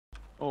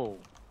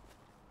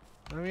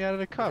Let me out of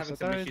the cuffs. I having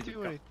thought I some didn't issues do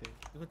with anything.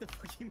 What the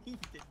fuck do you mean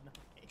you did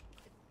nothing?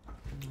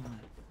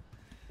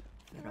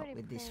 Fed Already up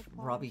with this paid for it,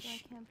 so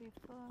rubbish, I can't be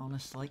fucked.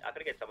 honestly. I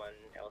gotta get someone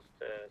else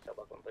to sell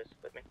back one, please,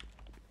 with me.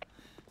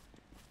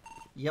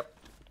 Yep.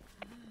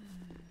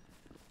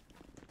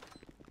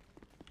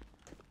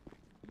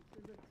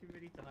 Too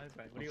many times,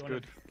 mate. What do you That's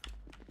want? good.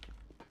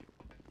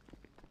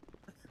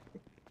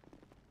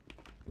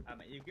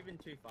 Mate, you've given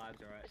 2 5s,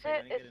 alright? Is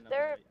it- is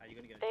their Are you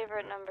gonna get a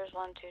Favorite second one? number's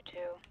 122.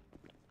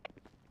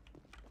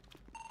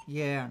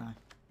 Yeah, I know.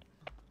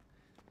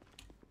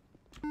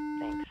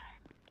 Thanks.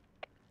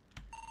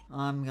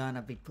 I'm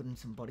gonna be putting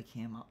some body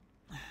cam up.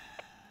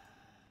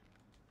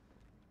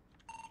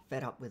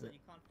 Fed up with So it. you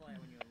can't fly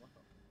when you unlock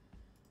it.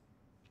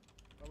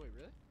 Oh wait,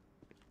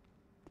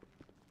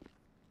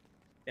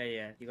 really?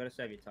 Yeah, you gotta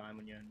serve your time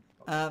when you're in.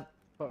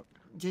 Fuck.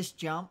 Just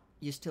jump.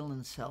 You're still in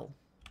the cell.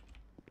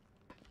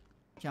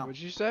 Jump.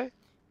 What'd you say?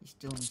 You're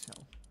still in the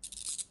cell.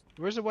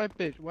 Where's the white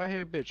bitch? White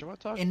hair bitch. I want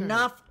to talk to her.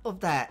 Enough of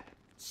that.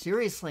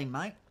 Seriously,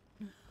 mate.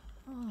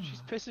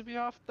 She's pissing me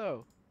off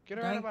though. Get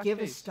her out of Don't my give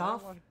us face. I don't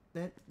stuff. want-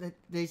 That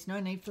there's no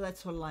need for that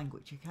sort of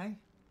language, okay?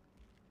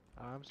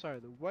 I'm sorry.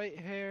 The white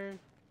hair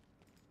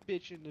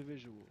bitch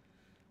individual.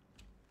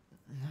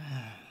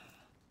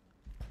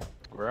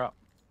 Square up.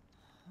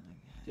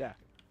 Yeah.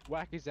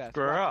 Whack his ass.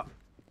 Square whack up. him.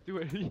 Do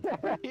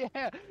it.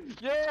 Yeah.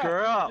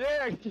 Square up.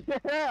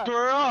 Yeah.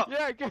 Square up.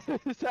 Yeah. Get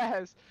his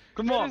ass.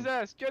 Come Get on. his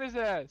ass. Get his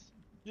ass.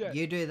 Yeah.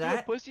 You do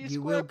that, pussy, you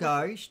square will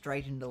pussy. go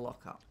straight into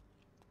lockup.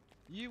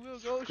 You will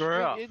go Square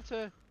straight up.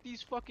 into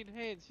these fucking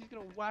hands. He's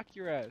gonna whack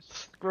your ass.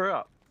 Square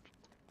up.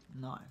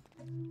 No.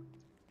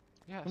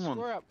 Yeah. Come on.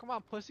 Square up. Come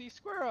on, pussy.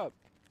 Square up.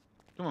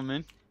 Come on,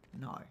 man.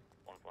 No.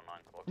 149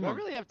 clock. Do Come I on.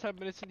 really have 10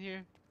 minutes in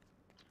here?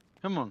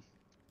 Come on.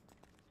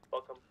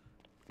 Welcome.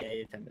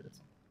 Yeah, 10 minutes.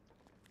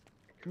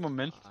 Come on,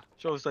 man. Ah.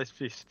 Show us those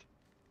fist.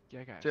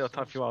 Yeah, guys. See how just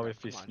tough you are with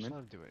come on, fists, just man. let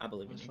him do it. I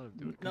believe in Just you. let him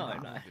do it. No, Come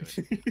on, no. let him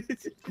do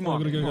it. Come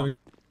on. Come on.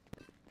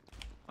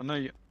 I know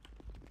you.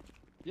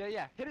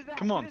 Yeah. Hit his ass.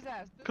 Come on. Hit his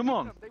ass. Come Hit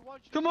on. him. They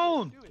want you Come to do it.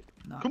 on. Do it.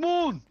 No. Come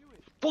on. Do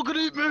it. Fucking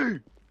hit me. No.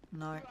 Dude,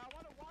 I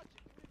wanna watch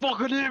it.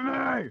 Fucking hit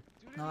me.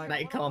 Dude, No. I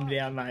Mate, wanna calm watch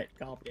down, it. mate.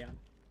 Calm down.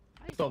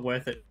 It's not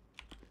worth it.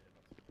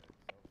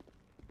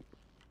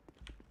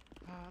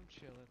 I'm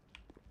chilling.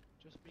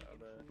 Just being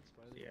influenced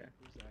by the yeah.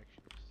 people's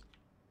actions.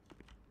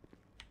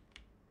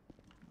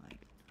 Mate.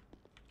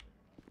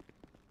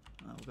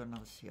 Oh, we've got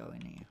another CO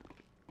in here.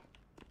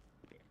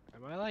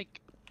 Am I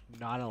like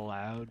not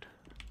allowed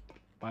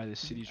by the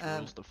city's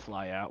rules to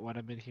fly out when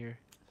I'm in here?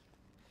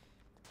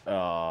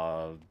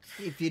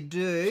 If you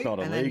do, It's not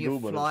and then you illegal,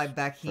 but fly it's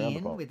back frowned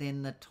in upon.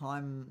 within the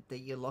time that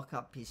your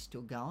lockup is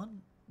still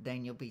going,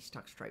 then you'll be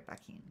stuck straight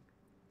back in.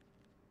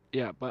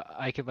 Yeah, but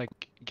I can like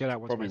get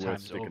out once Probably my worth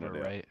time's sticking over, it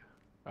out. right?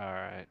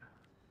 Alright.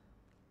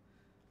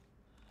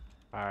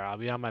 Alright, I'll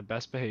be on my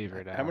best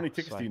behavior now. How many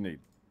tickets so do you need?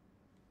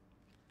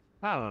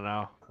 I don't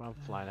know. I'm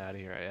flying out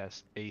of here, I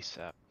guess,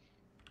 ASAP.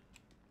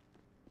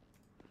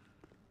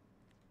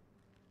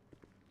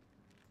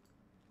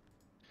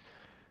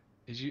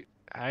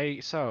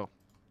 So,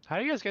 how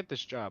do you guys get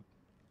this job?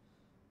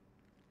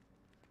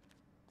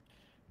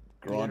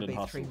 You gotta Grind and be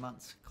hustle. 3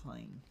 months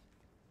clean.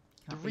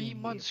 Can't be 3 in here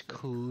months for-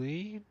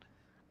 clean?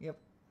 Yep.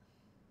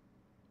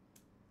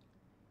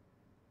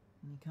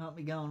 You can't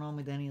be going on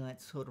with any of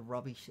that sort of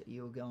rubbish that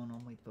you were going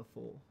on with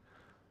before.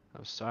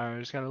 I'm sorry, I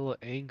just got a little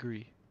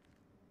angry.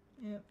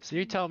 Yep. So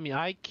you're telling me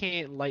I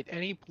can't light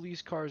any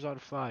police cars on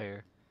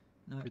fire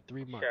No. for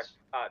 3 Sheriff, months?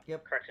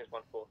 Yep. corrections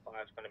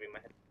 145 is gonna be my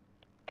head.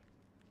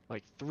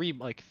 Like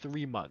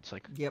 3 months,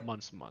 like Yep.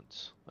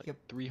 months. Like Yep.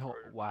 3 whole.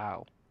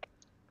 Wow.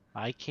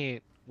 I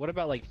can't. What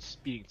about like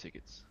speeding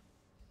tickets?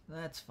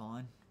 That's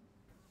fine.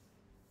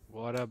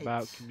 What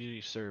about It's-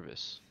 community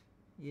service?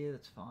 Yeah,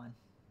 that's fine.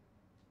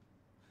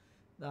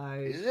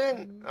 Those. Is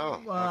it?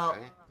 Oh, well,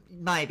 okay.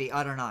 maybe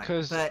I don't know.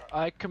 Because But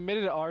I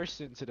committed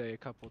arson today a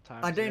couple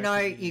times. I do and know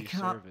got you community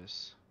can't-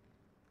 Service.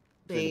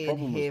 See, the be in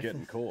problem was here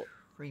getting for caught.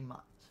 3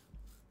 months.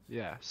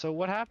 Yeah. So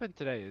what happened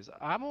today is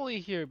I'm only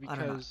here I don't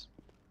know. because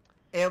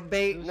It'll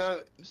be. those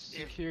No,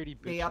 security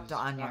bitches be up to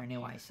Anya got me,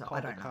 anyway, so I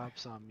called don't the know.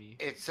 cops on me.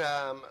 it's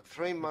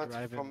 3 months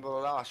driving- from the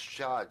last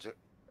charge.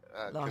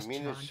 Last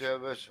Community charge.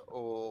 service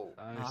or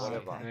I see.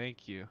 whatever.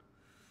 Thank you.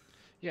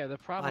 Yeah, the I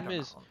problem don't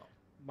is know.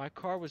 my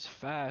car was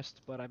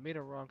fast, but I made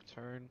a wrong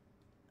turn.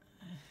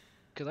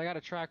 Cause I got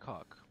a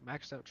Trackhawk,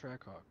 maxed out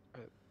Trackhawk.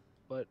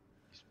 But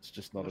It's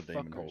just not a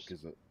demon hawk, Motherfuckers.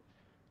 is it?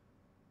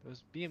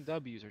 those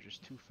BMWs are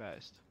just too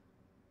fast.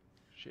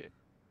 Shit.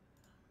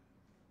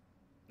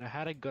 And I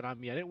had a gun on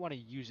me. I didn't want to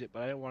use it,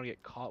 but I didn't want to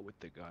get caught with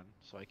the gun,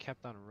 so I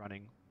kept on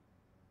running.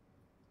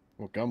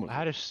 What gun was I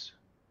had it?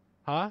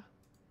 Huh?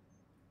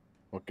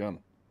 What gun?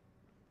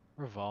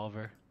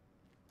 Revolver.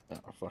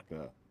 Oh, fuck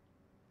that.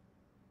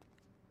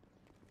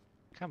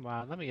 Come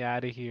on, let me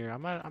out of here.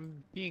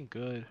 I'm being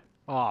good.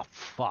 Oh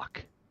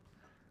fuck.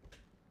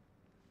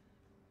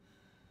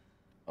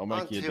 I'll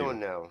make you a Until deal.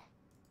 now.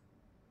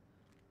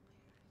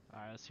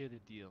 Alright, let's hear the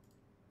deal.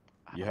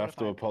 How You about have if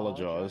to I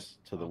apologize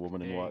to the Okay,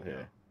 woman in there you white go.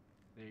 hair.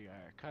 There you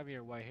are. Come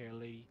here, white hair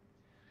lady.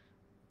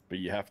 but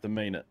you have to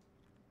mean it.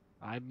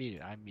 I mean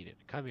it. I mean it.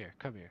 Come here.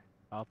 Come here.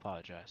 I'll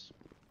apologize.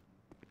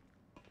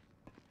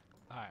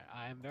 Alright,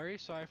 I am very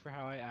sorry for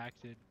how I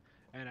acted,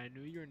 and I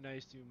knew you were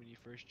nice to me when you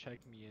first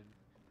checked me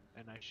in,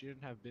 and I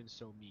shouldn't have been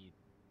so mean.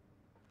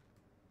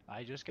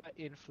 I just got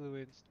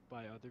influenced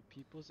by other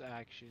people's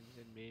actions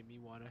and made me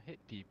want to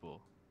hit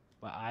people.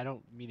 But I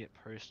don't mean it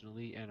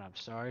personally, and I'm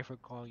sorry for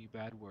calling you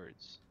bad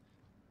words.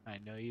 I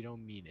know you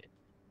don't mean it.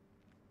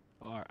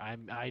 Or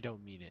I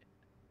don't mean it.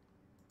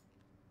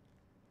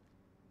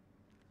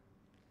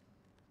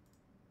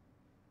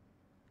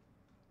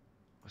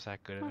 Was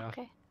that good enough?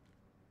 Okay.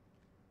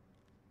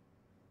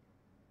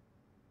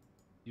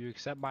 You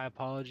accept my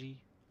apology?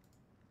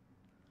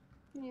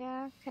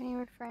 Yeah, can you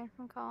refrain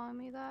from calling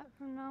me that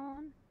from now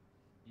on?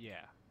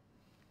 Yeah.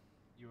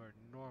 You're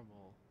a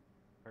normal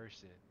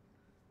person.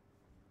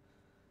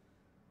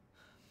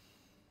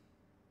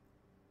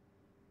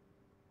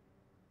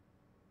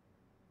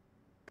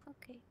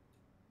 Okay.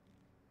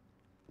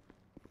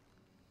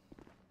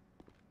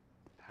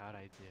 How'd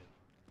I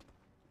do?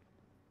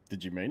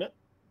 Did you mean it?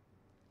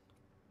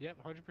 Yep,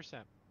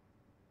 100%.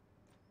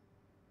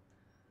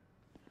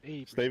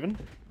 80%. Stephen?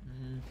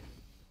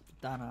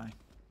 Dunno.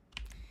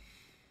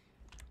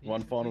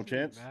 One final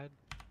chance? Mad?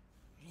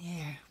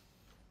 Yeah.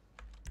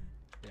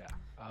 Yeah,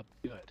 I'll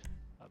be good.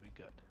 I'll be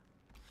good.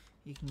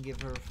 You can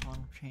give her a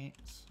final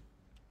chance.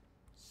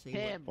 See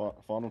Him.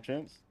 Final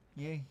chance?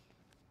 what. Yeah.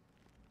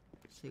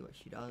 See what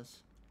she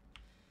does.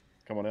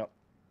 Come on out.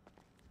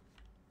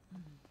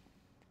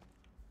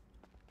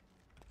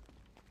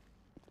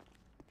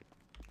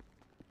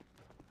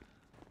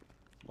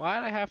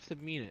 Why'd I have to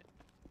mean it?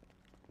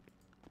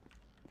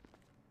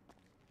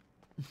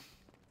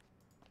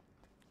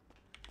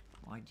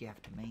 Why'd you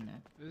have to mean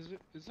it?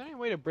 Is there any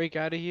way to break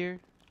out of here?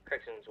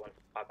 Corrections 1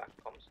 5 back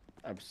comms.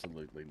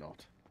 Absolutely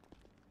not.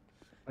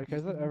 Like,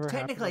 has that ever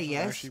Technically,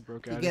 happened? yes.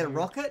 You get a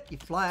rocket, you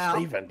fly out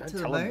Stephen, don't to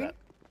the tell him moon. that.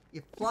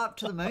 You fly up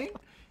to the moon,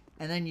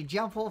 and then you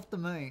jump off the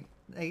moon.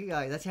 There you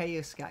go. That's how you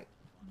escape.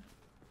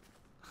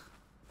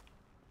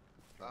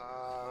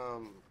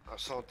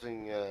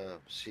 Assaulting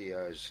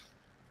CEOs.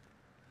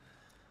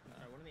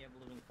 What are the ever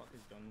living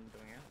fuckers doing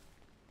out?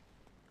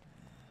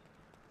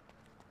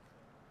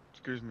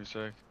 Excuse me,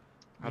 sir.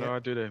 How Yep. do I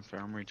do the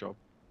infirmary job?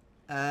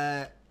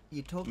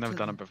 You talk Never to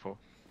done the, it before.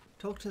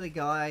 talk to the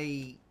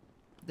guy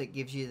that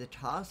gives you the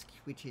task,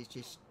 which is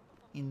just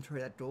in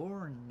through that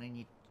door, and then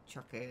you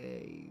chuck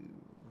a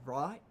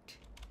right.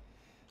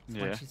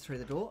 Yeah. Once you're through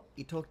the door,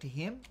 you talk to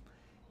him.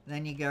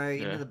 Then you go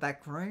Yeah. into the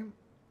back room.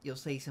 You'll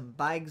see some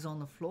bags on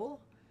the floor.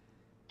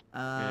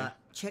 Yeah.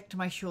 Check to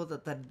make sure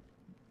that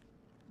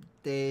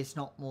there's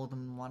not more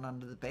than one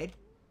under the bed.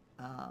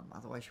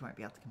 Otherwise, you won't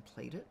be able to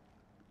complete it.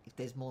 If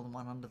there's more than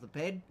one under the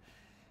bed,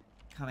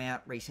 come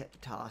out, reset the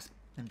task,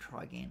 and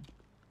try again.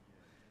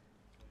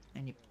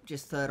 And you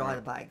just third eye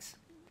the bags.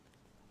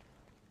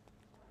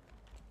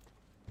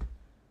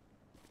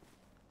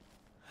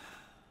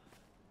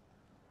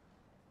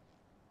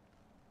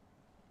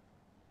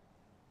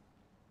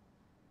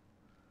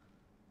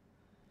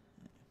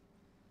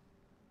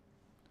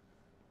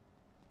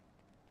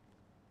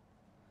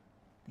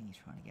 I think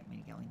he's trying to get me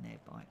to go in there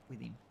with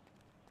him.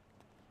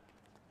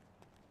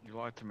 You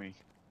lied to me.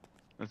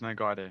 There's no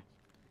guy there.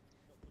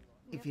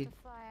 If have you- to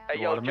fly out.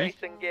 Hey, yo,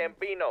 Jason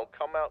Gambino,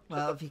 come out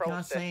Well, if you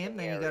can't see him,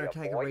 then you got to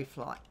take a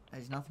reflight.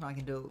 There's nothing I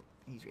can do.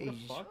 He's What the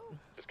just- fuck?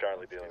 Just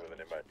currently dealing with an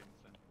inmate.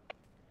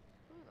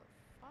 Who the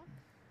fuck?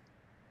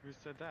 Who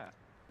said that?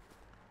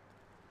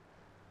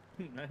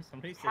 No,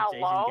 somebody said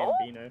Hello?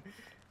 Jason Gambino.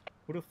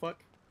 Who the fuck?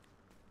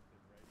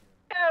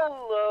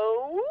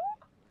 Hello?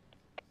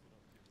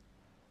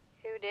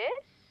 Who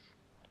this?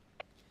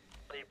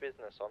 Your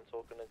business, I'm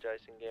talking to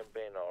Jason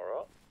Gambino,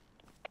 alright?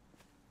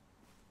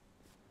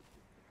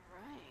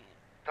 Right.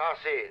 That's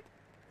it.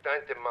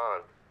 Don't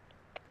demand.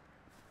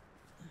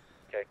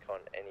 Okay, con,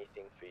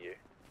 anything for you.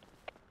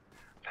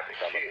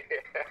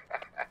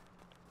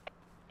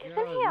 Isn't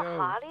Yo, he a yo.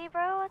 hottie,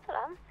 bro? That's what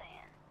I'm saying.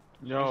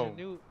 Yo,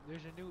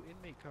 There's a new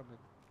inmate coming.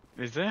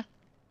 is there?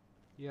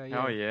 Yeah,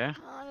 yeah. Oh yeah.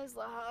 That is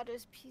the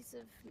hottest piece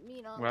of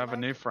meat on We the have a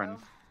new market, friend.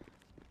 bro.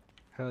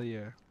 Hell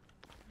yeah.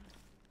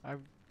 Come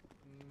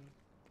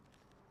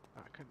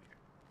here.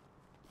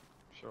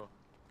 Sure.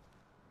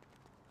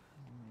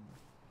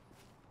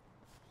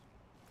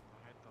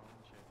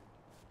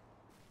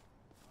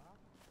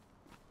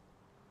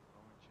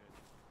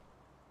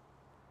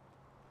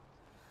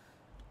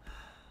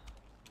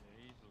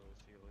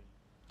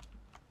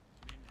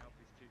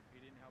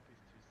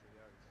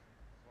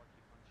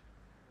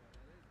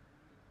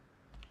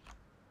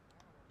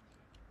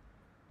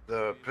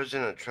 The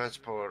prisoner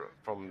transport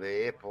from the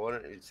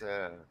airport is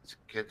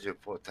scheduled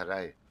for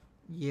today.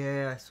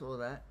 Yeah, I saw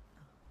that.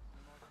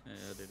 Yeah,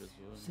 I did as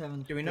well.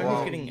 7. Do we know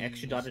who's getting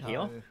extradited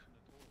here?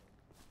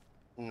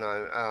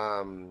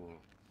 No,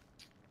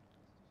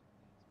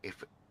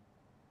 if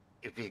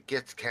it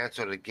gets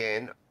cancelled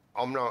again,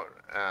 I'm not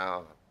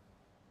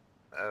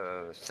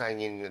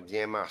saying in the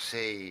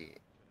MRC.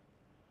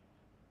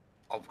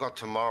 I've got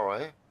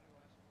tomorrow,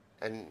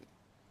 and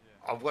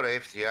I've got a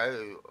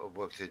FTO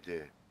work to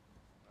do.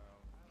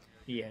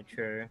 Yeah,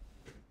 true.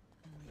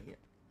 Yeah.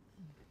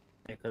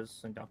 Yeah,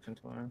 because induction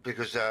tomorrow.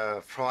 Because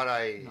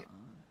Friday, No.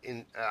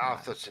 in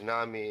after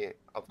tsunami,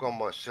 I've got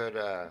my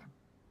cert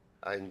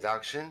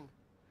induction.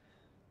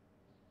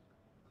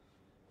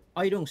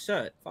 Oh, you're doing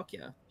cert? Fuck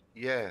yeah.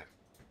 Yeah,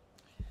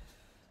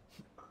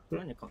 Good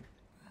on you, Con.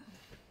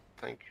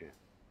 thank you.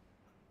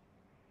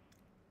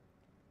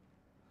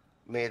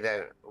 Me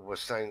that was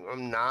saying,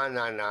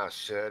 no,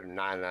 sir,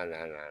 no.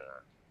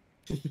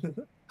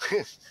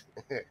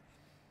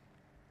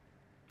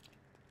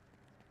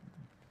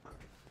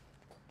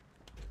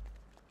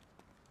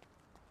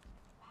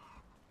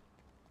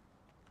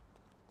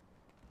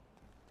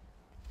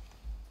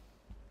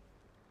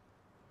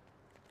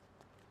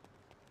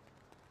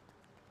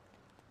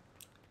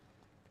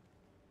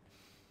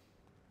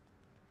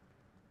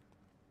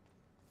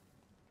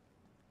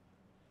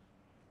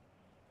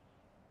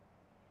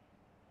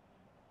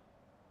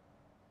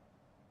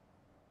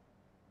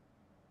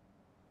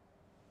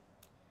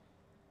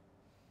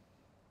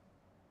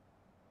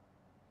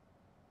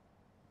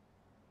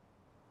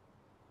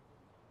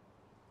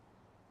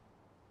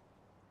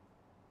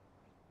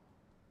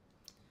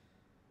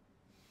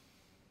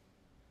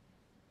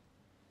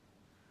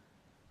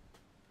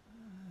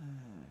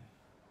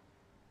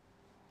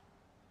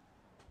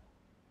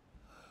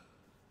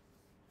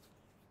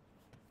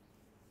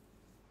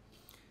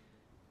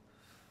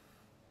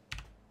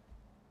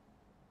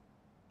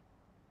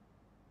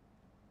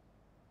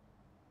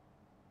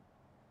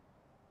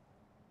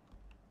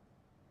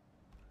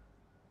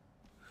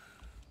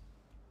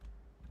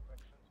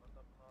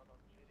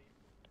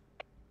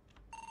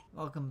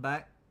 Welcome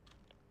back.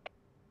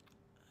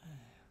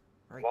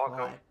 Very Welcome.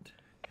 quiet.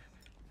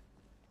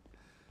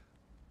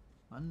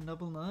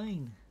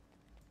 199.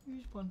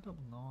 Who's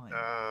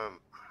 199?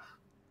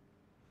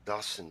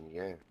 Dawson,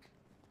 yeah.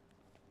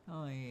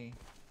 Oh yeah.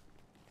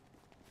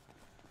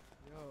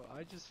 Yo,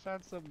 I just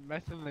found some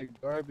meth in the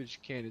garbage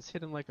can. It's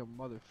hidden like a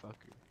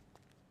motherfucker.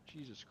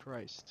 Jesus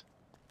Christ.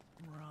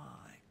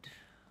 Right.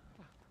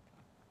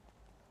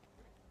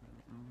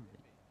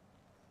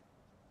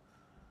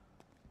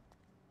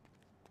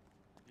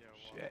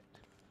 Shit.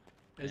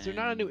 Is there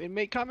not a new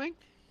inmate coming?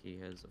 He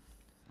has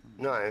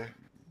a. No,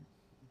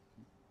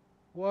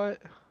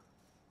 What?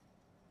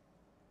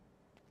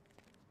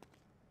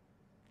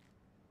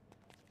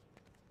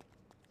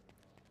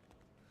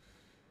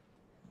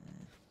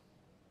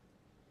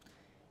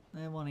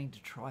 They're wanting to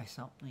try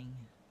something.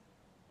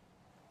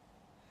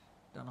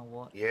 Don't know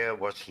what. yeah,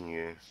 what's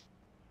new?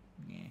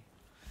 Yeah.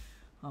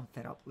 I'm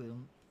fed up with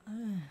them.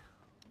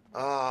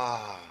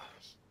 Ah,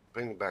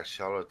 bring back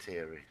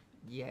solitary.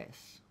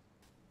 Yes.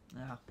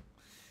 Now,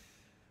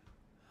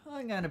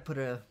 I'm going to put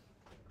a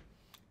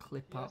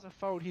clip He up. has a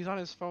phone. He's on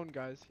his phone,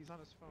 guys. He's on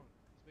his phone.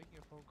 He's making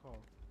a phone call.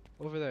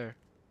 Over there.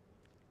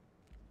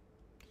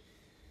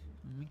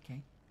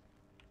 Okay.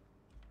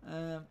 He's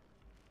on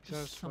his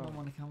Does someone phone.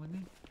 want to come with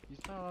me? He's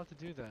not allowed to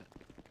do that.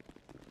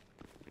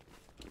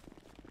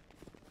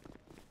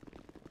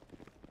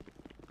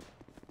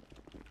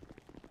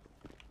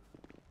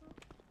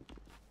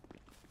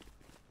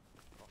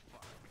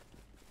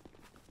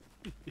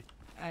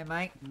 Hey,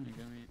 mate.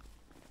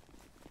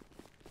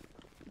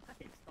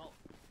 Hey, stop.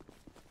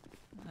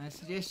 I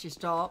suggest you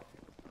stop.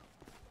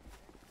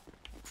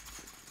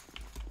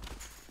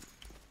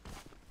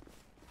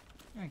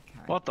 Okay.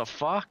 What the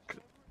fuck?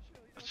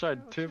 I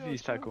tried two of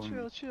these tackle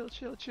him. Chill.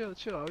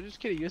 I was just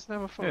kidding. You doesn't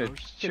have a phone. Yeah, I was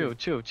just kidding.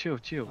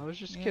 chill. I was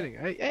just Yeah. kidding.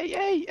 Hey!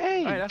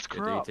 Hey, that's Get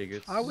your corrupt.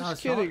 tickets. I was No,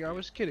 it's kidding. not. I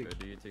was kidding. Go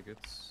do your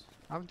tickets.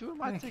 I'm doing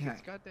my Okay.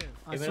 tickets. Goddamn.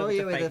 I Even saw if it's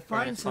you a with a fake phone,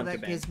 phone, it's so that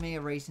contraband. gives me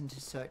a reason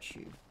to search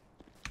you.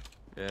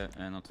 Yeah,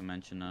 and not to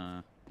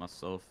mention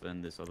myself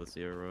and this other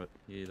Sierra right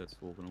here that's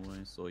walking away.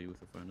 Saw you with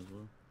the phone as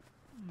well.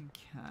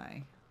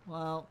 Okay.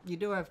 Well, you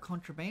do have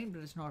contraband,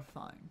 but it's not a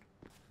phone.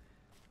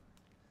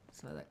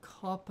 So that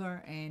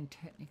copper and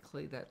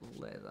technically that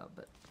leather,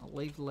 but I'll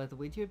leave the leather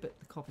with you, but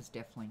the copper's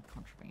definitely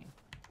contraband.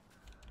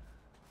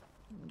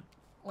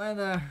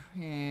 Leather,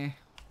 yeah,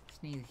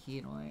 it's neither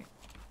here nor there.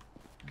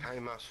 K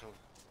muscle.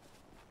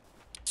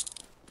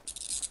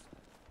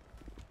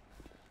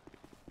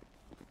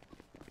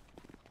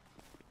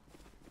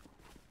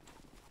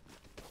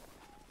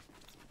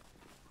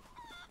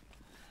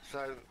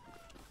 So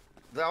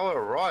they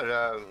were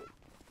right.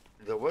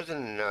 There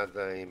wasn't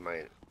another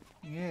inmate.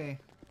 Yeah.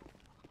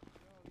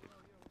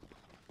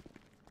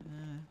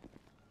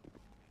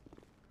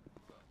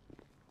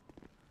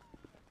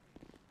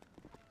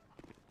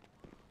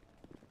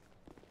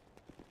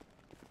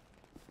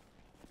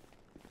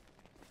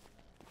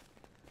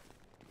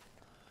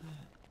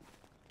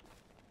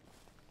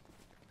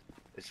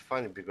 It's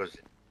funny because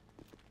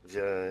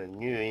the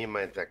new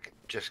inmate that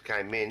just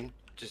came in,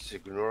 just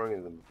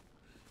ignoring them.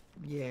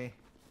 Yeah.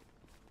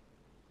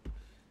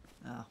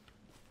 Oh.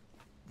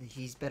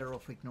 He's better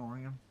off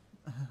ignoring him.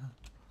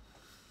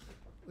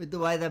 With the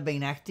way they've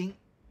been acting.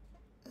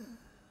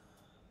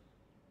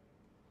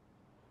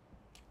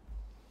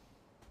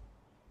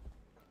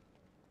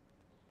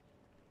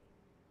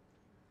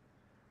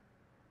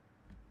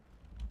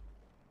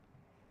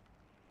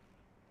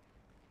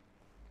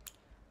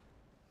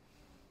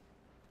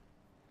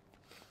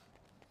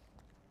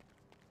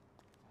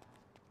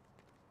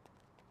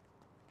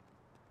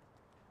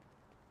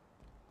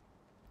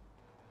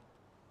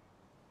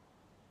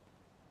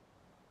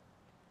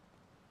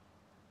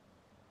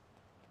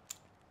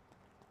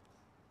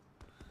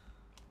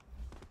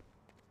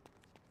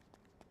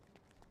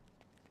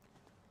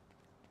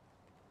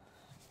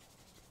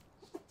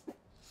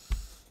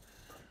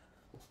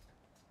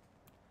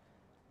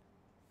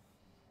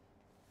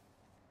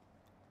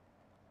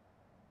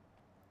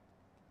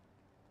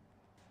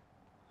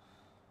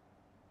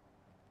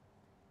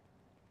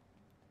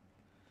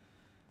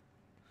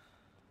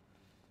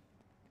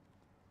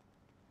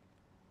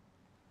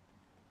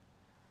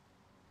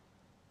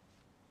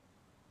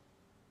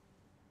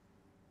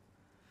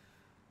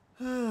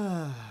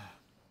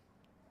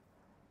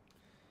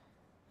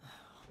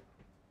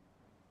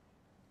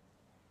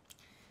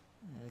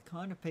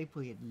 kind of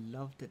people you'd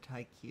love to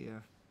take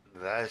your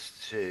Those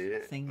two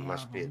Thing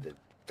must out be home. the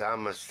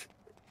dumbest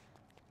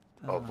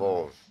of uh,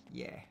 all.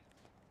 Yeah.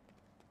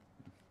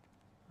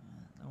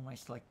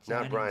 Almost like No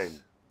Johnny's. brain.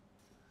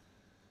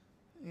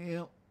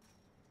 Yep.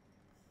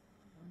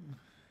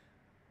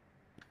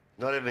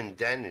 Not even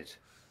Danny's.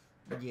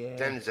 Yeah.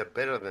 Danny's are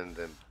better than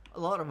them. A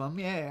lot of them,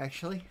 yeah,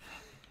 actually.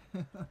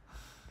 Hmm.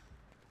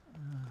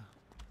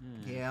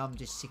 Yeah, I'm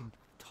just sick and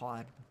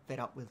tired, fed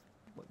up with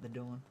what they're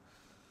doing.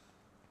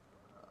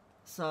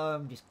 So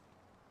I'm just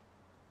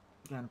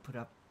going to put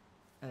up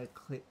a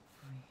clip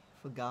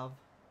for Gov.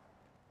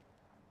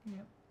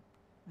 Yep.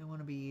 They want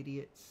to be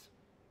idiots.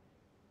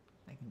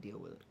 They can deal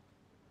with it.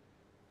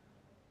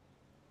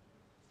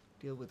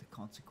 Deal with the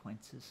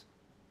consequences.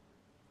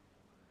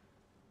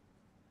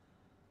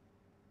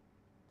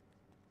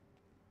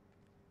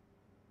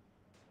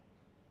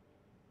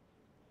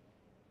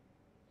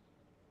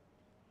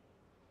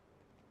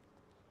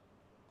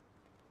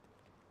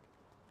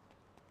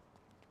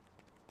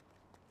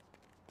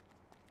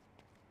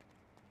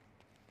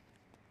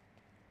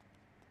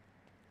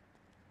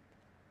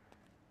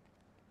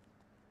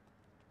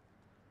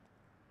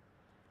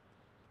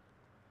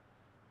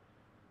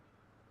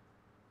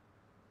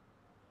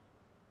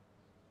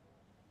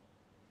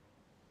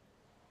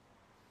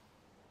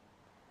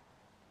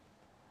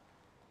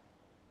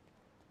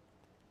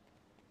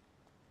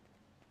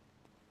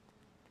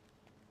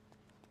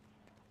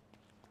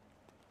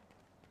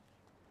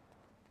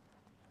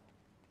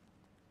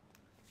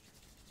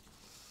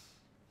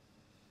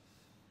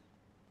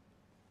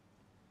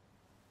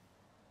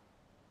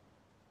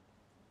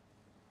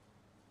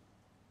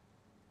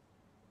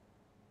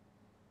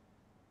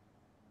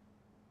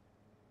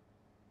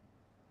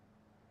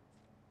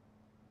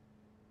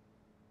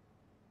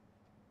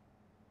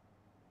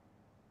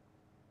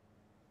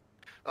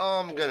 Oh,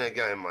 I'm gonna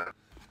go, mate.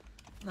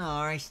 No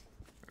worries.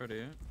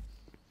 Righty.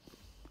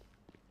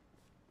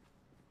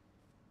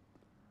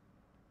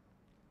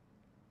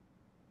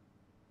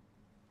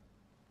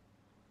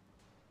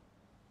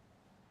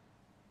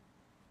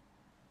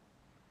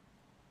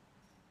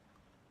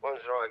 One's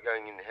right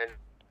going in the head.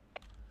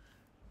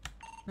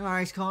 No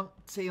worries, Con.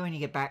 See you when you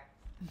get back.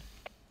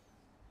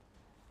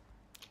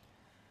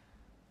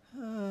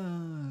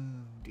 Oh,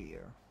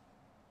 dear.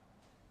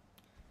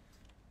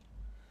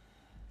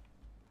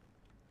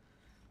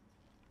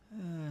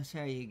 So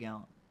how are you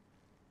going?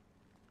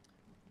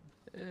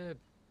 Yeah,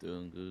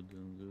 doing good,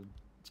 doing good.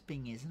 It's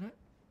Bing, isn't it?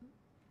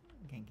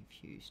 I'm getting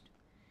confused.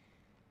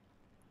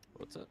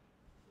 What's up?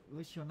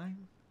 What's your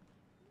name?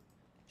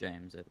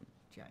 James Evan.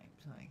 James,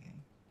 okay.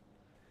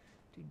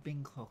 Did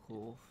Bing clock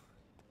off?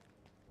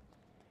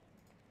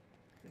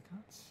 I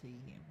can't see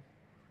him.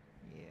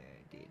 Yeah,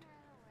 I did.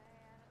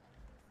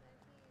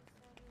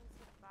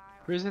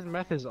 Prison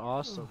meth is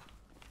awesome.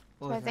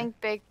 What So I was that?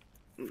 think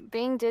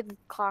Bing did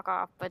clock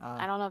off, but Ah.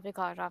 I don't know if he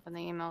clocked off in the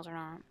emails or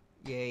not.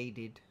 Yeah, he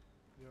did.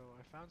 Yo,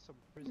 I found some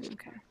prison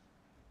Okay.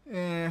 meth.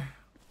 Yeah.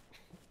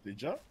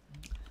 Did ya?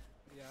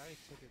 Yeah, I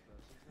took it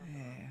though. So it's not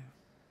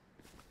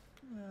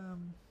bad. Yeah.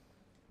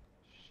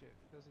 Shit,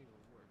 it doesn't even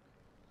work.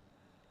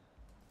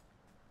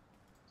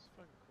 It's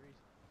fucking crazy.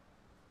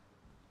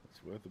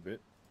 It's worth a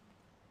bit.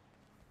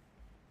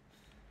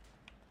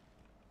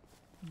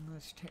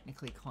 That's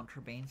technically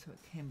contraband, so it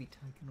can be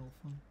taken off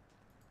them.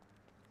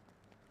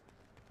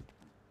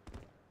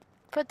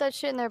 Put that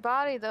shit in their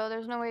body though.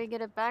 There's no way to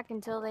get it back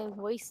until they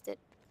waste it.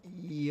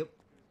 Yep.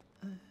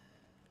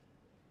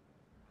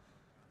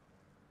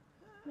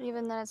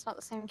 Even then, it's not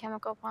the same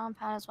chemical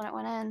compound as when it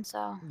went in,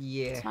 so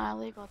Yeah. it's not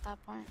illegal at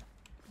that point.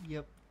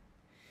 Yep.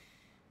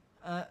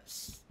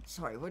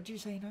 Sorry, what did you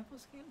say your name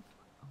was again?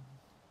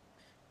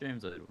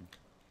 James Edwin.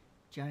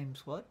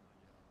 James what?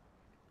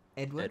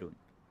 Edward? Edwin.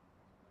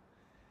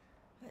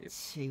 Let's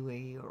see where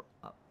you're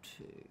up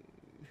to.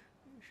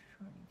 Just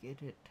trying to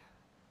get it.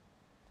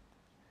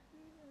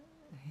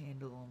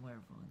 Handle on where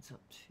everyone's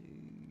up to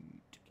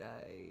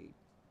today.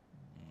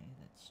 No,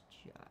 that's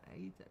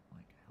Jay. That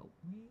won't help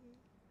me.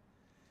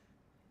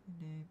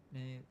 Nope,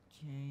 nope.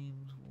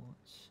 James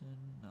Watson,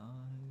 no.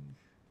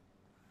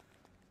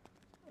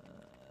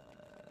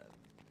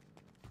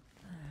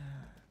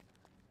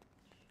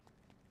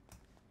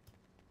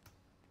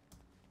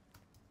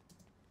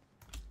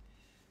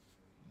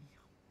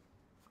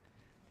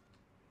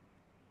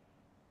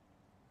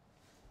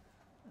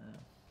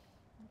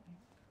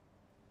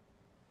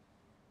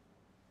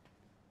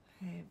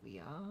 Here we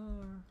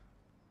are.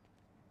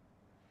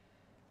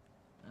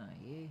 Oh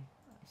yeah,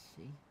 I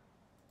see.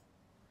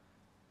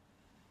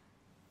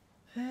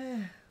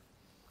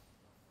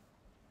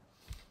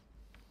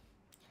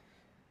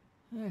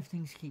 If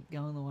things keep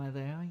going the way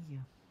they are, you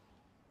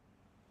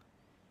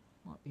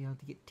might be able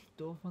to get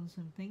ticked off on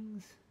some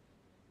things.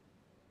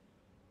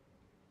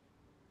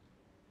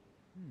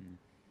 Hmm.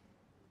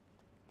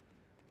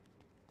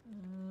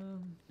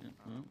 Um, Yeah,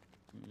 well,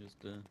 we'll just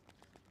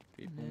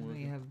keep and on then we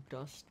working. have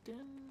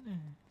Dustin.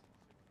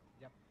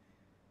 Yep.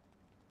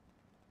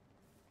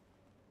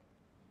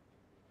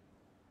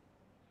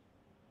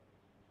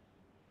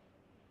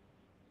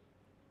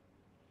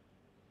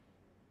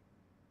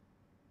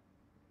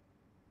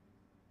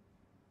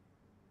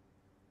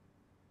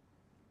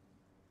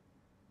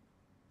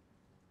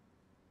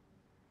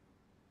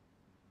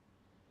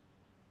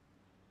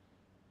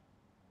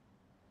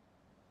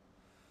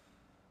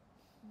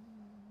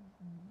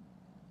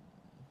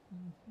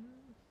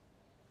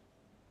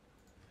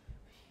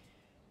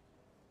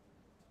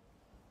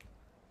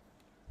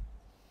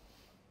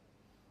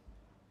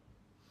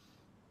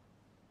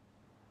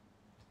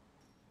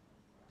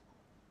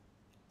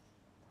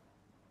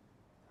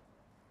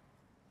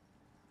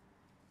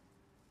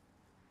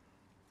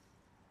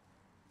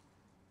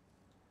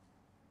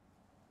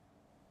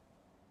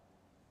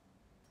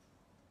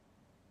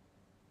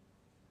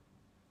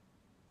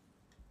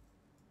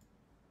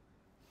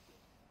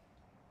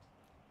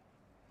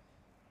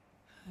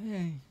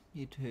 Yeah,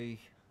 you two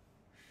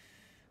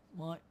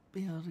might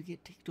be able to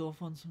get ticked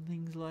off on some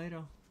things later.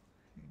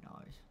 Who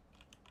knows?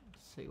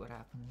 See what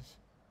happens.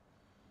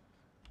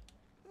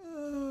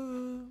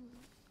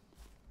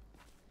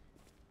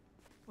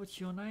 What's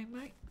your name,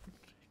 mate?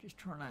 Just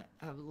trying to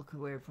have a look at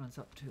where everyone's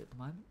up to at the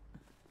moment.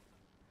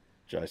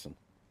 Jason.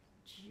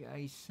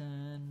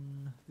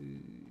 Jason, who?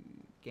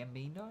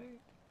 Gambino?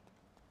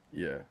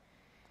 Yeah.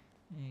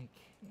 Okay,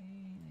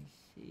 I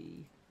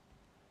see.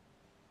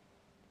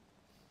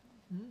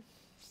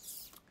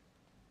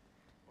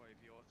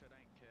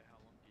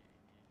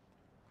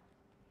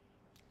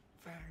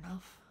 Fair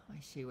enough. I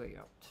see where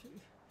you're up to.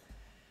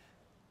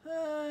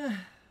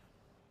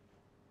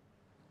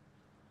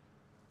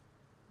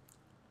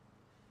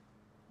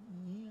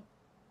 Yep.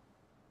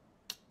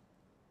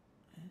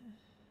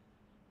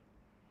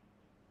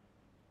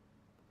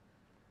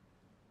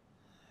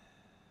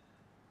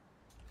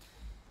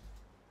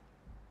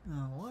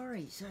 No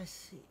worries. I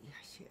see.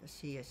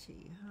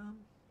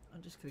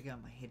 I'm just gonna go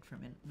in my head for a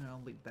minute, and then I'll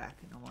be back,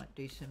 and I might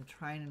do some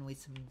training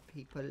with some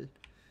people.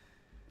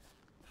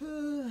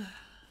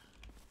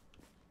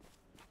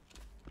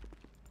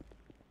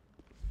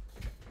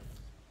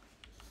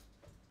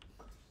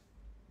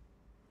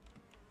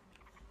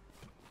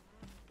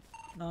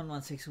 Nine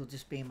 116 will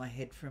just be in my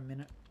head for a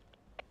minute.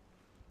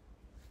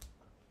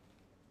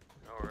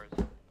 No worries.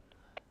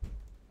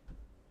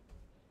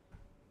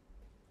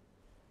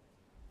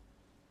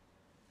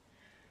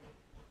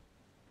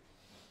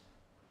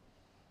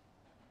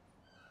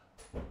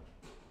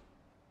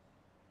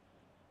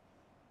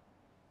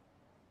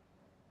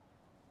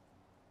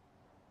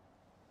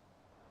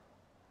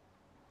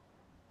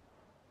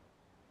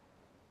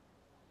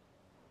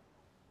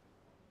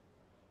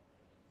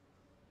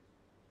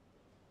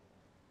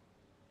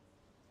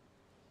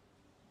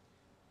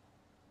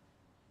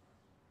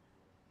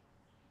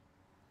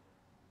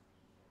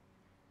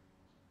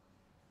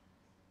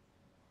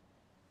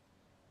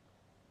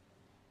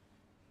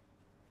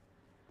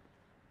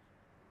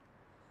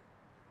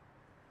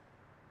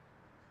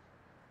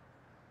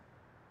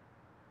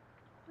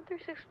 Three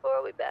 64,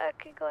 I'll be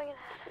back and going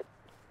ahead.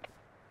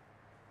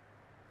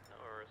 No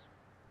worries.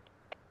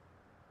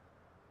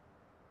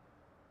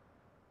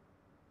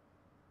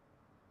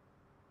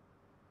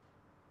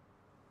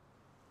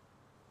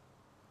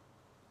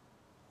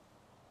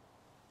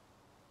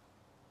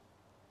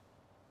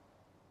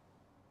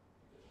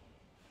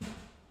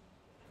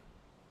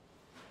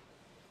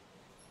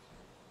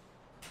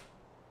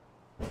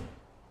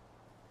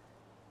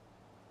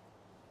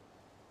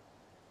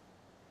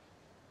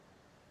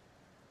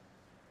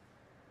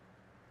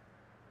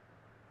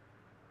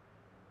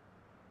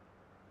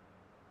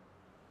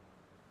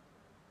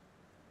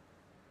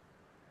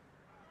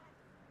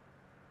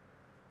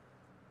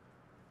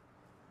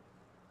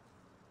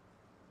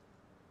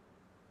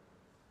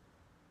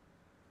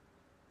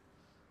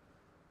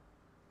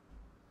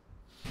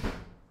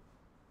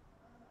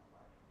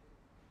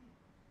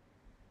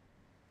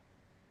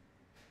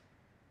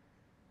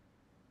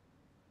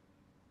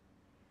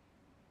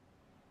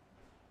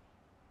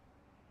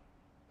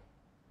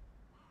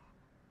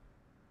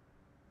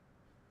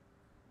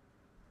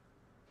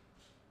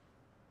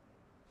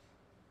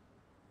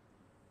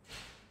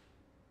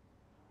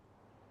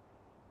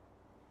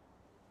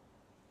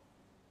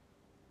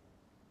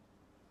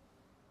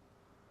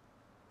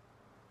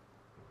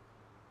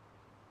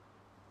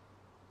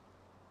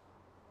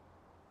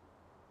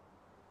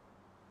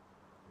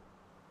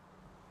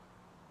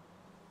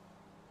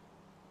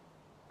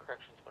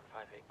 Corrections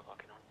 158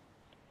 clocking on.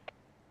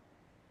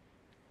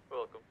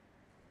 Welcome.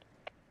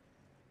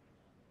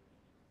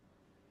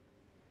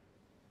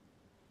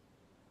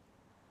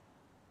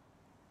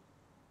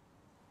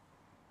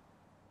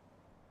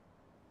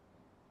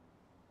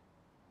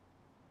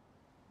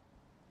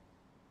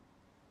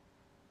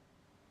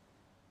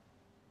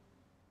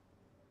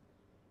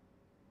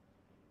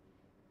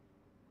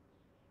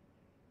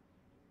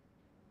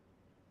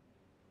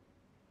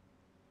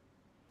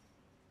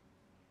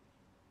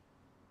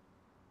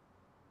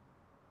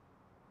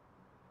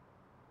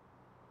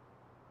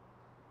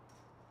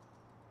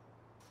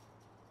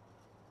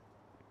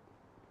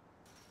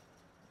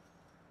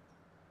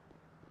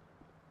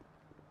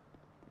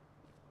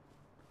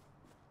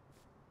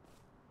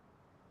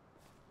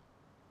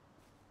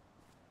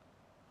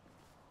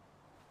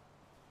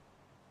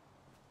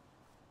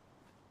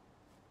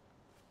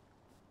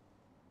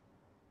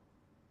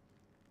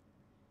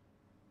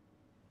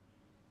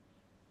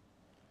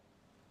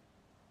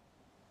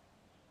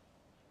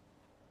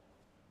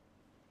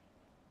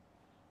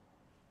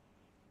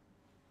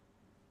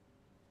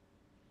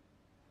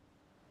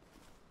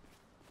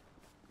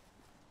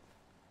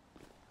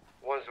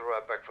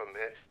 back from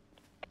here.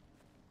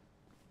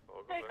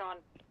 Hey, gone.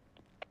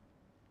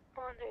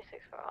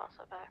 1364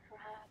 also back from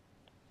head.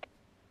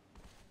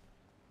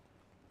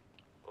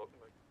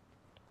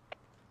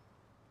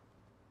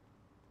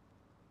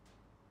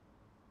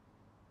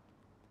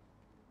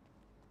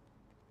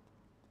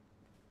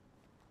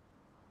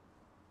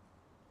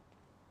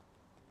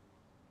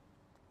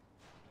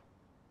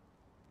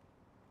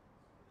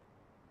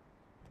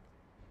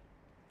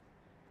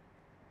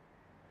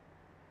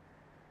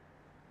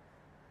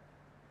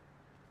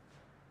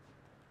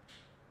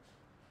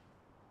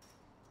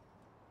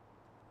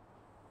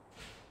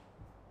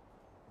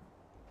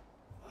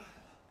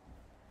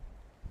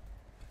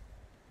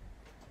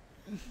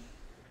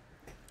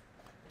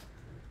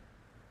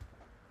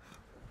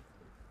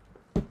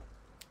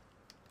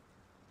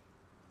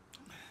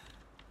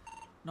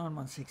 Nine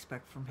 1-6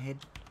 back from head.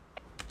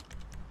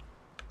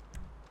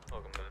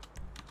 Welcome back.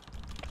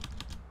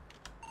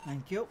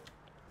 Thank you.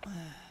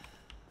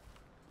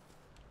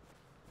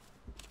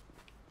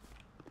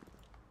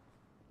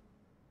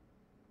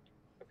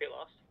 Okay,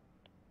 lost.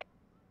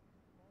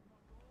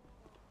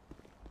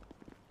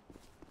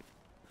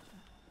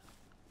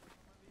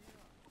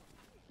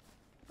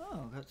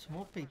 Oh, got some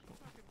more people.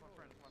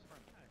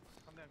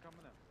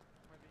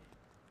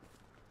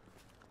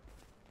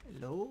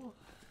 Hello?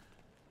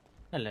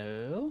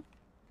 Hello?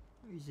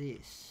 Who's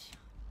this?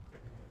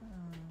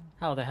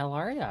 How the hell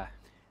are ya?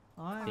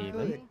 I'm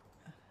Steven? good.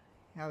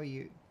 How are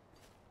you?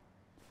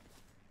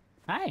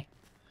 Hi.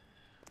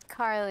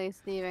 Carly,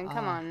 Steven,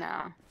 come on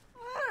now.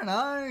 I don't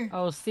know.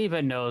 Oh,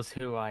 Steven knows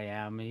who I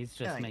am. He's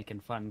just Yeah. making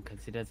fun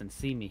because he doesn't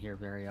see me here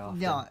very often.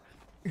 No.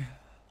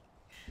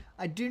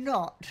 I do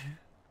not.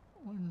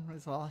 When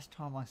was the last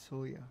time I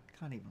saw you? I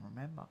can't even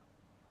remember.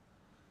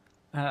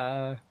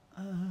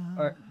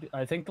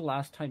 I think the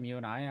last time you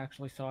and I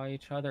actually saw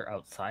each other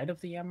outside of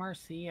the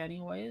MRC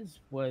anyways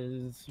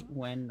was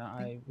when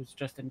I was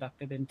just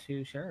inducted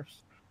into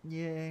sheriff's.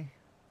 Yeah.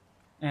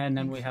 And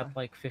then think we so. had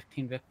like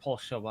 15 Vic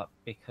Pulse show up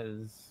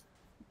because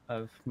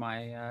of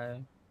my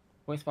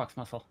voice box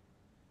muscle.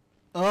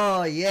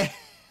 Oh, yeah.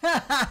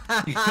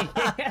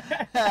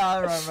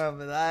 I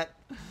remember that.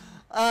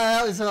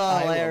 That was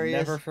hilarious. I will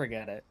never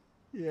forget it.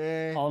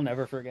 Yeah. I'll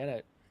never forget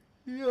it.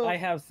 Yeah. I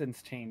have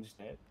since changed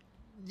it.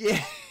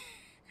 Yeah.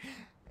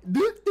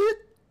 Doot, doot,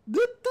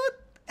 doot, doot.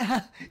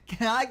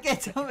 Can I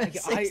get some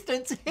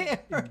assistance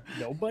here?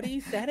 Nobody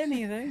said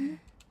anything.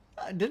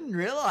 I didn't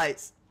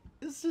realize.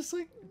 It's just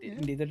like... yeah.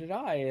 Neither did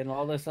I. And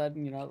all of a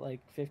sudden, like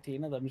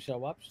 15 of them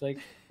show up. She's like,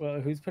 well,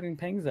 who's putting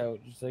pings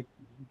out? She's like,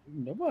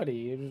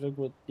 nobody. She's like,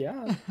 well,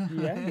 yeah,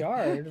 you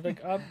are. She's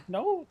like,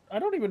 no, I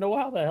don't even know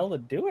how the hell to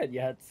do it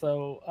yet.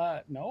 So,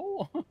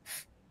 no.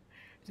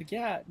 She's like,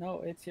 yeah,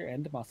 no, it's your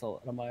end muscle.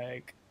 And I'm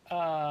like,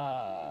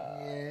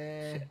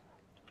 Yeah. shit.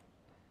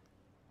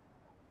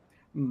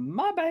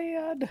 My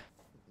bad.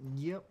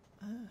 Yep.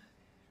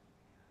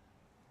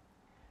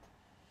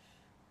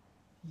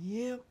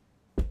 Yep.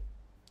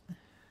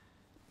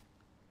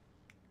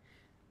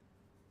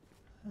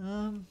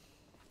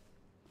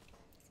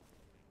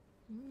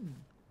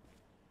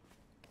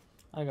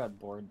 I got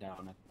bored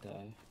down at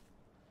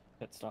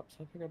pit stop, so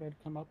I figured I'd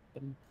come up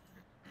and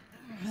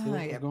see what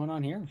was Yep. going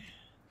on here.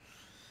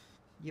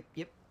 Yep,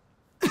 yep.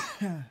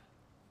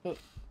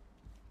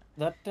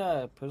 That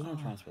prisoner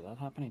transfer, that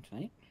happening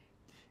tonight?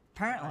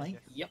 Apparently,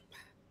 Yep.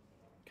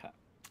 Okay.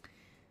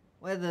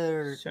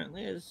 whether,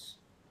 Certainly is.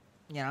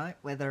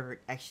 whether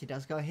it actually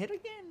does go ahead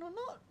again or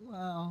not,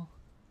 well,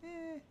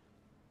 yeah.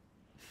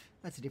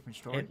 That's a different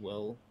story. It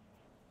will.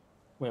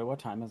 Wait, what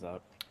time is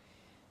that?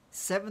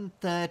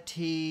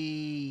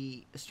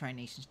 7:30 Australian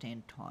Eastern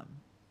Standard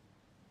Time.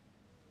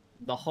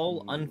 The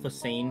whole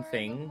unforeseen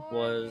thing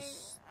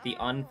was the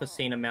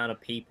unforeseen amount of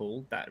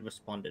people that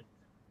responded.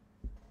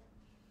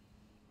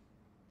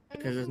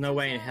 Because there's no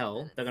way in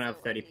hell they're gonna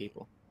have 30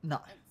 people. No.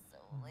 It's so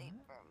late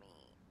for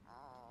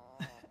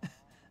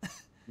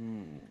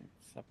me.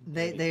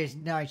 There's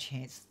no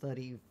chance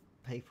 30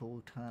 people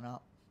will turn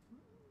up.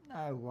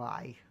 No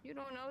way. You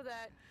don't know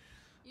that.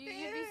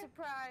 You'd be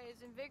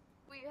surprised. In Vic,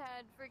 we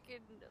had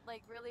freaking,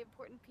 like, really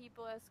important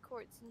people as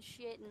courts and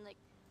shit, and, like,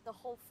 the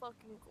whole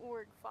fucking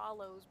org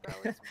follows, bro.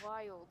 It's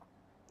wild.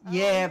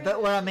 Yeah, Oh,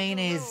 but what I you mean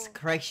don't is know.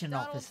 correction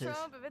Donald officers.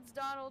 Trump, if it's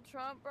Donald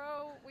Trump,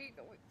 bro, we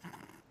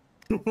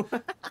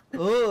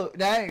Oh,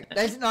 no,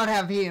 let's not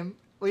have him.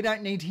 We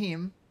don't need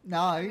him. No.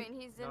 I mean,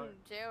 he's in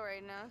jail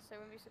right now, so I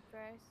wouldn't be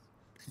surprised.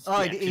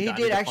 Oh, actually he died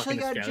did in actually fucking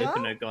go to Australia for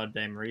jail? no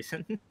goddamn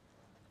reason. He's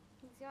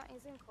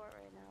in court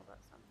right now about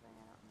something.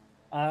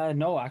 I don't remember.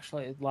 No,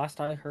 actually, last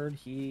I heard,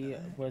 he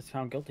was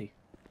found guilty.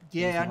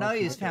 Yeah, I He's know not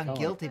he was convicted found felon.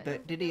 guilty,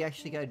 but did he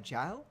actually go to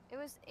jail? It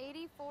was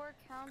 84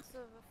 counts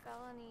of a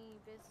felony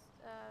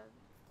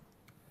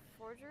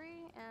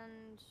forgery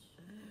and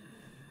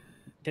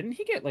Didn't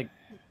he get, like,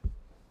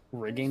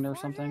 rigging or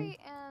something? forgery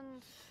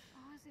and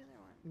what was the other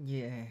one?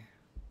 Yeah.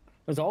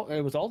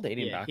 It was all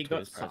dating Yeah, back he to got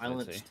his presidency.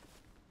 silenced.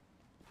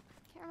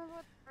 Can't remember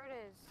what the word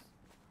is.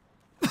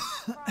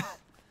 Crap.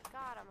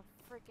 God, I'm a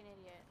freaking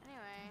idiot.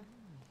 Anyway.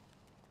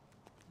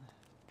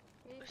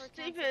 84 counts of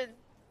Steven,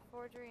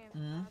 forgery and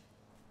Mm. fraud.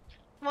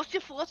 What's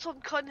your thoughts on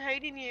Con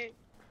hating you?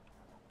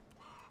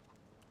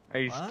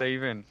 Hey, What?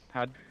 Steven,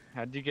 how'd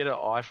you get an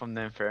eye from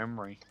the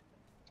infirmary?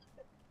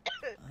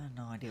 I have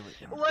no idea what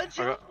you're on. What's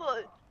I your got- thought?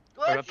 I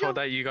got What's your... told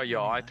that you got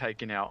your eye Anyway.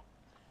 taken out.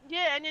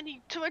 Yeah, and then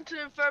he went to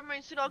the infirmary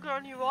and said, I'll go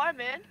on your eye,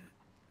 man.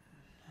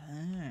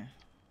 Ah.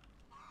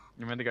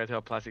 You meant to go to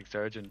a plastic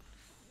surgeon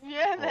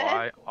Yeah, or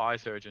man. eye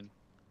surgeon.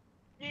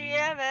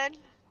 Yeah, man.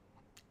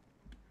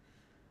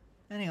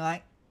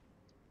 Anyway,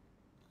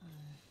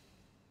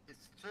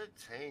 It's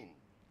 13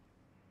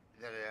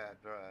 that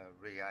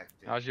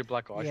reacted. How's your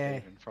black eye, Yeah.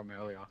 Steven, from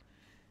earlier?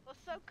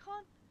 What's up,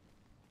 Con?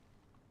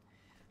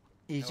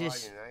 he's How are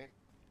just you, Nate?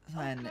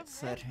 saying good,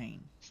 it's man.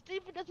 13.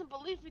 Stephen doesn't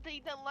believe me that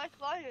you don't like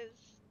liars.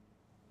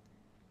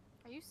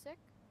 Are you sick?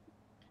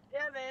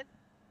 Yeah, man.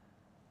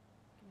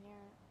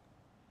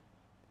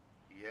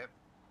 Can hear it. Yep.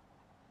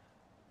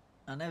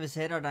 I never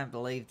said I don't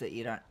believe that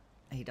you don't.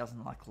 He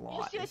doesn't like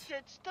liars. Yes,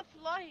 stop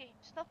lying.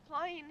 Stop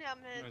lying now,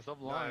 man. No,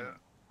 stop lying. No,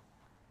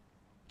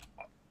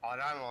 I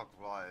don't like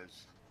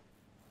liars.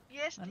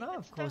 Yes, I Stephen, know,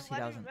 of just course don't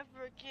he lie to doesn't. him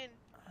ever again.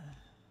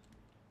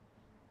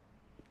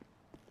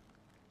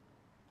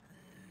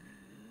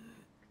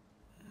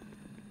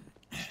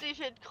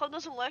 Stephen, Con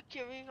doesn't like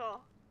you either.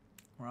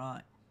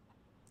 Right.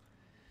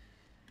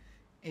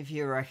 If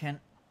you reckon.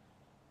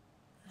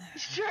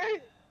 It's true.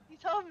 He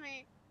told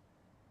me.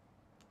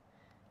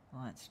 Oh,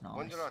 that's nice.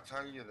 When did I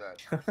tell you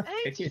that?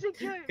 Hey, Go to your- just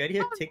go. Go to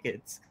your Con,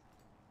 tickets.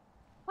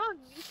 Con,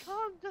 you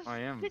can't just I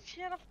am. bitch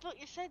out after what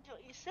you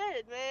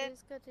said, man.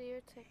 Please go to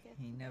your ticket.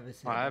 He never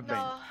said I have been.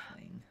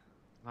 anything.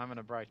 I'm having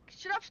a break.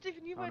 Shut up,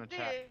 Stephen, you On weren't a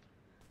chat. there.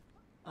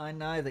 I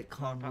know that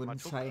Con pat my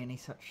wouldn't chook. say any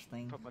such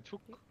thing. Put my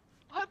chook.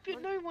 I hope you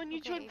What- know when you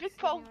okay, join Big excuse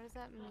me, Pole, what does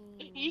that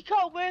mean? you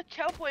can't wear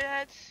cowboy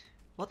hats.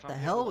 What the Some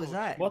hell people was call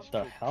that? What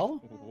the hell?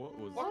 What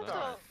was What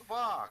that? the-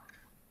 Fuck!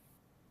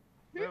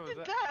 Where Who was did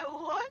that? that?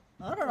 What?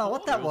 I don't know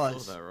what You that all saw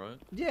was. that, right?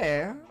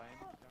 Yeah,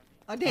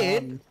 I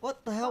did. Um,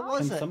 What the hell Can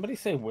was it? somebody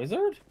say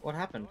wizard? What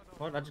happened?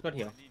 What? I just got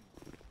here.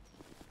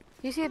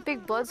 You see a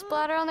big blood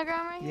splatter on the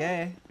ground right here?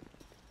 Yeah.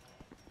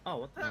 Oh,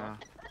 what the?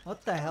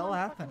 What the hell Someone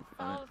happened?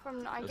 fucking fell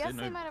from, I Was guess there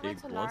they no might have big went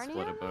to blood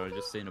splatter, Narnia. but I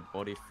just seen a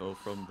body fell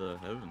from the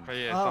heavens. But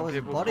yeah, Oh, it some was a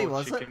people body, call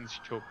was it? chickens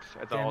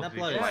chooks at the Damn, that Aussie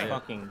blood is slang.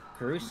 fucking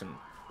gruesome.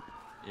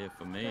 Yeah,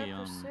 for me, Their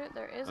pursuit,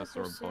 there is I a saw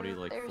a body pursuit.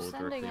 like They're fall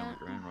sending directly on it.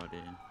 the ground right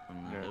here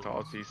from the Yeah, it's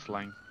heavens. Aussie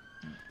slang.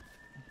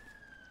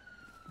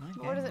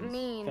 What does it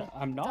mean? Yeah,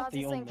 I'm not Dodgy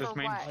the only. thing Just for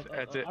means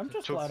what? I'm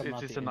just chook, glad I'm it's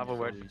not just the another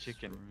word for Really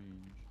chicken.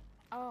 strange.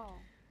 Oh.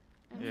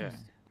 Yeah.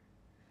 Interesting.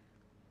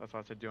 That's why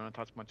I said, do you want to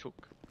touch my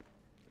chook?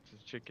 It's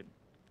just chicken.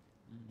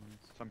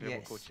 Some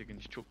people call Yes.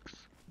 chickens chooks.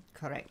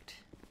 Correct.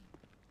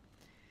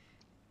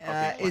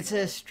 Aussie It's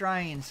slang.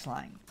 Australian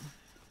slang.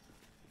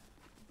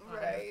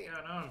 Right.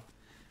 What's going on?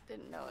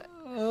 Didn't know it.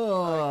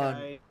 Oh,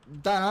 Okay.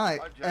 don't know. Hi,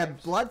 A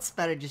James. blood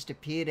spatter just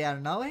appeared out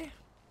of nowhere.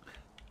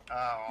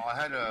 I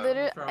had a.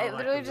 Literally, throw, I like,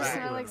 literally the just bag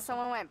sounded with like it.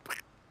 someone went.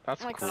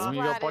 That's Like cool.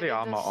 You got splatted body and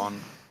armor just-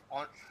 on.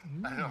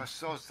 And I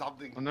saw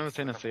something. I've never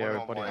seen a with Sierra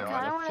on body my armor. I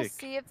eye. kind of that's want to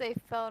sick. see if they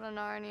fell to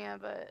Narnia,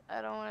 but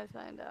I don't want to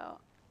find out.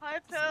 Hi,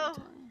 at the pal.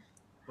 same time.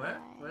 Where?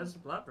 Where's the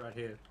blood right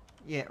here?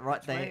 Yeah, right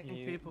It's there.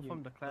 raining people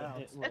from the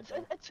clouds.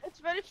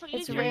 It's ready for you,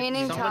 It's James.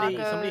 raining Somebody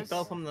tacos.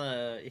 fell from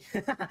the.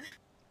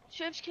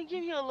 James can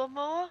give you a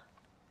lawnmower.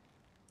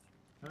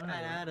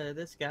 Right out of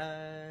the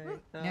sky.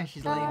 Now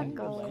she's leaving.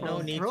 Tacos. No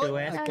need Throw to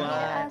it. ask Don't Okay. you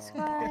why. ask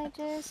why,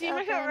 just Do you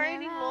make it open your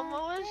raining mouth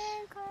lawnmowers?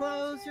 and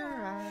Close your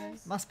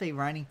eyes. Must be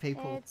raining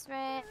people. It's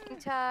raining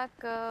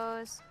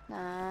tacos.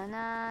 Na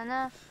na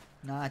na.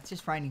 No, it's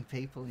just raining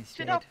people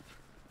instead. up.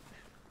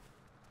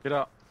 Get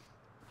up.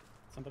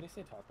 Somebody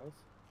say tacos.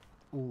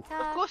 Ooh.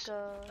 Of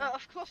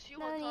course you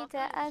No want need to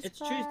tacos. ask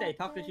It's why, Tuesday,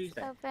 Taco just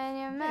Tuesday. Open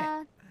your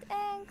mouth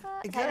and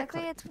close.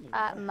 Exactly. Technically,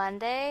 it's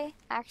Monday,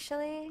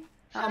 actually.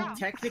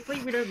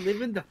 Technically, we don't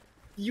live in the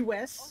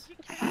U.S.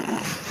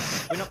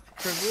 We're not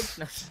privileged.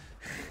 No.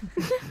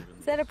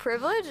 Is that a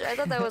privilege? I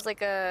thought that was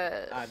like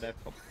a. I know.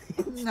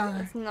 No.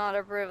 It's not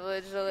a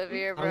privilege to live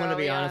here, bro. I'm gonna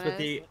be I'll honest with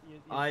you.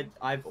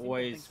 I've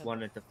always said-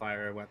 wanted to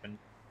fire a weapon.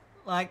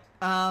 Like,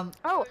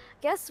 Oh,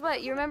 guess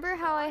what? You remember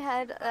how I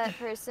had that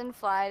person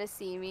fly to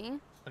see me?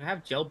 I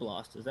have gel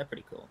blasters. They're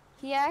pretty cool.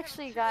 He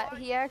actually got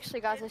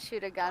to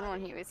shoot a gun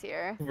when he was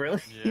here.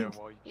 Really? Yeah,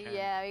 well, you can.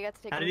 Yeah, we got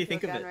to take How him did he to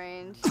think a of gun it?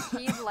 range.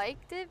 He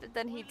liked it, but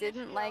then he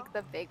didn't like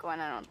the big one.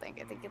 I don't think.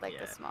 I think he liked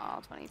Yeah. the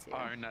small 22.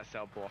 I own that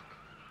cell block.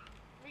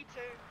 Me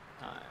too.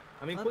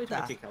 I mean, What the-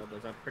 .22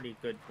 calibers are a pretty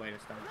good way to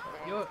start.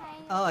 you're.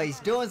 Oh, he's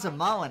doing some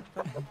mowing.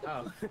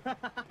 Oh.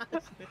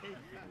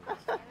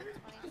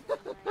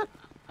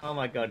 Oh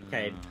my god,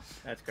 Cade.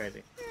 That's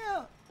crazy.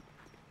 Yeah.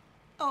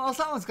 Oh, well,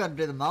 someone's got to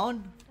do the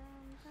mowing.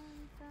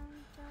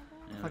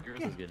 Yeah, Fuck yours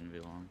yeah. is getting a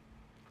bit long.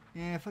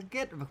 Yeah, if I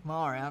get the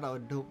mower out, I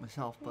would do it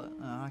myself, but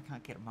I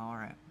can't get a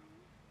mower out.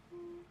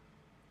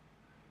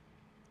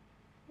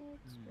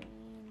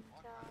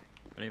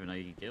 I don't even know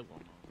you can get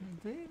one.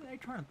 They're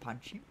trying to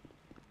punch him.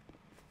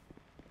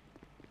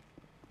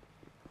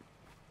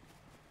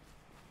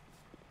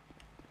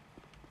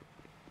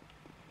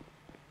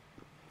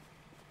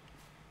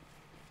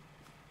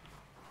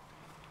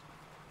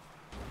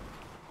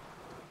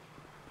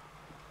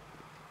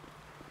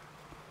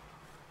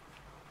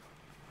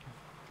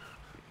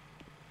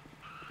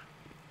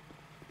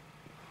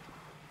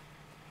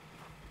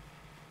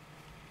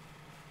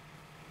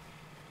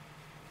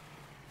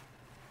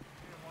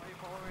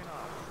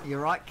 You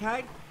right,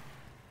 Kate?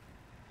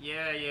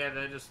 Yeah,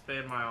 they're just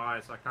in my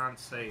eyes. I can't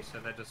see, so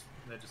they're just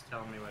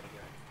telling me where to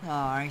go.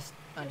 Alright,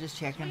 I'm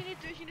just What checking. you need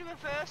to do is you need to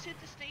reverse it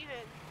to Steven.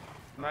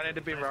 No need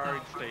to be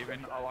worried,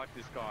 Stephen. I like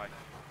this guy.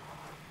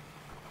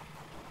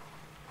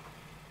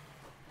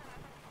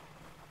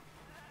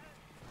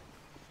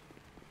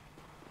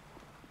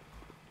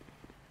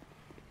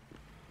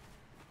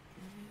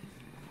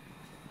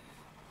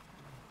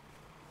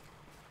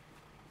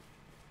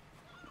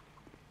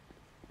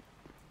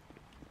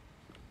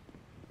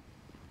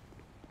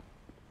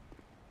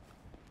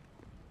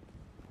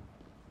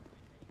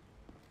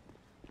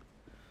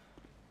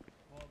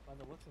 Well, by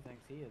the looks of things,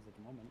 he is at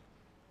the moment.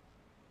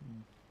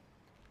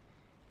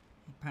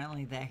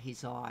 Apparently they're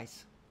his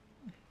eyes.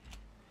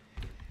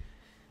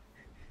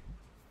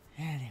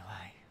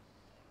 Anyway.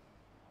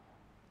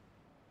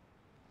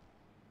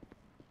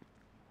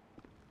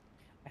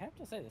 I have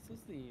to say, this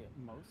is the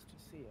most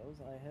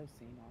COs I have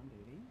seen on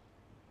duty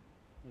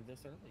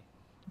this early.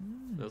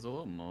 There's a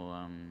lot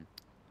more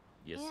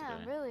yesterday.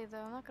 Yeah, really though.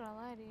 I'm not gonna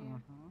lie to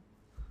you.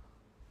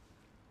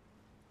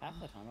 Half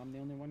the time, I'm the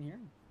only one here.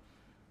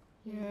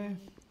 Yeah.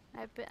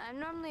 I'm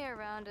normally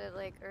around at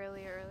like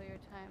earlier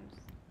times,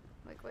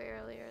 like way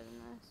earlier than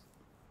this.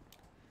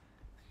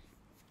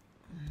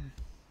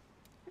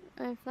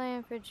 I'm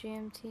flying for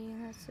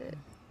GMT. That's it.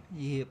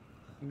 Yep.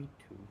 Me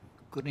too.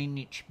 Good in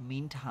each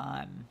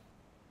meantime.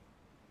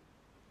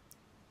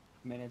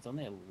 I mean, it's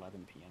only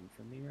 11 p.m.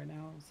 for me right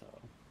now, so...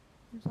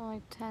 It's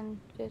only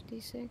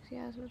 10:56.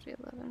 Yeah, it's supposed to be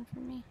 11 for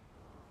me.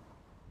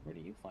 Where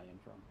do you fly in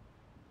from?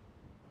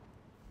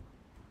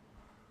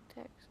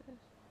 Texas.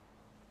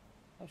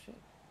 Oh shit,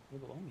 you're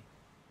below me.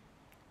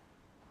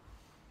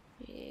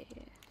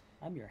 Yeah.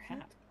 I'm your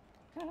hat.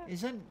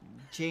 Isn't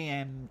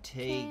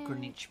GMT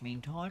Greenwich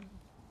Mean Time?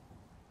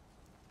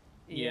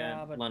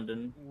 Yeah, but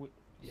London.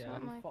 Yeah,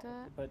 Something we like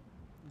that. But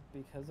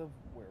because of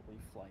where we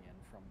fly in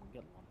from, we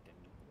get lumped in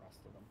with the rest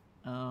of them.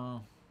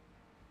 Oh.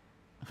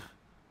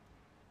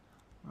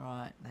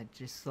 Right, they're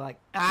just like,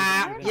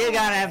 you're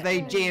gonna have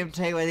the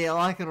GMT whether you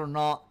like it or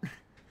not.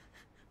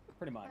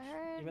 Pretty much. I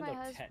heard Even my though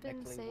husband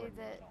technically say we're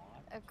that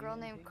not a girl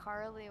named GMT.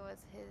 Carly was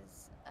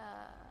his,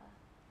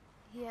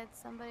 he had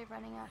somebody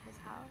running out his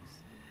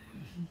house.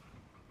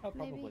 Oh,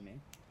 probably maybe.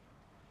 me.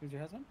 Who's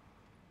your husband?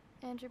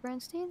 Andrew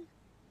Bernstein?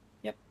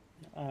 Yep.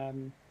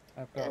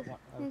 I've got one.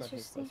 I've got his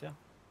Interesting. place, yeah.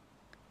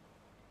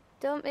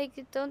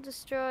 Don't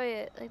destroy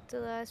it like the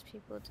last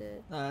people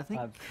did. I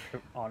think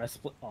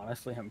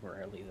Honestly, I'm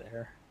rarely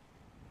there.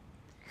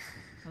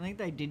 I think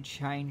they did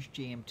change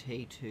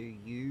GMT to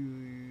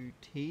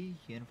UT,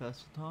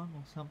 Universal Time,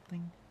 or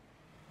something.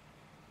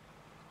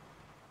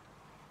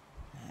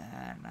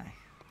 I don't know.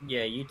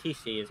 Yeah,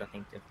 UTC is I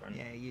think different.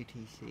 Yeah,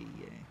 UTC,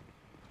 yeah.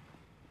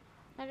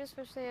 I just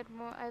wish they had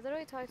more. I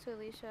literally talked to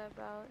Alicia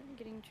about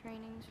getting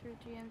trainings for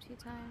GMT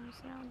times,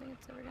 and I don't think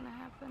it's ever gonna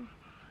happen.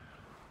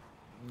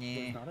 Yeah.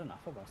 There's not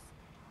enough of us.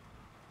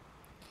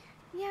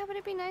 Yeah, but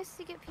it'd be nice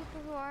to get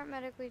people who aren't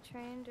medically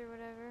trained or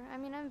whatever. I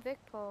mean, I'm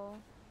VicPol,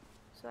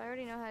 so I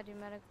already know how to do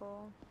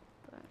medical,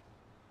 but...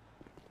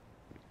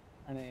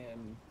 I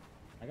mean,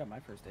 I got my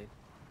first aid.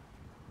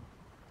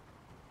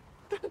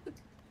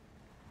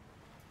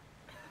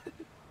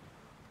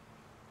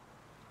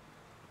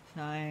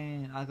 So,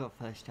 I got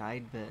first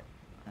aid, but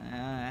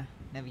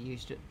never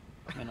used it.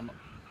 And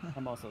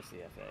I'm also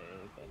CFA,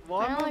 but...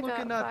 Why am I only got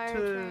looking at fire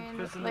two trained,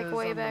 prisoners like,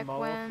 way on the back mower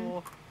when.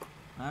 floor?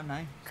 I don't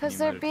know. Because You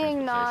they're might have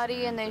being transportation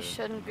naughty and they and,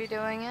 shouldn't be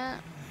doing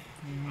it.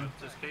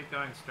 Just keep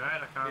going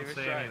straight. I can't Keep it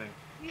see straight. anything.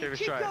 Keep it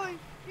Keep straight. going,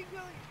 keep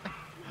going.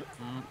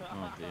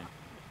 Oh dear.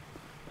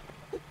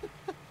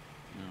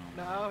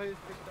 No. No, he's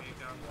picked up. Keep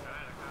going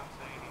straight. I can't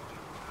see anything.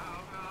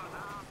 Oh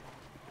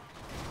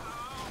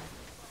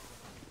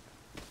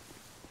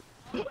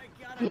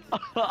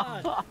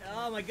god,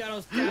 Oh my god, I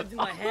was stabbed in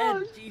my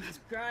head. Jesus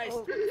Christ.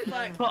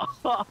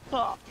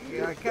 Fuck.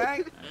 You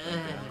okay?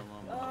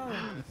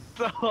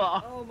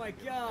 Oh my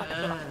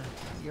god.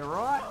 You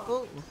right?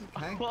 Oh,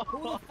 okay.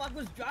 Who the fuck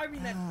was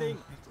driving that thing?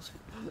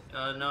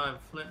 Oh no, I've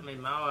flipped my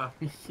mower.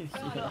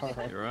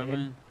 You're right,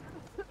 man.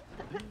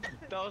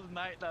 That was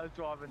Nate that was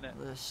driving it.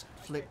 Let's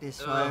flip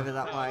this over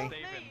that way.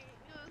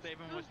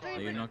 Stephen was Are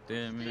driving you it. knocked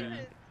there, man?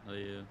 Oh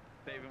yeah.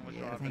 Stephen was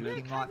Yeah, I driving think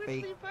it. he might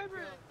be.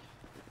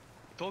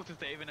 Talk to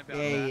Stephen about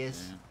Yeah, that. he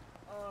is.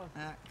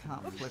 Yeah.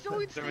 Can't flip so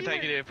it. Stephen, take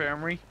you to the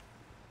infirmary.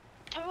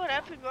 Tell me what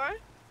happened, bro.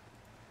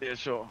 Yeah,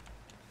 sure.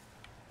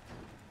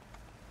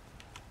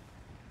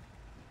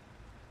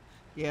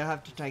 Yeah, I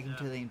have to take him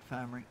to the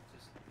infirmary.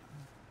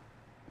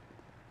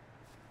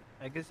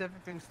 I guess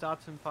everything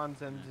starts and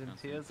finds ends in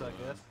tears, I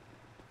guess.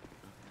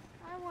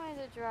 I wanted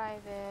to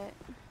drive it.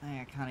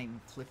 Hey, I can't even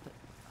flip it.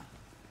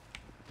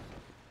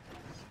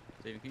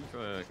 Stephen, can you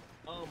try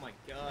Oh my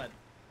god.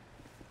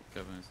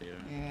 covering here?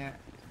 Yeah.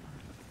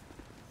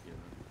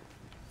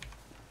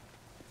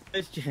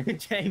 It's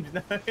James,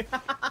 no.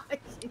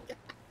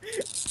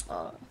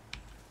 Oh.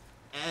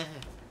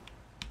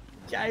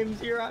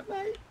 James, you right,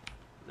 mate?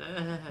 I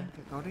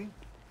think I got him.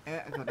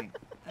 Yeah, I got him.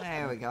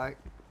 There we go.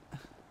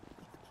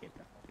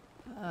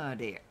 Oh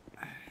dear.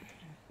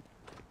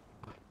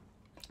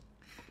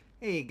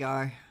 Here you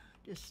go.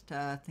 Just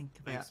think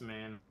about Thanks,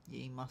 man.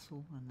 your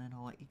muscle, and then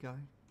I'll let you go.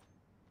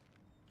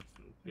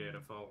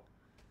 Beautiful.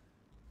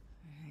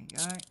 There you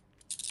go.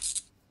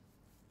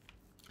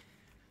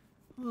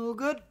 All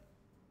good.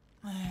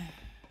 I'll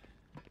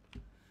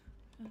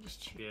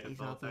just check these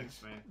Beautiful, others.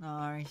 thanks, man. No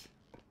worries.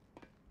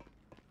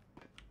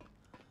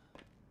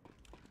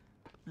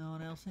 No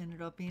one else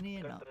ended up in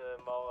here? No.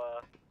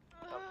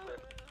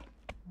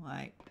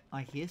 Wait,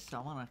 I hear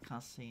someone, I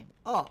can't see him.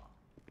 Oh!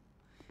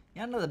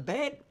 You're under the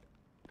bed?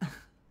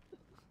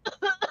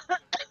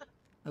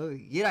 Oh,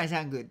 you don't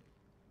sound good.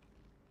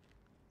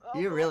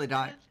 You really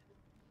don't.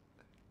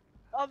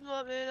 I'm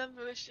not, man. I'm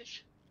really sick.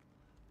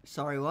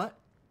 Sorry, what?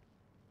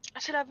 I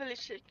said I'm really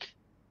sick.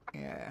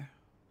 Yeah,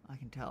 I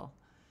can tell.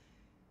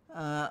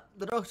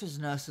 The doctors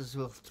and nurses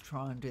will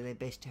try and do their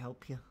best to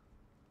help you.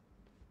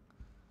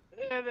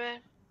 Yeah, man.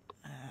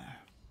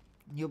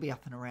 You'll be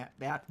up and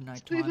about in no time.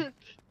 Stephen,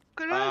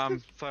 could I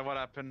ask So what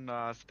happened?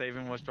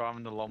 Stephen was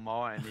driving the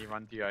lawnmower and he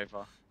ran you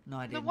over. No,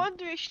 I No didn't.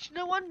 wonder he's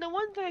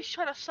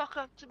trying to suck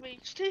up to me.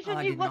 Stephen,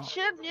 I you did watch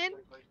not. out, man.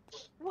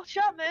 Watch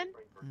out, man.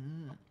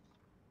 Mm.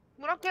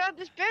 When I get out of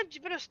this bed,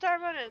 you better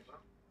start running.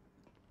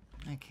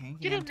 Okay,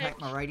 Get you him, take Nick.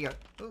 my radio.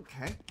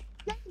 Okay.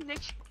 Get him, Nick.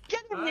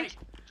 Get him, Nick.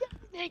 Get him,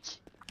 Nick.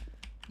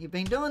 You've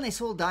been doing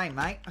this all day,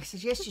 mate. I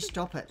suggest you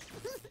stop it.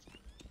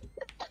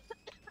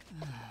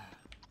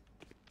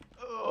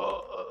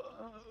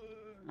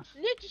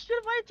 Nick, you should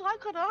have waited till I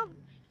got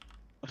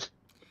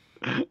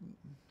on.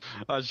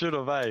 I should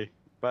have, eh?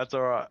 But that's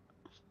alright.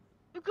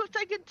 We could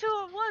have taken 2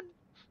 on 1.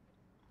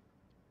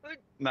 Or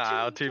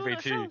Nah, two on 2v2.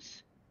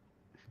 ourselves.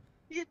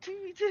 Yeah,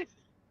 2v2.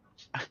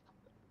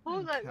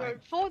 Fortnite, bro. Okay.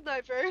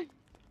 Fortnite, bro.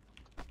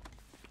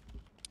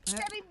 Yep,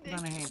 Get him,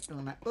 gone Nick. ahead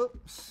doing that.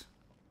 Oops.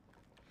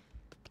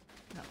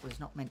 That was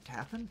not meant to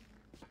happen.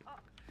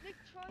 Nick,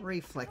 try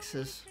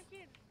Reflexes. check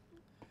in.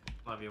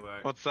 Love your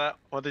work. What's that?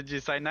 What did you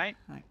say, Nate?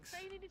 Thanks. Say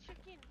you need to check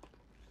in.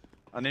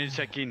 I need to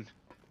check in.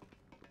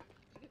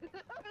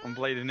 I'm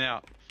bleeding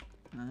out.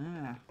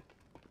 Ah.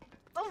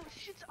 Oh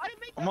shit! I didn't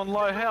make I'm on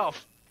low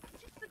health.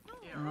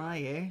 Oh,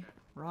 yeah.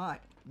 Right.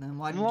 Then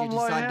why I'm did you on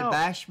low decide to health.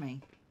 bash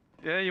me?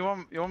 Yeah, you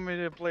want me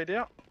to bleed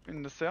out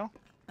in the cell?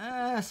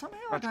 Somehow That's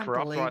I don't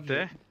corrupt believe right you.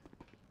 there.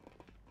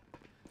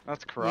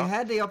 That's You corrupt.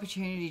 had the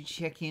opportunity to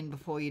check in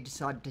before you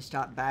decided to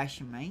start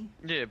bashing me.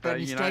 Yeah, But but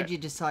you know, instead you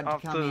decided to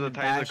after come in the and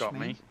taser bash got me.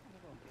 me.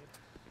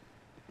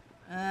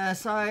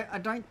 So I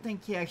don't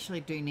think you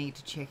actually do need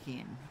to check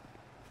in.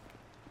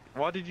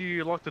 Why did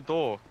you lock the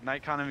door?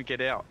 Nate can't even get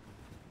out.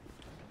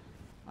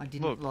 I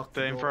didn't Look, lock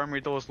the the door.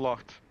 infirmary door's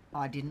locked.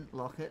 I didn't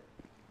lock it.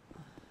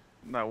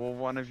 No, well,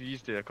 one of you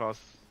did, cause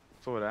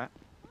I saw that.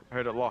 I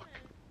heard it lock.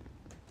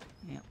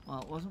 Yeah,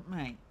 well, it wasn't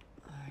me.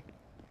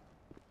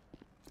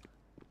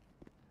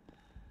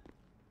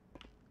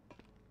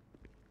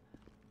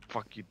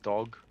 Fuck you,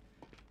 dog.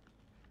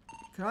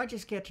 Could I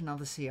just get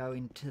another CO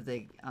into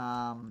the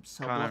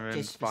cell Can't block even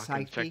just for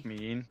fucking safety? check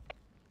me in.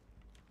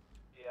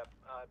 Yep,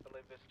 I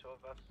believe there's 2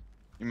 of us.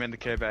 You meant to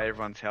care about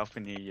everyone's health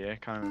in here, yeah?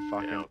 Can't even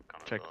fucking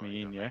check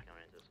me in, yeah?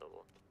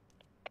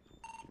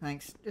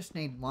 Thanks. Just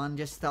need one,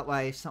 just that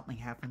way if something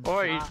happens.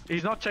 Oi,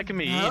 he's not checking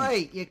me in.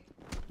 Hey, you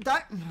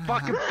don't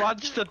Fucking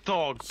punch the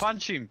dog.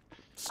 Punch him. Oh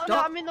no,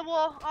 stop I'm in the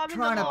wall. I'm in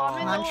trying the to wall.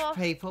 I'm in the wall. punch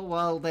people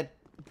while they're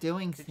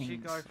doing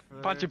things.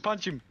 Punch him,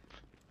 punch him.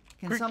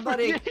 Can Quick,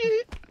 somebody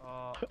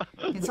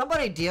can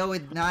somebody deal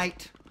with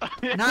Nate?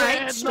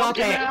 Nate, stop knock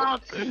him it!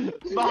 out.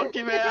 Knock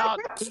him out.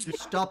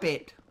 Stop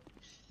it!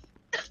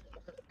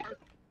 Con,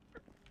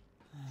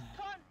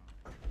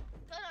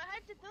 I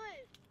had to do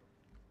it.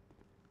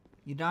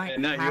 You don't Yeah,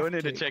 no, have you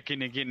need to. to check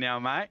in again now,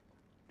 mate.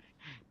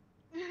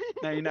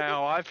 Now you know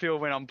how I feel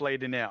when I'm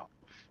bleeding out.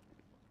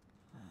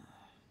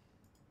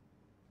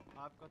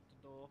 I've got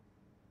the door.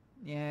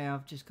 Yeah,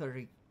 I've just got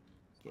to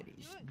get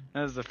his.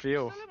 How's the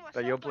feel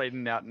that you're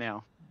bleeding out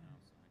now?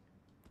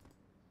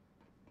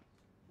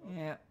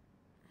 Yeah.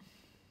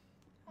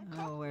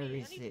 Oh, where is I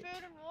need it?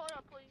 food and water,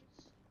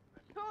 please.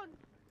 Con,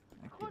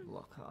 Active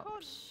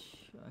lockups.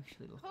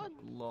 Actually, look Con. up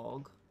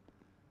log.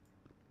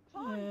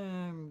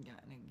 I'm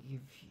gonna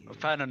give you.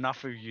 I've had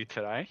enough of you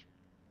today.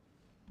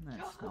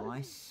 That's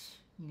nice.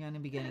 You're going to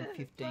be getting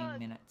 15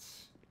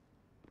 minutes.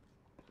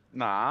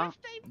 Nah.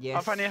 Yes.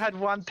 I've only had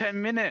 1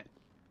 10-minute.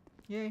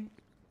 Yeah,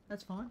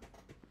 that's fine.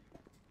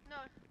 No.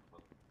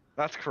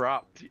 That's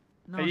corrupt.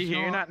 No, Are you it's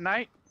hearing not. that,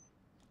 Nate?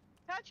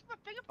 Touch my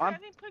fingerprint. I'm- I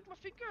didn't prick my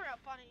finger out,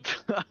 bunny.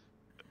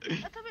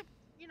 That's a bit,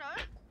 you know,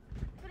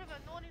 bit of a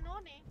naughty.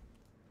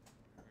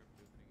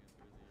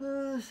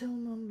 Cell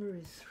number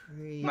is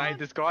 3. Mate,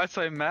 this guy's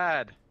so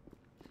mad.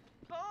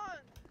 Con.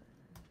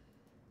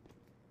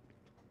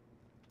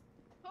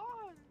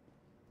 Con.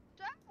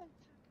 Dad.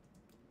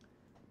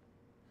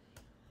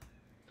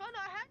 Con,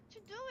 I had to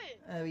do it.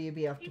 You'll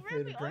be after He ran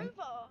food me or drink.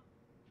 over.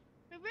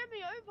 He ran me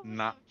over with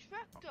Nah. the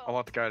tractor. I'll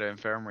have to go to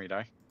infirmary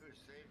though.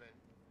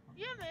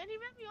 Yeah, man, he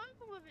ran me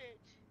over with it.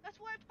 That's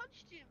why I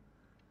punched him.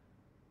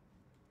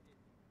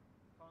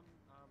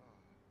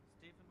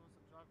 Stephen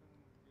wasn't driving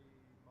the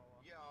mower.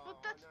 But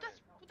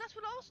that's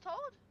what I was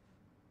told.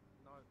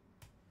 No,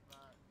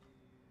 that is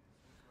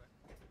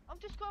I'm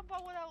just going by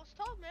what I was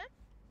told, man.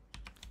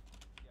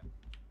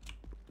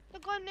 The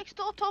guy next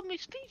door told me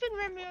Stephen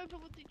ran me over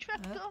with the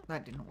tractor.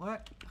 That didn't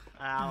work.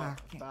 Ow,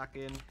 Okay.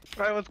 fucking.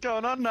 Right, what's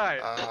going on now?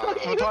 Ah.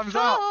 Well, time's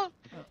up. Oh,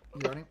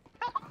 you got him?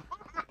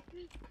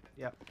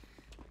 Yep.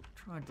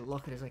 Tried to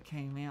lock it as I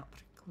came out, but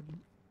I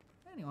couldn't.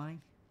 Anyway.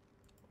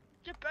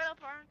 Get better,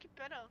 Byron. Get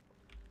better.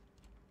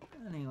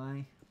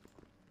 Anyway.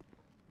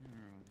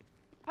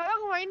 How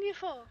long am I in here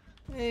for?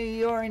 Hey,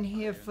 you're in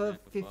here for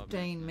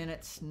 15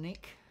 minutes,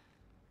 Nick.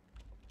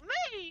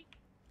 Me?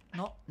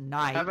 Not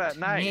Nate. How about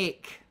Nate?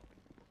 Nick.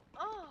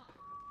 Oh.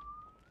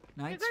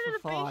 Nate's you for going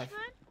to the 5.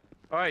 basement?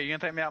 Alright, you gonna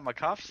take me out of my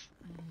cuffs?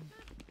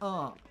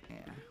 Oh, yeah.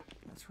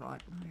 That's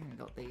right. I haven't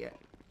got there yet.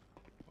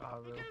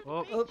 Oh,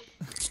 Oh.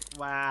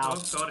 wow.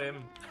 Oh, got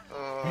him.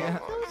 Yeah.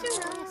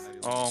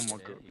 Oh my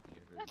god.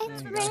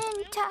 It's There you go.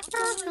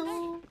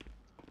 Rentaco.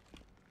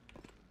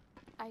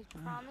 I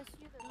promise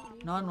you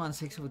that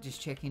 916 will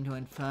just check into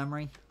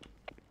infirmary.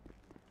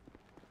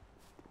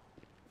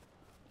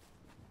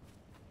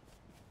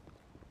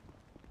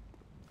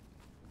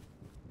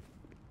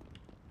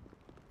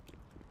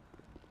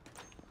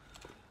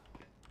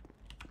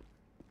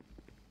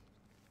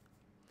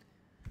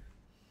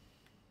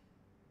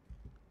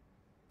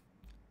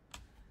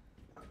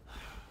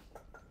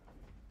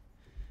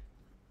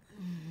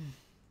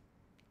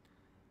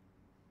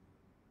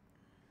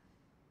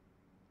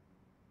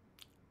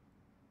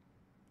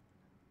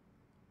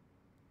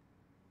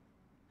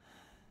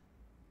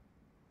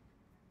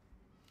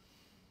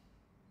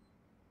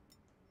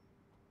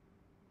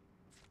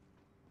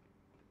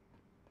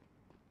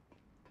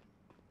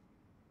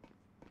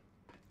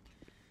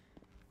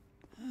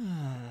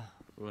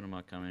 What am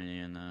I coming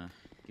in and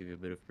give you a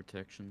bit of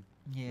protection?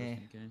 Yeah.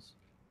 Just in case.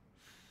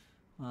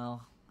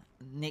 Well,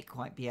 Nick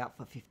won't be out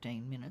for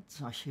 15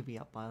 minutes. I should be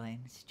up by then.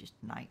 It's just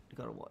Nate.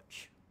 Gotta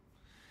watch.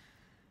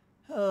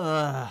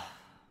 Yeah,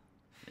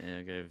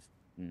 I gave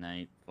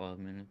Nate 5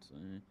 minutes.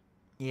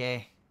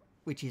 Yeah,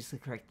 which is the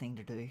correct thing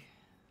to do.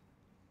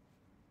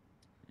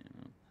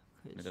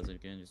 Yeah, it does it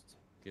again. Just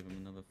give him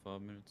another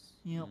 5 minutes.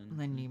 Yep, and and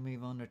then you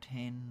move on to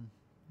 10,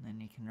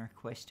 then you can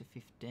request a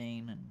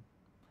 15, and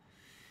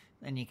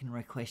then you can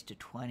request a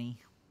 20.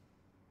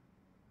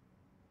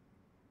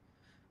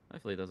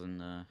 Hopefully, it doesn't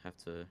have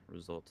to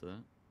resort to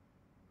that.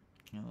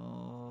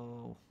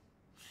 Oh,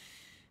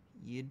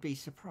 you'd be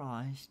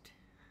surprised.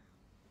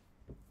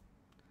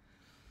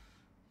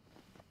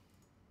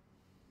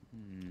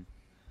 Hmm.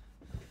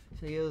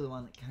 So you're the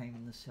one that came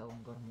in the cell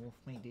and got him off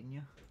me, didn't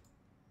you?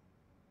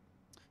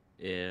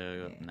 Yeah, I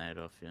got Yeah. Nate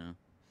off. Yeah.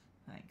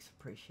 Thanks,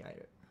 appreciate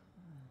it.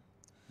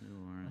 No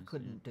worries, I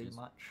couldn't yeah, do just-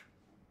 much.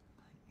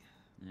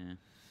 Yeah.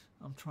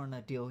 I'm trying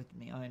to deal with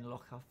my own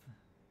lockup,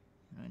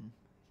 and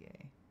yeah,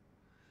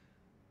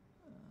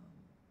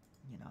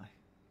 you know,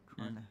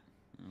 trying to.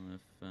 Well,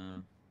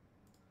 if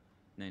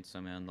Nate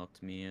somehow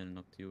knocked me in and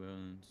knocked you out,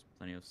 and there's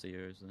plenty of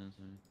COs there,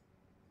 so.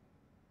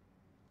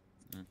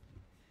 Yeah.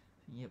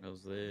 Yep. I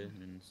was there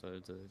and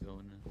decided to go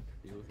in and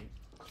deal with it.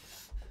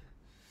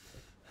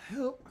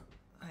 Help.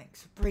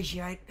 Thanks,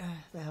 appreciate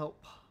the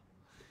help.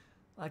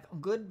 Like, I'm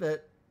good,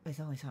 but there's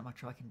only so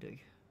much I can do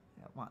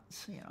at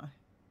once, you know.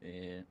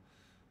 Yeah.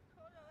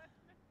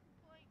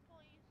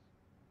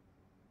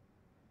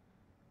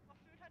 My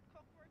food had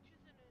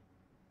cockroaches in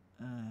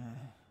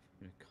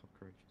it.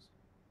 Cockroaches.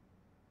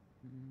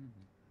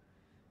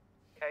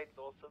 Kate's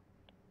awesome.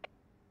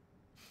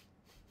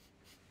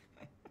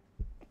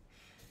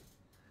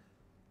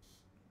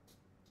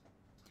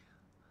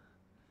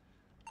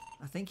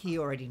 I think he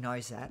already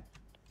knows that.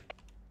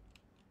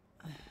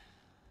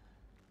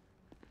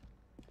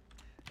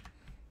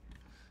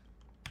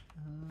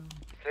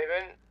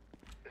 Stephen,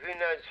 who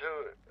knows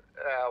who,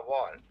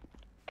 what?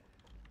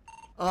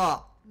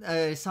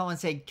 Oh, someone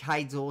said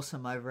Cade's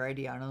awesome over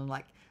radio, and I'm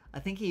like, I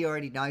think he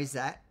already knows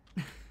that.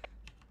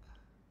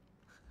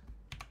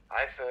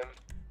 I firm.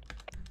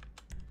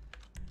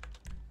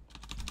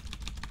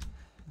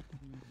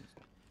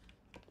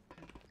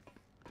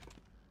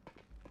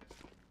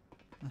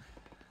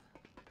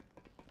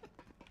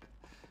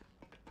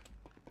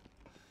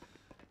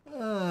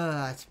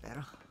 That's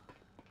better.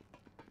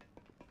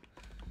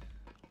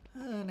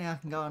 Now I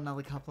can go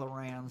another couple of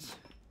rounds,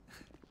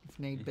 if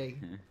need be.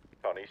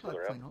 Tony, still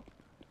Hopefully around? not.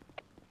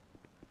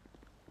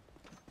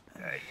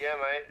 Yeah,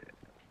 mate.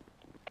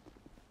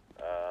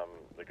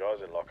 The guys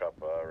in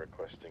lockup are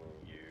requesting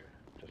you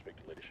to speak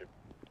to leadership.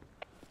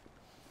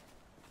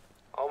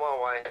 On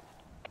my way.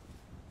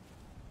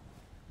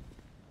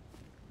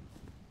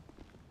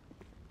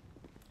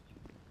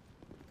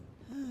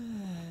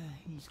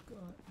 He's got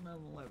another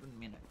 11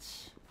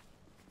 minutes.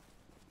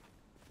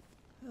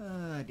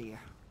 Oh dear.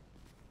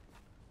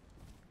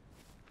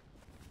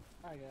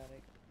 I got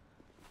it.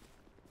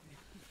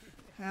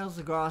 How's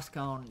the grass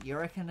going? You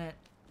reckon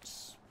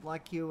it's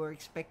like you were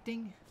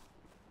expecting?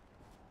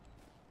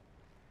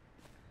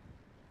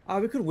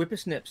 We could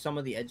whippersnip some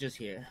of the edges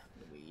here.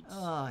 The weeds.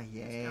 Oh It's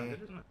yeah. going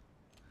good, isn't it?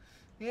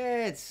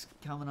 Yeah, it's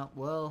coming up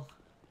well.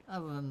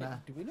 Other than the...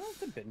 Do we know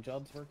if the bin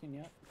job's working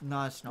yet?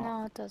 No, it's not.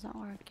 No, it doesn't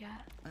work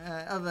yet.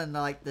 Other than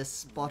like the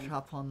spot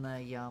up on the I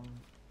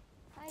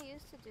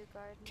used to do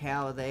gardening.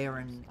 tower there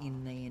and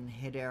in the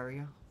head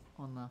area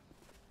on the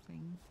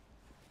thing.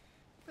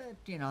 But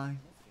you know,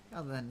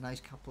 other than those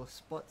couple of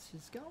spots,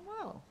 it's going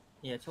well.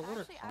 Yeah, it's a lot of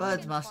Actually, I Birds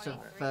was in must have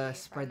 23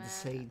 spread from the it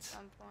seeds. At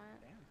some point.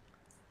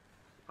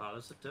 Oh,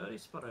 there's a dirty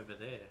spot over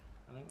there.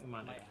 I think we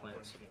might need to plant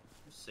some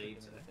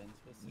seeds there.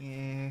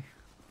 Yeah.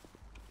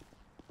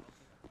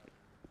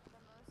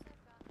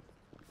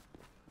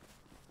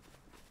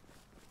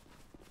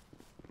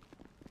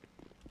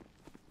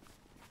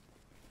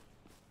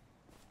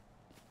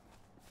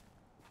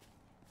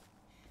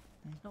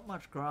 There's not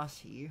much grass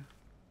here.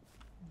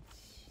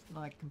 It's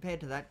like compared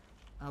to that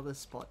other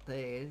spot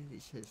there,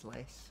 this is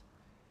less.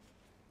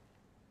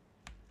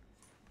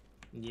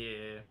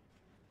 Yeah.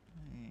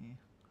 Yeah.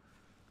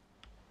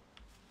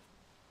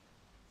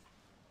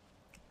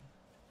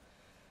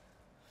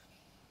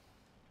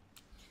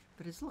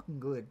 But it's looking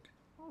good.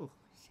 Oh,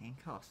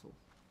 sandcastle.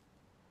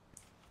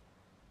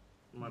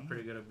 Am I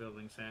pretty good at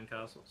building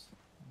sandcastles?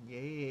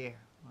 Yeah,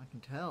 I can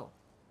tell.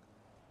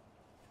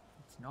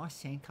 It's a nice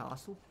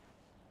sandcastle.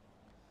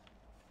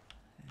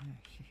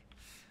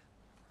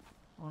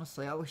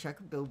 Honestly, I wish I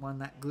could build one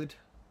that good.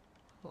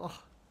 Oh,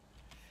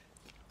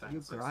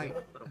 Thanks, you're I see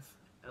great.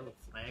 a little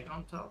flag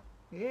on top.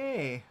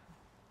 Yeah.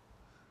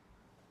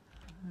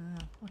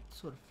 What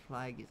sort of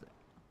flag is it?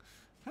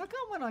 How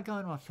come when I go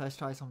in my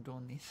first race I'm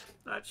doing this?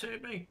 Don't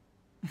shoot me.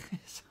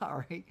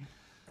 Sorry.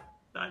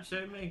 Don't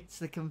shoot me. It's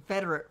the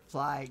Confederate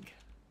flag.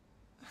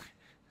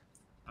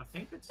 I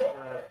think it's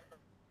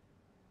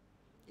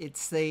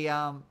It's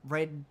the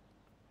red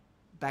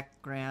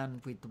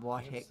background with the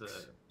white it's hex.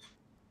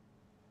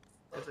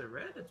 is it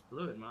red? It's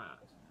blue in my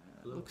eyes.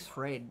 It Blue. looks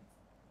red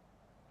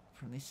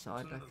from this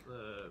side. Isn't it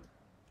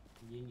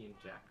the Union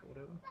Jack or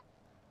whatever?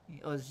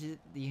 Oh, is it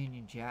the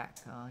Union Jack?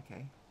 Oh,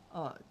 okay.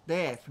 Oh,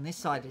 there. From this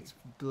side it's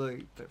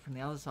blue, but from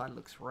the other side it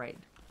looks red.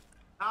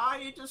 Ah,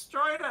 you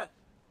destroyed it!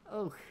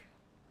 Oh,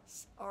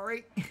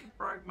 sorry. You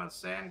broke my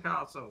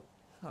sandcastle.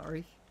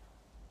 Sorry.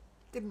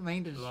 Didn't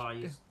mean to. Oh,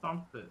 you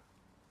stomped it.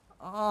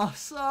 Oh,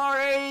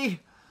 sorry.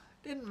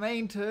 Didn't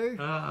mean to.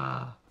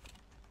 Ah.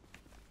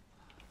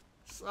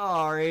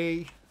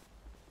 Sorry.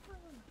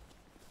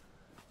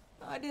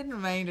 I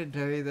didn't mean to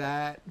do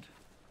that.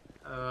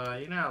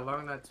 You know how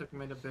long that took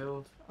me to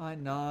build? I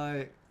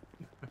know.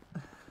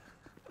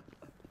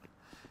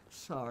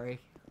 Sorry.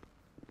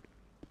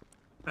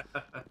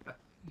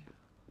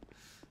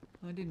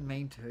 I didn't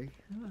mean to.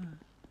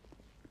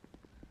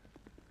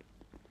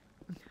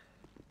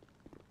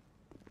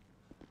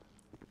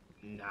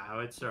 No,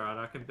 it's alright.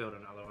 I can build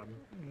another one.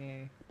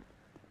 Yeah.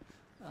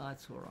 Oh,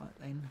 that's alright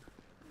then.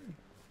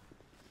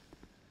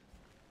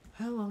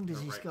 How long does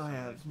I'll this rake guy some of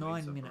have? these 9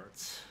 weeds apart.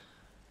 minutes.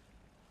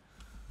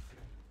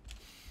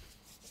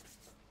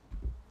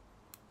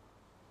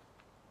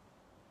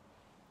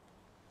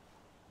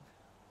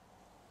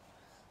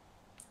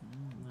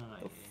 Oh,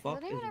 The yeah.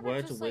 fuck anyone is ever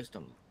words just, of like-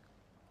 wisdom?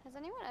 Has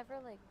anyone ever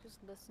like just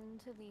listened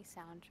to the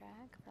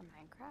soundtrack for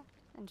Minecraft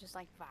and just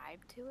like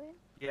vibe to it?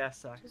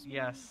 Yes, Just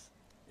yes.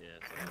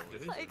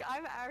 Yeah, Like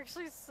I'm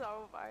actually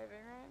so vibing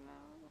right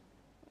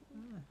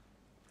now.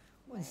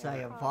 Wouldn't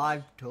say a gosh.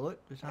 vibe to it,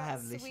 but I Got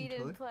have listened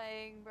Sweden to it.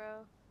 playing,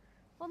 bro.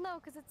 Well, no,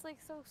 because it's like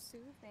so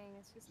soothing.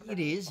 It's just. It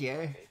is,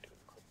 yeah.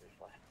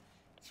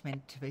 It's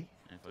meant to be.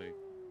 If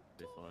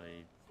I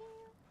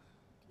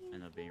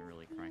end up being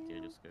really cranky, I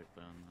just go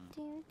down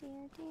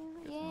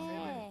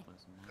Yeah.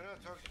 Can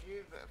I talk to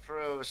you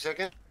for a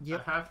second?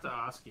 Yep. I have to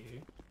ask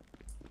you.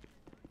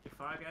 If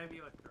I gave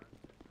you a drone,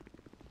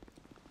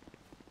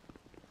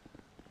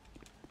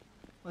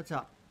 What's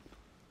up?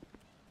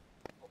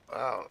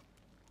 Oh,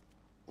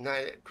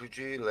 no, could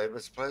you leave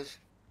us, please?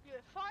 Yeah,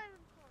 fire him.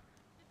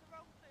 Did the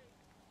wrong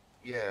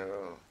thing. Yeah,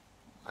 well,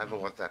 I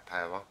haven't got that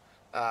power.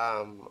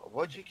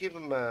 Why'd you give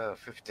him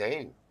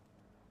 15?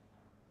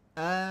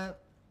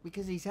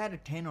 Because he's had a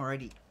 10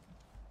 already.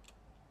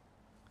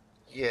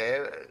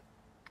 Yeah,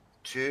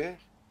 two.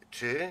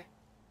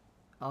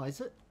 Oh,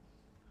 is it?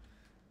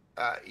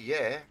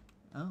 Yeah.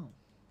 Oh.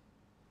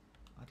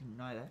 I didn't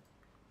know that.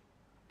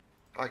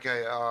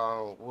 Okay,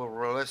 we'll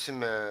release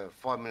him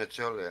 5 minutes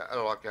earlier.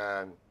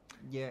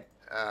 Yeah.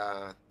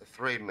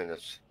 3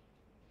 minutes.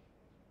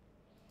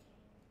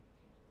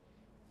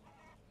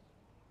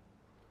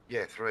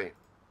 Yeah, 3.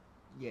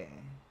 Yeah.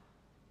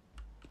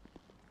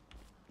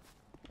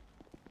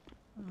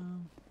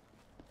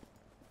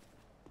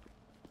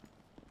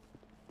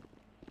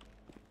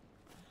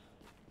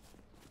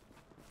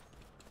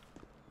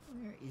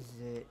 Where is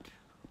it?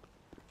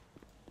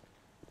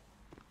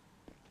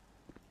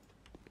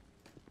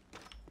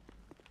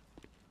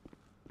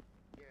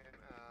 Yeah,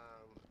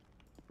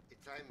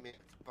 it's 8 minutes,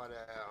 but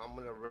I'm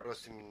gonna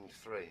release him in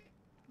 3. Where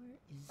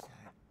is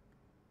that?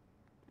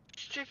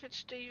 Stupid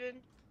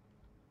Steven.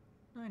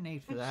 No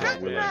need for I'm that.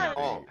 so mad.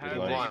 Oh, How you do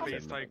want you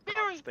him. be so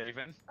Very-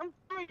 Stephen? I'm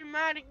very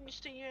mad at you,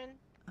 Steven.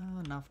 Oh,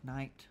 enough,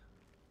 Nate.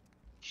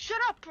 Shut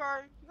up, bro.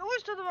 You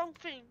always do the wrong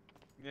thing.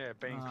 Yeah,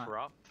 being Alright.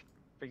 corrupt.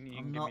 Think you I'm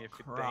can give me not a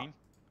 15? corrupt.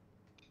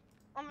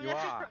 You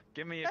are.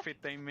 Give me a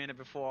 15-minute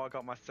before I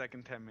got my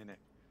second 10-minute.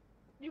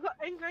 You got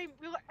angry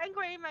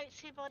mates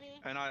here,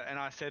 buddy. And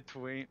I said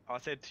to him, I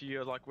said to you, I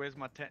was like, "Where's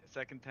my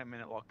second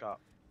 10-minute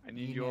lockup?" And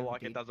You you're never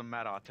like, did. "It doesn't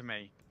matter to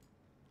me."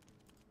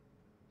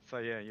 So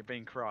yeah, you're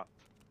being corrupt.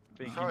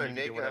 Thinking Sorry, you can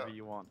do Nick, whatever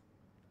you want.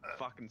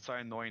 Fucking so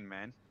annoying,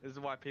 man. This is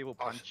why people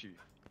punch you.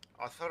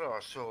 I thought I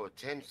saw a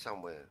tent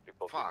somewhere.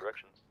 Fuck.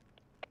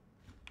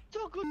 It's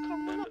all good,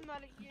 Con. We're not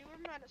mad at you. We're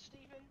mad at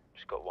Stephen.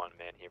 Just got one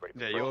man here ready for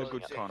Yeah, the you're a processing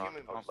good at the Connor.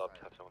 front. I'd love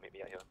to have someone meet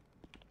me out here.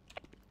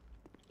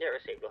 Yeah,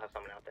 receipt. We'll have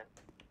someone out there.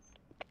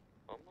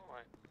 On my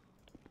way.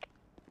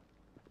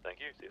 Thank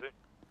you. See you soon.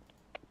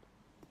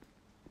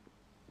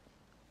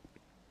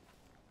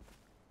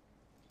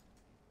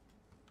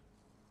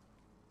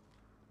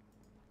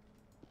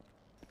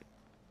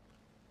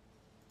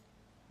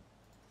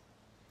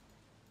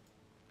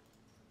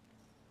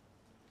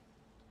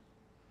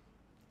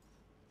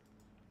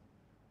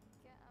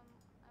 Yeah,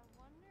 I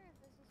wonder if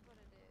this is what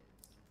it is.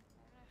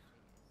 I haven't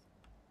actually.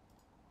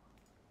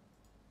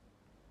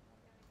 Like,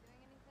 am I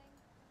doing anything?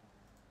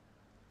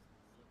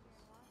 Sit here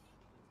and watch.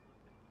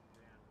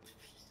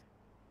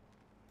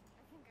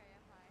 I think I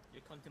am high.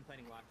 You're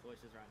contemplating life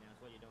choices right now.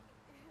 Is what you're doing.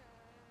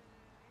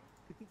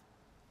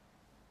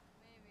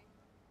 Maybe.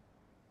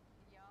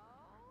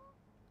 Y'all?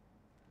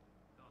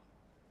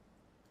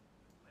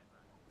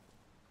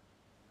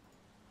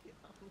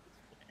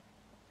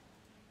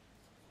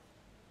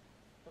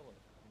 Hello.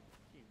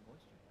 Gee,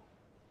 moisture.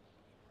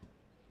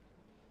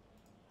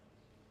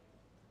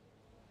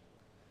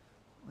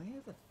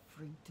 Where the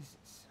freak does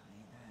it say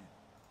that?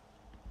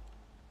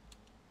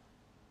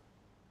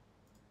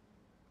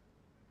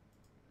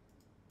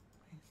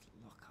 Where's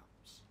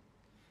lockups?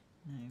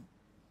 No.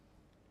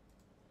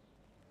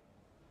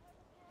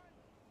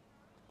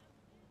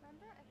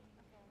 Remember? Okay,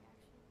 actually,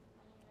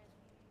 I mean,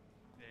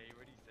 Yeah, he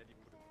already said he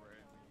put a prayer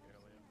in me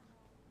earlier.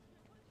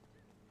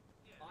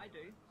 I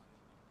do.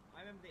 I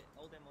remember the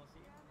old MLC.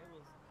 It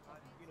was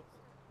fucking beautiful.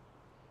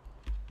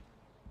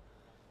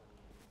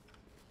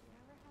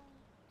 remember how?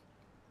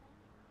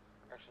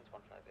 Corrections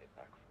 158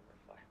 back from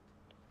Reply.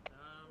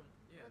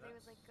 Where they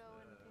would like go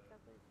and pick up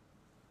like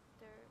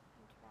dirt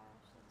and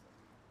trash. That's like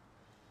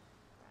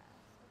grass.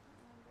 I don't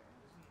remember.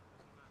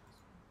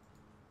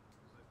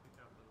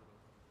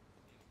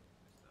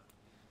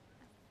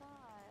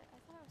 I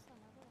thought it was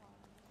another one.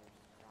 They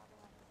just brought it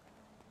off the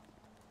ground.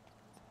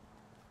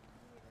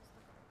 Maybe it is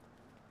the garden.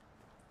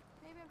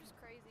 Maybe I'm just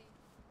crazy.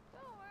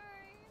 Don't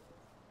worry.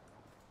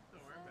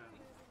 Don't worry about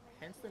it.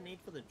 Hence the need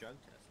for the drug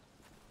test.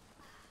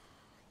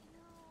 You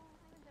know,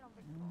 I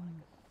haven't been on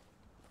Victor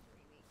in like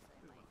 3 weeks.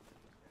 I might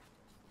use drug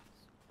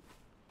tests.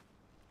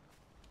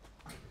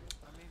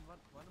 I mean,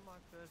 one of my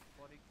first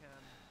body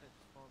cam hits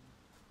from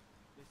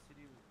this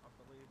city, I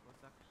believe, was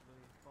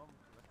actually from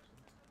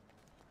corrections.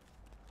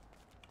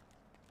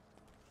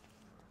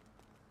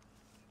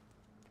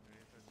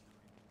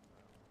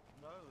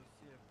 No, it was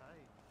CFA.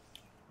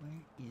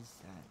 Where is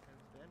that? And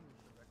then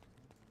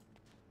corrections.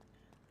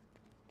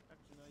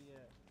 Actually, no,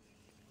 yeah,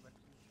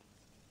 corrections.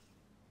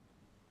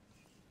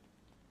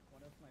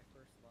 One of my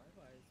first live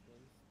eyes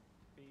was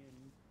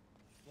being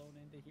flown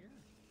into here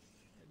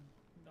and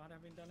not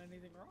having done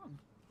anything wrong.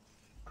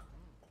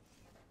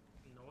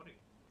 Naughty.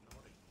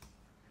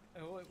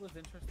 Oh, it was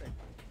interesting.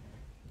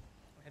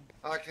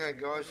 Okay,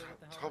 guys,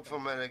 time for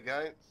me to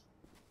go.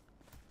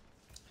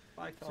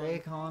 Bye, See you,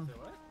 Con. Con,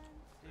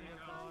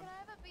 can I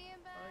have a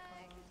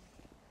beanbag?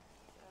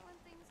 So when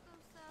things go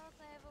south,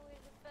 I have a way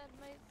to defend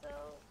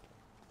myself.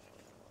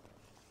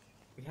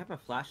 We have a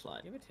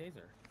flashlight. You have a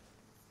taser.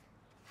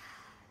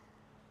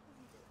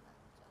 Isn't doing that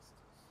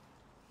justice.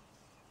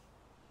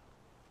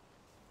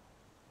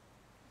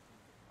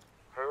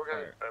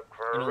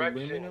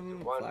 Correction aluminum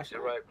 10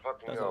 flashlight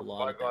clocking does a off.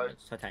 lot Bye, of guys.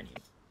 damage.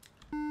 Titanium.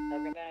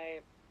 Have a good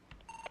night.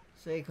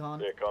 See you, Con.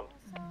 Yeah, Con.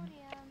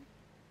 Sodium.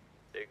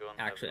 There you go.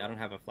 Actually, I don't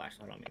have a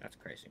flashlight on me. That's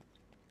crazy.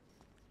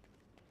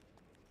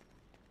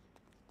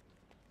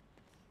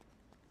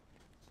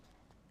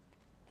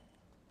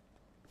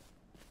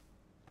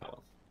 Oh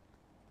well.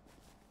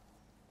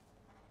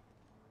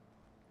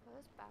 Oh,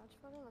 this badge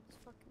photo looks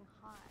fucking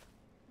hot.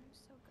 I'm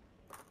so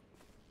good.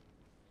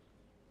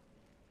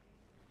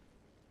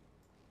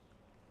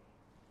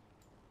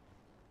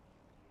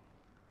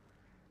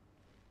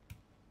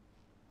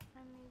 I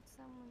made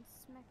someone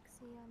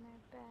smexy on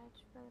their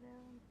badge photo.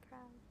 I'm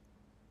proud.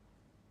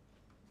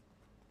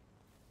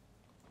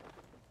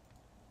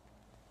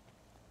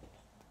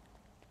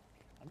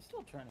 I'm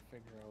still trying to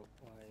figure out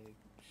why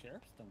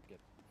sheriffs don't get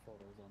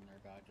photos on their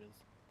badges.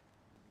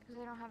 Because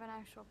they don't have an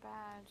actual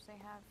badge. They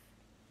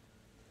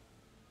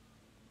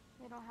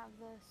don't have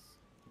this.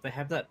 They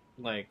have that,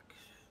 like,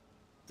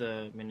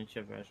 the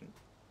miniature version.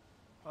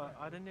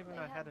 I didn't even They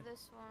know how have to.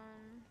 this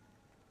one.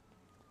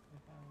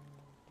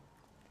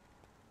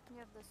 You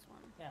have this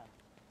one. Yeah.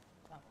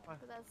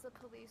 But that's the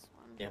police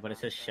one. Yeah, but it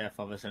says chef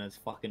office and it's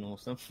fucking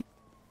awesome.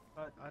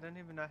 I don't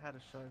even know how to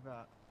show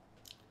that.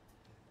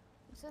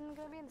 It's gonna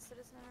be in the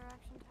citizen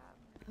interaction tab.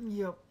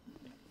 Yep.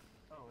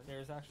 Oh,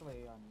 There's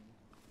actually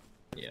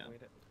Yeah.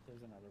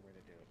 There's another way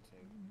to do it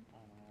too.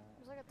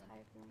 There's like a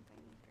typing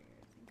thing for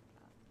your think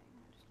about thing.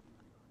 I just don't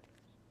know what it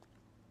is.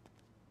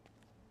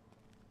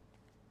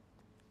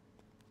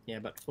 Yeah,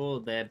 but for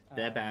their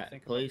think about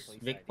police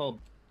police Vicpol,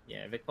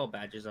 yeah, Vicpol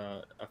badges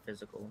are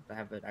physical. They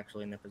have it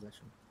actually in their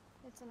possession.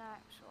 It's an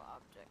actual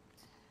object.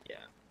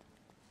 Yeah.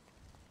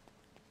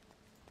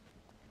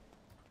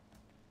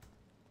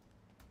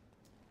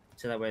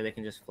 So that way they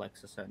can just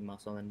flex a certain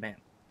muscle and bam.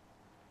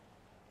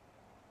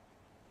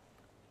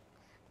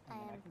 I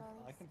mean,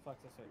 I can flex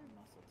a certain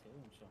muscle too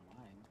and show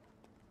mine.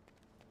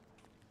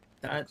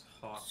 That's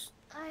hot.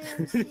 I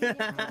am senior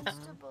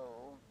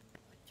constable.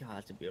 God,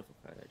 that's a beautiful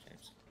photo,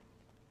 James.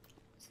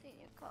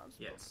 Senior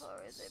constable Yes,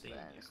 Corey senior.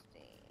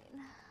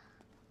 Bernstein.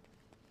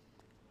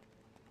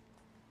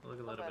 Look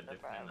a little bit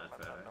different in that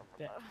photo.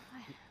 Yeah,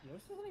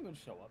 yours doesn't even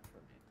show up for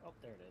me. Oh,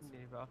 there it is.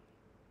 Neither.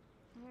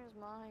 Here's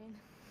mine.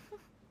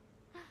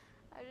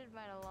 I did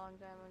mine a long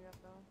time ago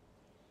though.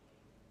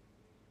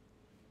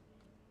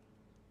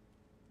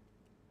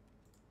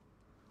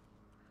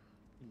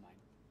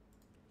 Mine.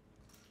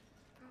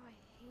 Bro, I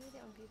hate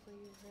it when people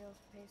use real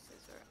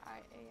faces or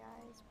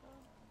AIs, bro.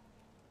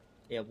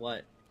 Yeah,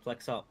 what?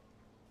 Flex up.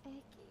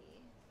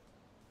 Icky.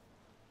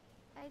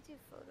 I do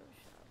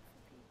Photoshop for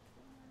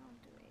people. I don't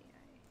do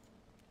AI.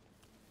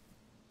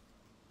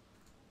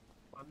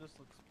 Mine just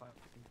looks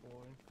fucking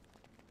boring.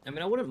 I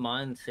mean, I wouldn't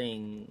mind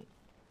seeing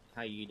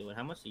how you do it.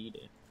 How much do you do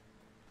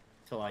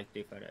to like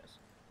do photos?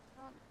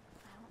 I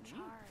don't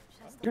charge.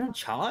 That's the You don't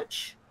problem.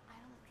 charge? I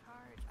don't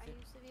charge. I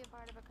used to be a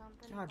part of a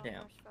company God called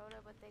damn. First Photo,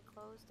 but they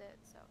closed it,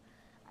 so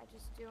I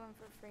just do them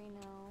for free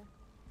now.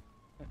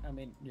 I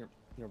mean, you're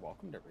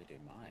welcome to redo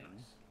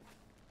mine.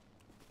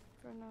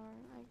 For now,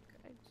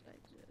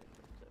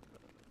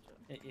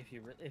 If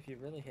you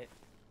really hit.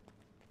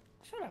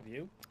 Shut up,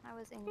 you. I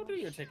was Go English. do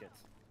your tickets.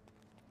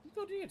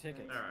 Go do your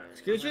tickets. Alright.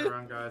 Excuse you?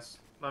 Run, guys.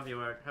 Love your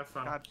work. Have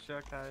fun. Gotcha,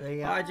 okay. See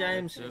ya. Bye,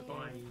 James.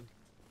 Bye.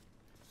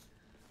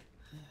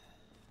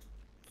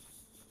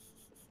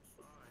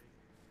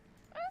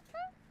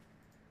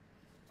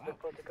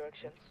 Report to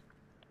corrections.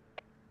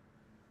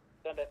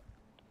 Send it.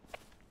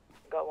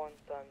 Got one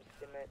times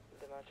the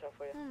match out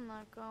for you. I'm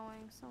not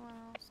going. Someone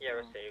else. Yeah, go.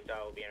 received.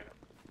 I will be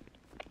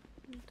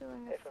in. I'm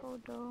doing a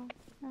photo.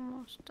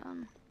 Almost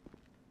done.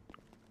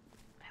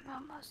 I'm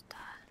almost done.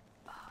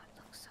 Oh,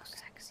 it looks so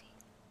sexy.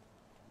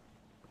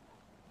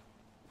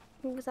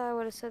 Who thought I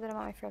would have said that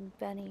about my friend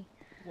Benny?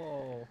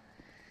 Whoa.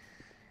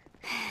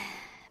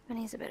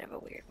 Benny's a bit of a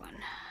weird one.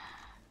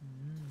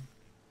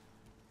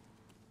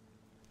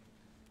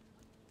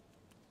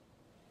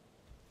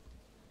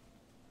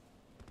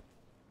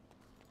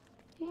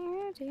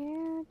 Dear,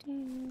 dear,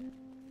 dear,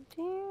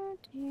 dear,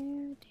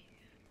 dear, dear.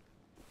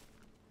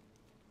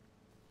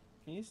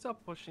 Can you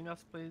stop pushing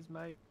us, please,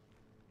 mate?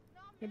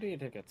 Go do your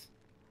tickets.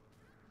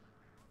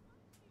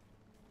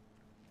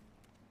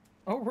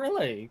 Oh,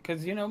 really?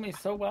 Because you know me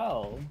so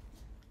well.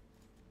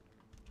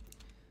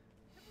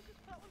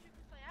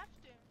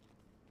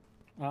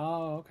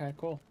 Oh, okay,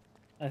 cool.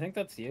 I think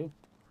that's you.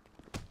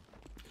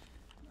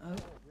 Oh.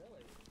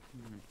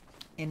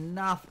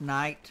 Enough,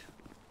 Nate.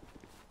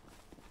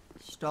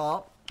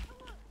 Stop.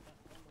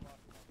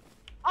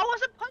 I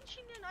wasn't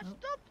punching in. I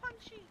stopped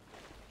punching.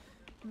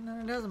 No,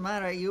 it doesn't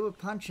matter. You were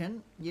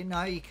punching. You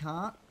know you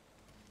can't.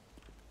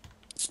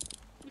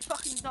 You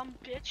fucking dumb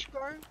bitch,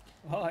 bro.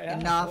 Oh, yeah.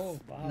 Enough, Oh,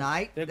 wow.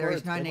 Nate. Big There is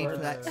words, no big need for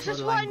words. that This sort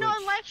is of why language. no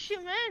one likes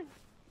you, man.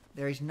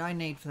 There is no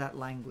need for that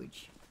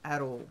language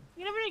at all.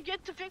 You never gonna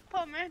get to Big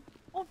Paul, man.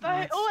 All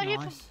That's I hear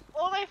nice.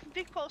 from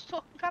Big Paul is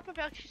talking crap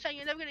about you, saying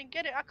you're never gonna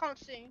get it. I can't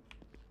see.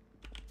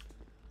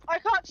 I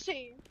can't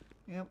see.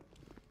 Yep.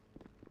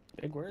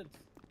 Big words.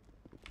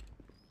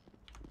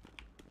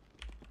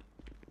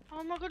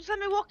 Oh my god, just let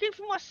me walk in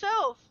for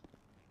myself.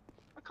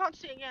 I can't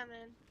see again,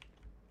 man.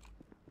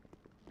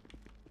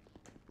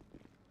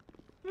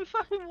 Let me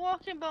fucking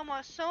walk in by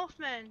myself,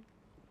 man.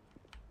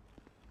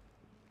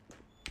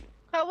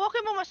 Can I walk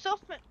in by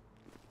myself, man?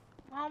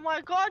 Oh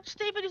my god,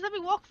 Stephen, just let me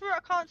walk through. I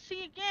can't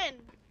see again.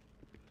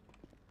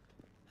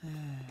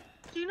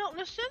 Do you not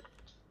listen?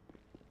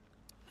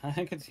 I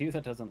think it's you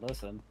that doesn't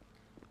listen.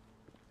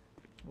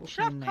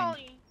 Shut up,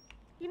 Carly.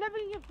 You're never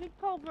in your Big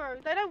Pole, bro.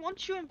 They don't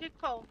want you in Big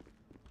Pole.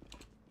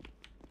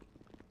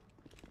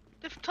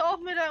 They've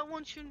told me they don't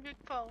want you in Big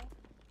Pole.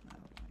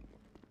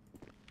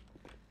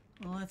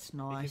 Well, that's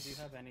Because nice. you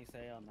have any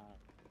say on that.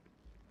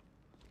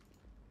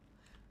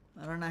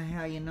 I don't know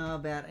how you know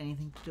about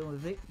anything to do with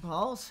Vic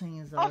Pole,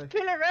 seeing as though. I've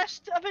been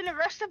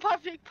arrested by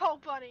Big Pole,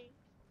 buddy.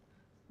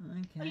 Are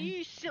Okay.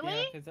 you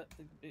silly? Yeah,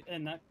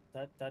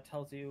 cause that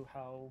tells you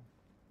how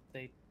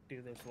they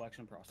do their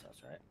selection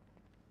process, right?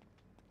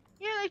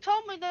 Yeah, they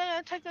told me they're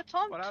gonna take the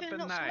time What to happened,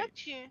 not Nate?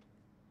 select you.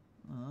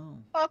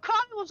 Oh.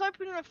 Carly was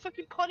opening a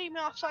freaking potty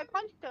mouth, so I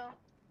punched her.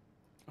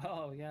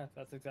 Oh yeah,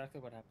 that's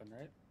exactly what happened,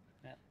 right?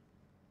 Yeah.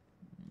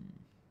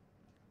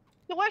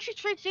 The way she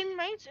treats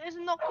inmates is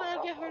not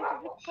gonna get her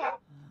into Big Pole.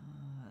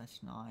 That's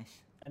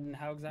nice. And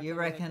how exactly? You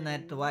will it reckon be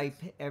that the used?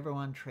 way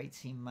everyone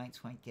treats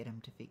inmates won't get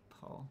him to Vic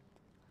Pole?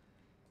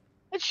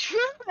 It's true,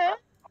 man.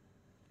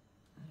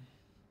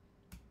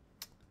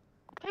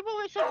 People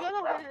always say you're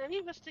not winning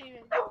either,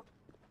 Steven.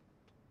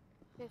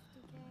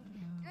 50k.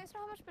 You guys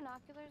know how much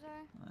binoculars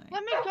are?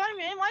 Let me go,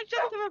 man. I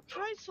just the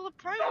recruits so the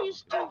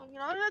pros do, you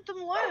know, let them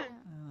learn.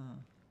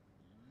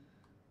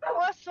 Oh,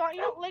 that's right,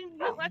 you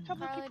don't let a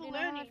couple of Charlie, do people you know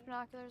how learning. much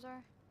binoculars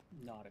are?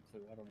 Not a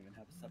clue. I don't even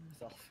have a set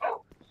myself.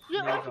 You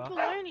don't let Never. people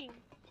learning.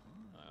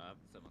 I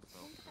haven't set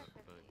myself,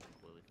 but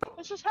completely.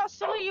 This is how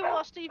silly you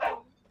are, Steven.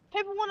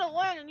 People want to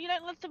learn and you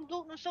don't let them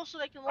do it themselves so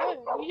they can learn.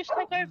 You just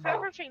take over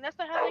everything. That's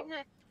not how they're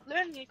going to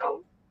learn anything.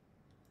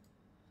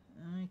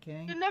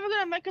 Okay. You're never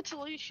going to make it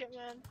to leadership,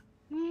 man.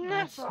 Never.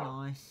 That's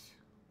nice.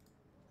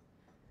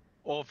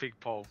 Or Big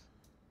Paul.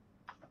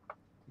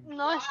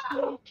 Nice,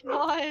 Nick.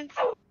 Nice.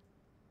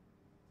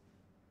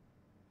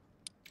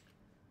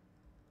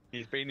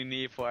 He's been in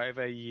here for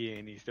over a year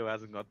and he still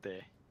hasn't got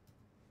there.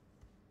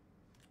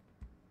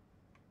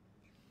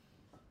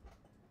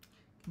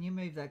 Can you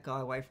move that guy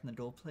away from the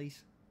door,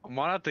 please? I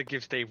might have to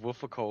give Steve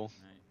Wolf a call.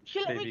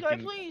 Can you let See if me he go,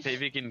 can- please? See if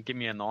he can give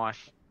me a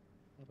knife.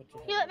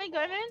 Can you let me go,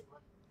 man?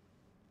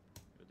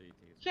 Can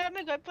you let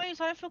me go, please?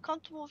 I don't feel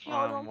comfortable if you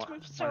hold on to me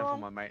for so waiting for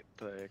long. my mate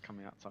to come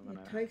out, so I'm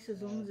gonna. It takes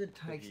as long as it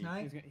takes, he-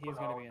 Nate. He's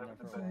gonna be in there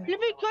for a while. Let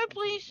me go,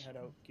 please. Head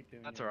out, keep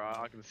doing That's your- alright,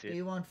 I can see Do it.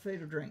 you want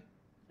food or drink?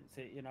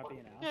 See, you're not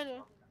being asked. Yeah,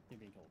 no. You're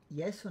being told.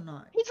 Yes or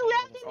no? He's allowed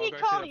I'll in go here, sit at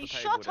Carly. the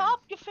Shut table then.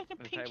 up, you freaking The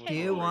pink table's Do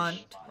head. you all want?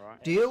 loose,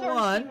 right? Do you Sorry,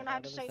 want Steven, I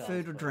had to say that.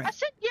 food or drink? I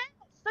said yes,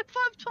 like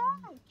 5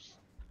 times.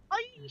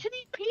 You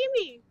didn't hear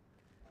me.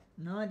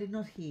 No, I did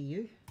not hear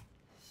you.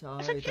 So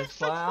I said yes,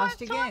 that's like why I 5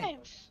 asked again.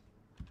 times.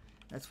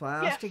 That's why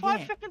I Yeah, asked 5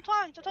 again. freaking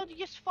times. I told you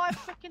yes 5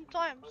 freaking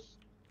times.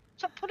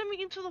 Stop putting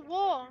me into the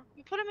wall.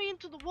 You're putting me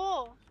into the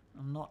wall.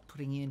 I'm not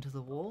putting you into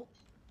the wall.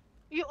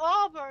 You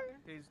are, bro.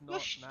 He's You're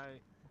not, sh-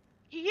 Nate.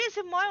 He is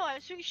in my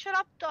eyes. So you shut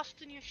up,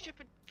 Dustin, you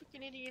stupid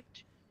freaking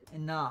idiot.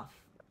 Enough.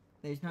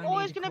 There's no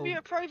Always need to gonna call. be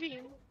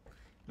reproaching.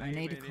 No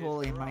need to Steven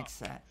call is inmates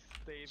that.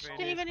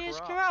 Steven is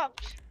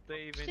corrupt.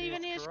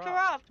 Steven is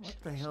corrupt. What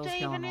the hell's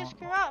Steven going is on?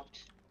 corrupt.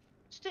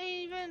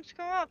 Steven's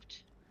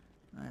corrupt.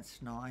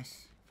 That's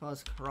nice. If I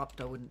was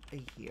corrupt, I wouldn't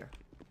be here.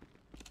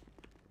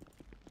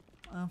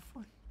 Oh,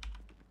 fuck.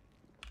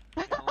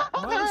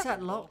 Why is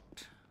that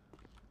locked?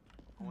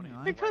 Anyway.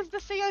 Because the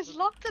CO's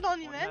locked it on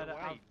you, Oh, man. no,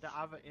 the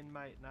other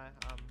inmate, no,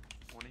 I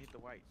wanna hit the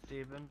weight.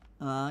 Steven.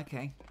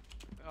 Okay.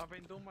 I've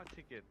been doing my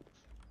tickets.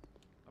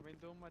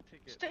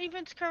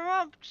 Steven's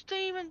corrupt.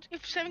 Steven,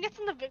 if Steven gets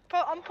in the Vic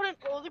Pro, I'm putting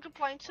all the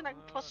complaints in I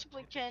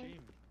possibly can.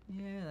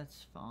 Yeah,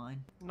 that's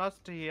fine. Nice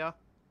to hear.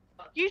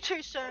 You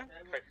too, sir.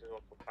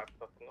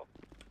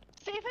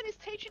 Steven is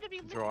teaching to be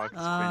It's alright,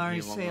 Ah,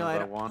 it's been see here you longer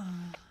later. than I want.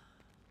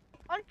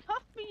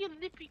 Uncuff me, you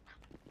lippy.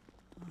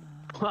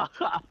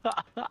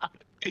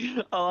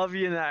 I love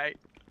you, Nate.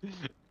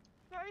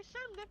 Bro, he's so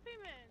lippy,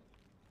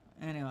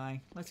 man.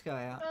 Anyway, let's go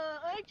out.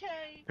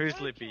 Okay. Who's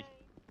okay. Lippy?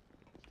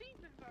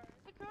 Steven, bro.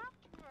 The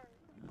corrupt, bro.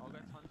 I'll go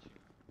punch you.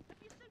 If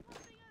you said one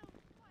thing else,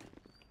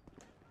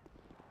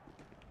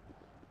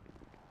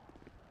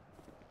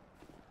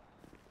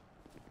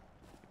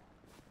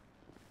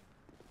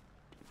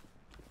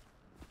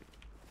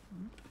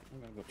 I'm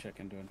gonna go check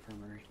into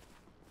infirmary.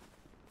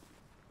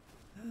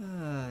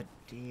 Oh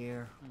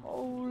dear.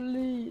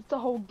 Holy, it's the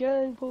whole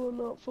gang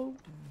pulling up, fool.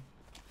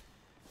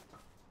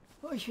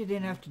 Wish you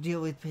didn't have to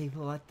deal with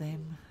people like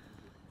them.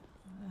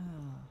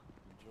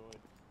 Oh.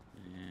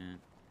 Yeah.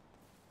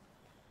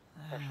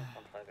 Special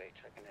 158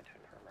 checking into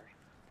infirmary.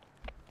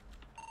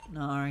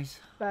 Nice.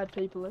 Bad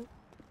people,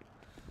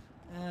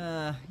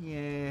 eh?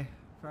 Yeah.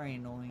 Very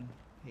annoying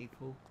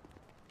people.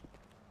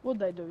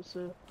 What'd they do,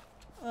 sir?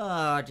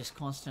 Just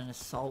constant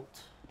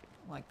assault.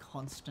 Like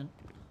constant.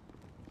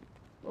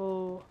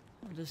 Oh.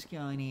 I'll just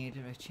go in here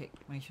to check,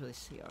 make sure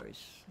this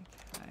CO's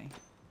okay.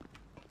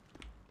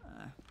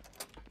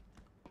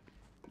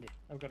 Yeah,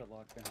 I've got it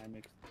locked behind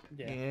me.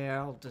 Yeah,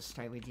 I'll just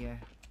stay with you.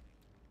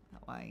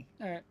 That way.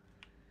 Alright.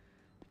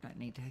 Don't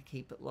need to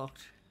keep it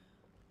locked.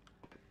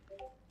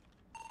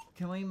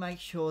 Can we make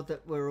sure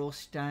that we're all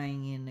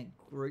staying in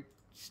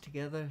groups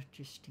together,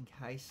 just in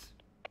case?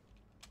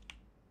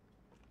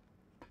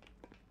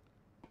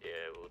 Yeah,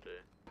 we'll do.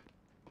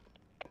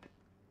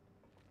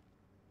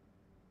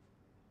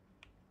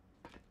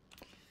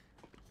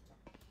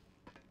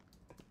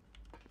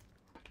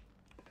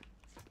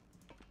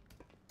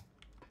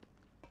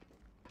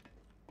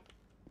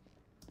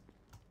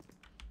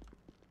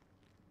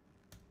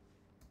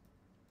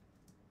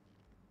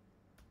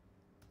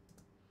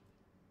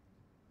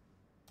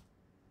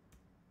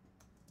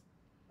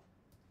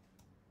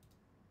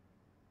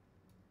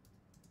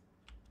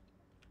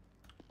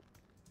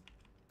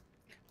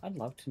 I'd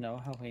love to know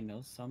how he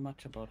knows so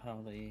much about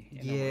how the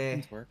inner Yeah.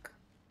 workings work.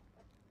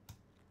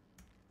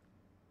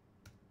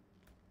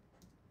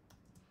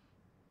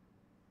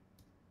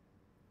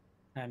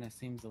 Kinda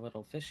seems a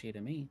little fishy to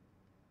me.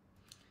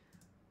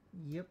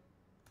 Yep.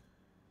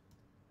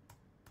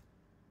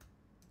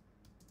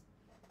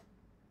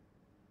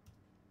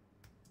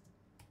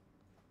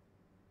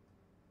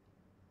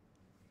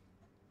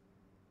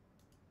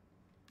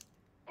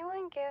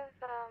 Anyone give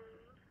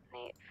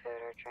Nate food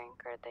or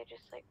drink, or they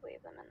just like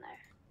leave them in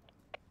there?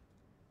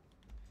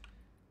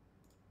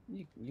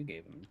 You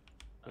gave him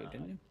food,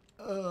 didn't you?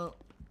 Don't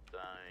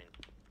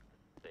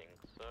think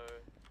so.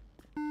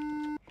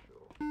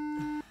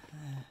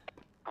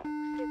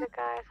 See the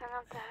guys, I'm gonna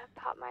have to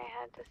pop my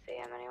head to see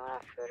him. Anyone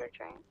have food or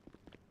drink?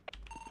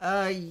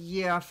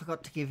 Yeah, I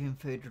forgot to give him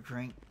food or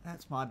drink.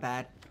 That's my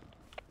bad.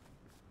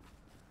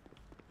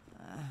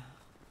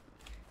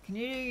 Can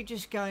you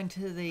just go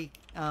into the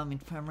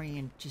infirmary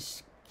and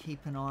just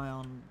keep an eye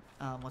on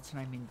what's her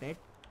name in bed?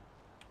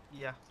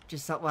 Yeah.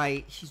 Just that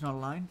way she's not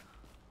alone.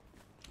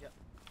 Yep.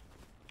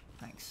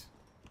 Thanks.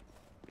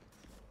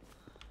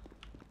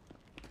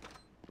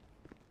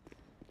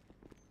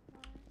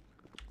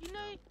 You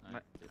know,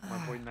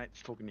 My boy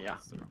Nate's talking to you.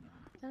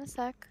 In a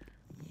sec.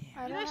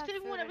 I you know don't have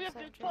Stephen food wouldn't be a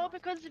except big drink. boy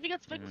because if he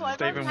gets big boy,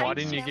 everyone Stephen, why hates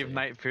didn't you him. give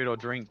Nate food or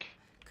drink?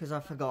 Because I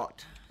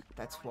forgot.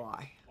 That's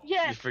why.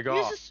 Yeah, You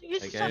forgot. Use the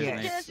Okay,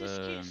 subject next, as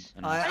excuse.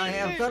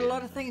 I've got a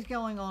lot of things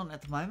going on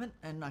at the moment,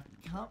 and I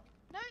can't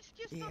No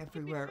excuse, be stop,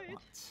 give me everywhere at food.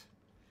 once.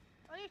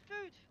 I need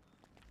food.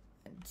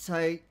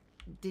 So,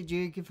 did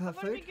you give her I've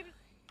only food? given-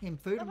 Him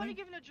food? I've I only mean?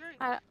 given a drink.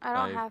 I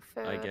don't have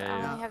food. I gave I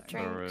only have her,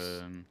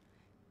 drinks.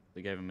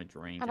 we gave him a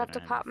drink. I'd I have to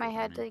don't pop any my food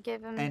head on me. to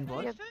give him And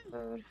what? good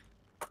food.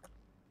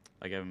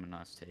 I gave him a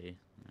nice tea.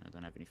 I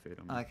don't have any food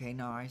on me. Okay,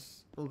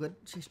 nice. All good.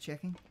 Just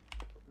checking.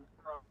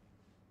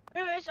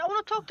 Anyways, I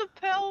want to talk to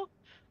Pearl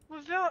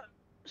without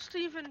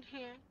Stephen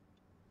here.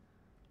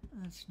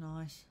 That's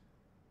nice.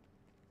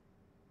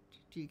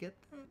 Did you get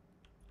that?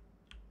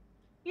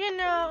 You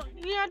know,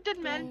 yeah, I did,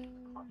 man.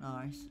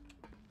 Nice.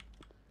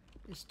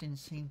 Just didn't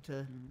seem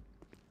to.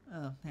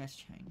 Oh, that's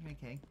changed.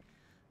 Okay,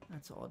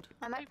 that's odd.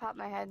 I might pop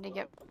my head to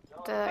get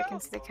I can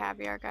see the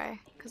caviar guy,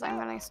 because I'm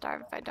gonna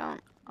starve if I don't.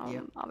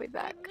 Yep. I'll be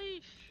back. Don't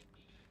leave.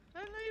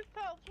 Don't leave,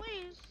 Pearl,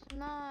 please.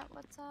 Nah,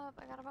 what's up?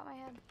 I gotta pop my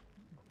head.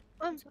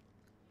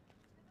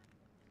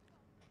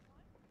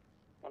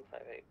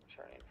 158,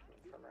 returning from the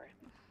infirmary.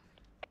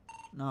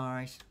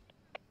 Nice.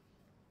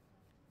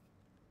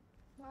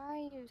 Why are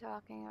you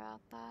talking about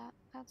that?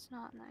 That's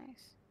not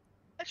nice.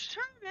 It's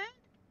true, man.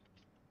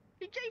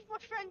 He gave my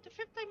friend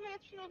 15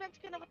 minutes from the event to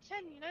get another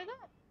 10, you know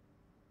that?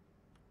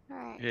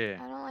 Alright. Yeah.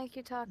 I don't like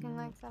you talking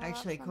like that. about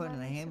Actually, according to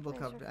the somebody, so handbook,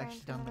 please I've refrain actually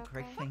from done the it,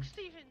 correct okay? thing.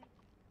 Stephen.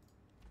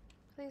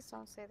 Please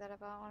don't say that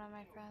about one of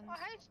my friends. I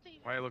hate Stephen.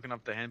 Why are you looking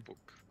up the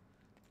handbook?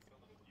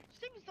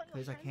 Stephen's not your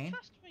Because I friend. can.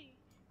 Trust me.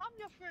 I'm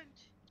your friend.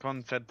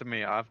 Con said to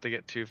me, I have to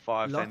get 2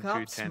 5s and 2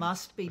 Lockups 10s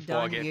must be before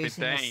I done get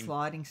using a 15.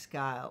 sliding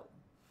scale.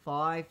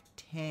 5,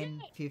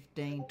 10,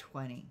 15,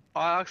 20.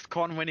 I asked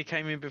Con when he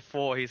came in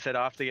before, he said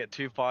I have to get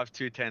 2 5s,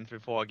 2 10s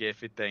before I get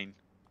 15.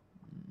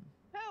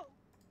 Pearl,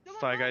 you're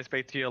So my I go mom.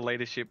 speak to your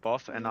leadership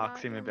boss and Not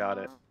ask him your about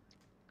it. mom.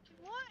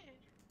 Why?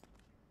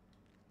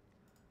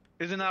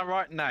 Isn't that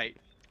right, Nate?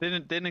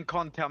 Didn't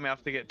Con tell me I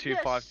have to get 2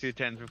 Yes. 5s, 2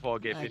 10s before I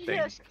get Okay. 15?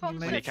 Yes, Con When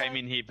When he said came that.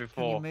 in here Can you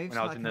before, move when so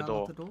I was I in can the unlock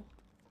door. the door?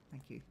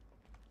 Thank you.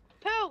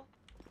 Pearl,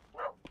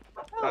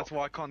 That's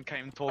why Con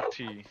came and talked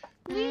to you.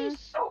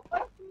 please. Mom, I'm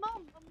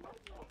not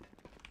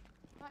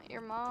Not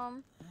your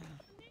mom.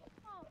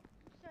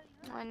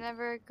 Mom. I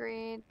never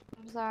agreed.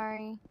 I'm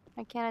sorry.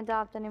 I can't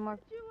adopt anymore.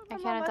 I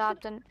Mom, can't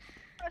adopt an.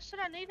 I said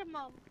I need a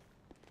mom.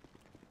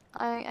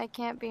 I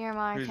can't be your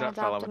mom. Who's I can't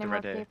that fella adopt with any the more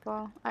red hair?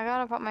 people. I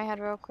gotta pop my head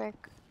real quick.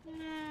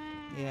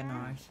 Yeah,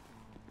 nice.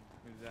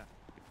 Who's that?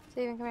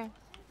 Steven, come here.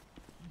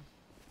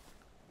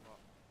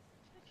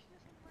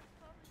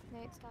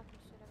 Nate's talking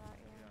shit about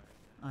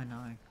you. I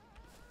know.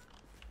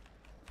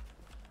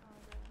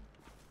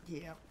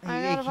 Yeah.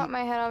 I gotta pop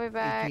my head. I'll be He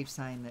back. keeps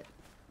saying that.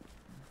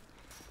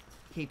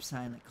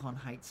 Con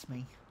hates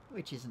me,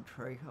 which isn't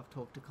true. I've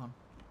talked to Con.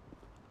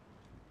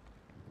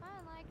 Con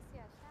likes you.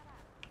 Shut up.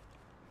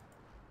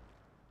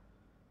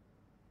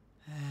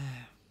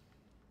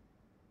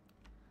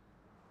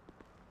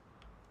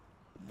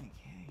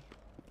 Okay.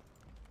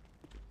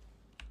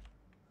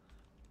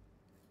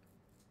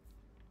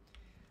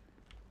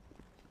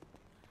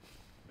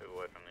 Move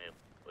away from the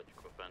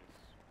electrical fence,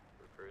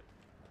 recruit.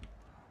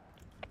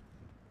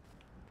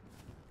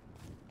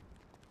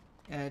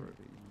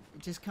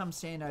 Just come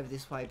stand over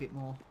this way a bit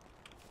more.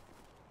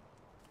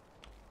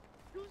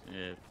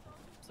 Yeah.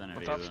 stand over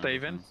What's here up, with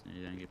Stephen? ambulance, and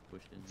you don't get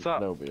pushed in. What's up?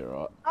 That'll be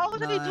alright. I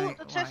was only doing No,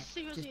 the test to like,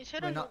 see what's in his just-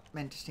 head we're or not not.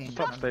 meant to stand What's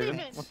in up, front of Stephen?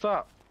 you. What's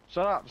up?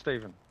 Shut up,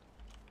 Stephen.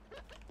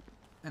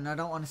 And I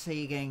don't want to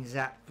see you getting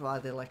zapped by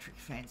the electric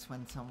fence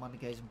when someone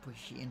goes and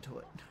pushes you into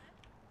it.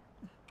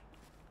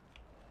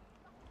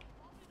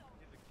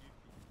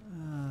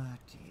 Oh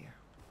dear.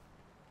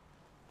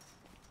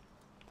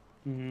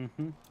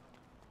 Mm-hmm.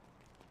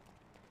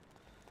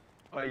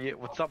 Oh yeah,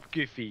 what's up,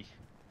 Goofy?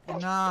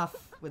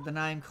 Enough with the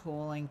name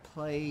calling,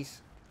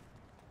 please.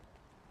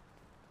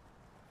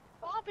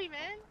 Bobby,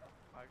 man.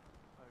 I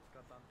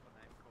got done for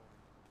name calling.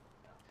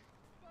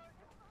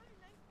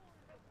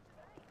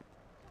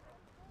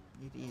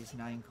 It is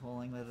name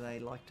calling, whether they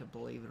like to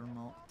believe it or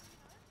not.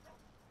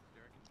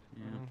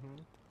 Yeah.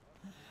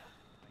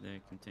 They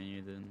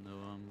continue, then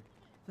they'll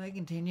If they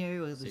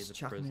continue, we'll see just the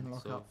chuck them in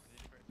presence lockup. of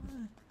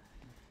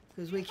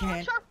Because we I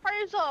can't. tried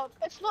Taser,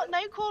 it's not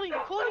name calling.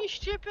 Calling you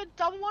stupid,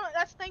 dumb one,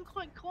 that's name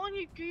calling. Calling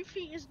you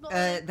goofy is not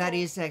name That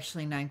is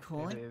actually name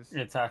calling.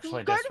 It's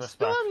actually Go to disrespect.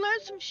 school and learn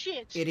some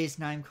shit. It is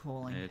name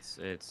calling. It's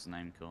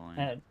name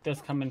calling.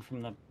 This coming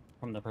from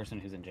the person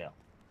who's in jail.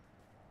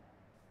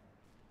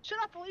 Shut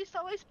up, at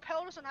least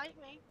Pell doesn't hate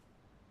me.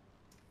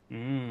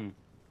 Mm.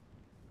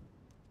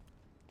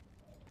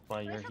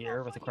 Well, you're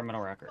here with a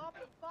criminal record.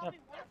 Yep.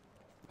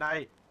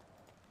 Nate.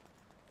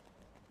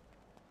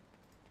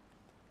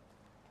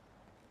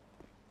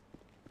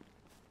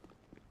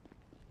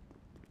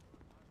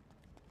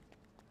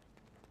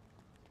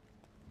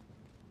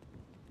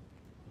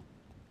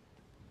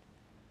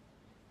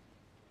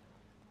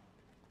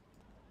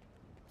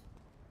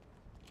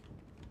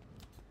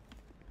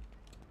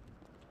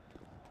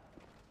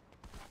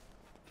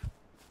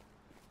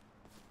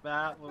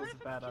 That was a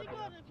bad idea.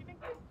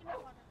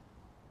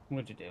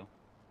 What'd you do?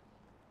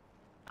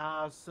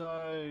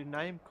 So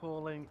name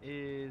calling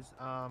is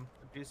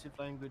abusive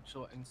language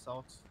or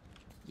insults.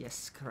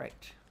 Yes,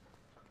 correct.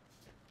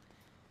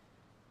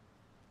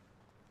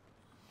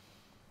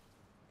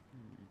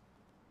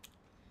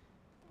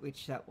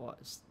 Which that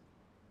was.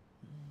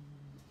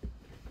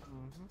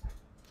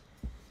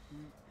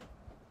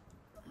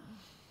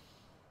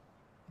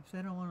 If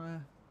they don't want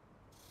to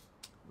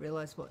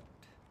realise what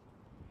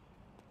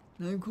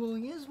name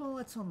calling is, well,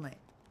 that's on them.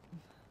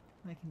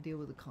 They can deal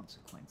with the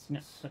consequences.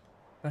 No,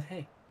 but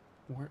hey,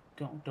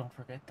 don't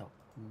forget though,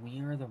 we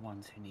are the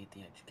ones who need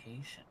the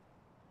education.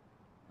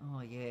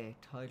 Oh yeah,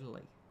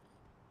 totally.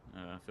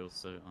 I feel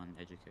so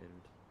uneducated.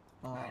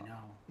 Oh, I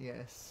know.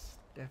 Yes,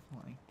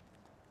 definitely.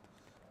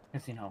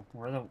 Because you know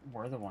we're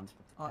the ones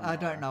with the I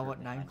don't know criminal what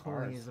record name behind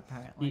calling bars. is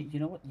apparently.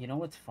 You know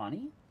what's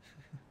funny?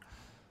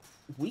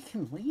 We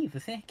can leave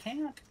if they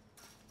can't.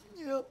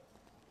 Yep.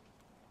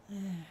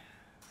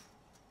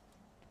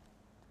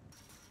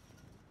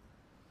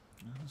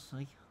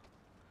 Honestly,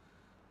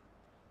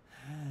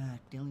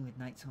 dealing with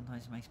Nate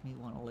sometimes makes me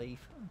want to leave.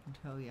 I can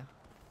tell you.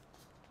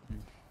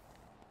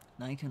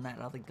 Nate and that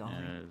other guy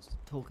Yeah,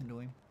 talking to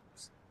him.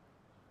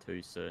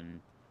 Two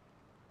certain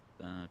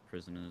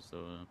prisoners that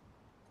were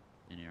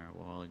in here a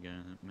while ago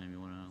that made me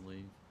want to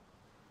leave.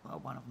 Well,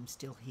 one of them's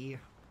still here.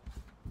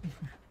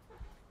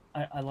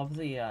 I love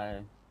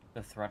the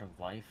threat of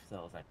life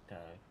though that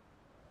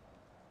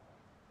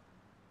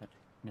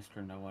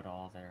Mr.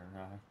 Know-It-All there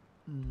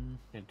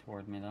did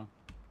toward me though.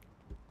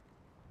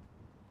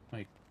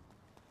 Like,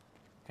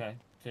 okay,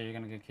 so you're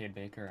gonna get Kate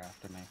Baker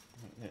after me?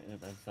 Is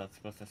that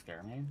supposed to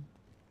scare me?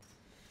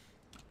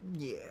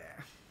 Yeah.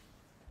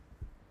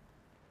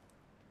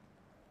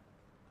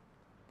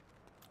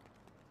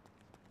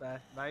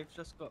 They've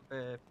just got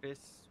their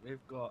fists.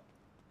 We've got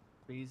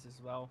bees as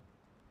well.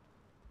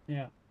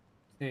 Yeah.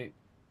 See,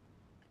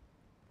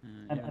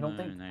 I don't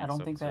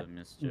think that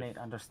Nate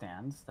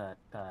understands that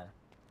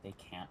they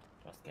can't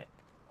just get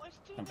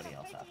somebody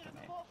else after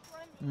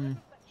me.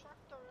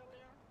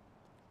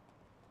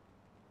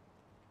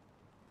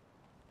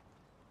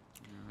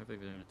 I hope they're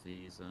going to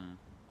use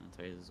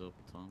tasers or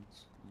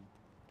batons.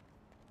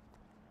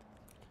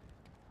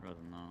 Rather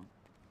than not.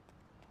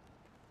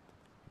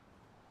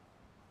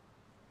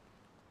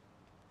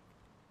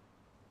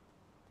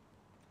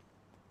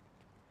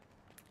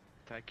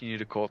 Taking you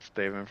to court,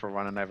 Stephen, for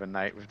running over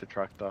Nate with the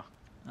tractor.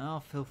 Oh,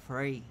 feel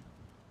free.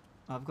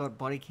 I've got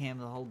body cam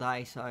the whole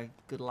day, so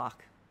good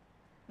luck.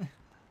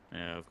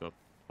 Yeah, I've got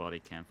body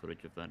cam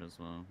footage of that as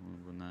well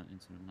when that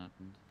incident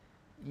happened.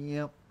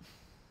 Yep.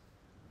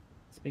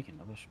 Speaking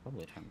of, I should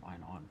probably turn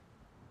mine on.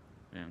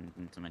 And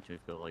not to mention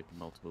we've got like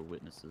multiple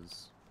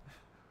witnesses.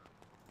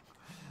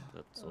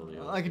 That's all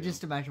the I can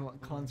just imagine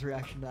what Con's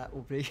reaction to that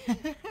will be.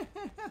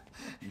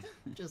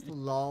 Just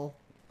lol.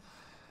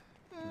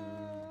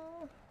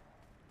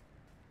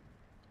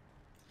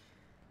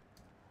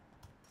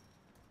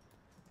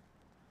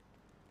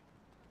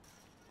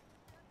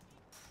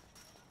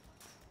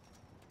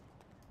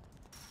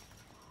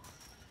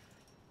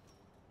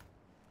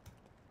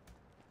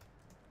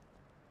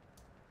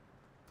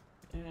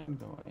 I'm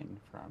going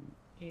from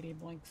 80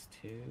 blinks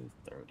to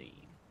 30.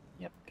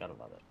 Yep, gotta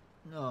love it.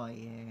 Oh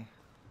yeah.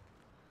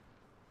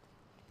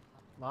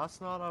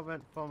 Last night I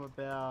went from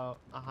about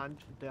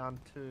 100 down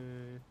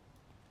to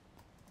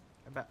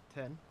about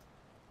 10.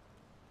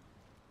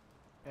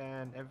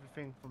 And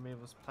everything for me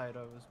was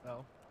Play-Doh as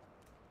well.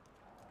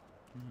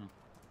 Oh,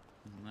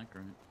 isn't that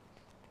great?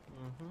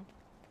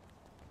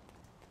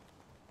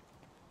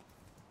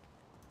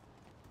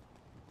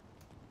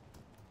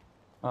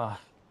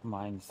 Mm-hmm.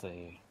 Mine's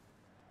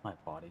my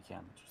body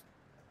cam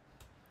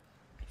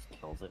just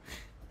kills it.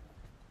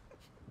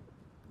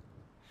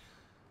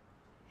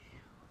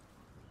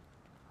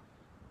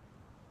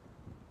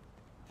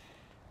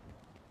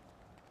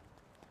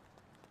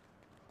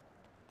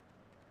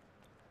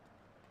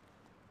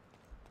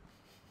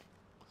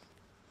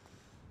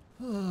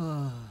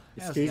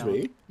 Excuse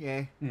me?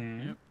 Yeah.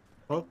 Mm-hmm.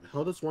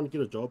 How does one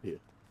get a job here?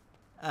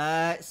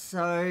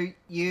 So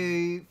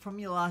you, from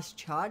your last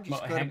charge, you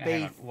Well, just got to hang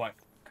be... on, what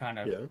kind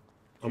of... Yeah.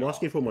 I'm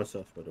asking for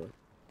myself, by the way.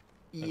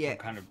 Like, Yeah. what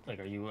kind of like,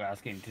 are you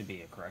asking to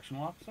be a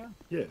correctional officer?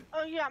 Yeah.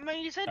 Oh yeah, man,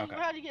 you said Okay.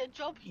 you had to get a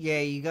job. Yeah,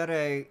 you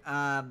gotta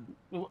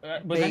Was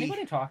be-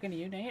 anybody talking to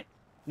you, Nate?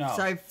 No.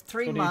 So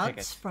 3 Go do months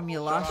tickets. from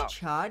your Shut last up.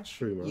 charge,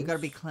 3 you gotta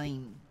be months?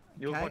 clean.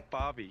 You look Okay. like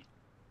Barbie.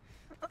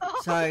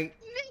 So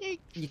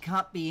you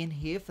can't be in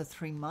here for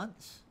 3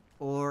 months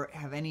or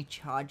have any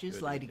charges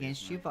Good laid idea,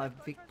 against you by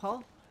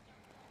VicPol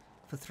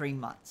for 3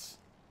 months.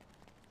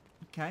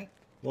 Okay.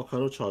 What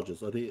kind of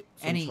charges? Are there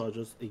some Any-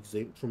 charges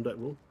exempt from that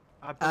rule?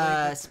 I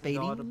believe it's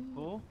speeding.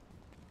 laudable.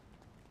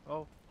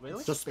 Oh,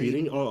 really? Just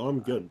speeding? Oh, I'm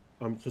good.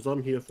 Because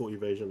I'm here for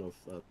evasion of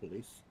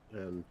police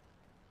and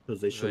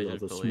possession Evasion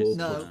of a of small police,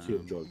 No. quantity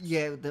of drugs.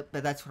 Yeah, but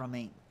that's what I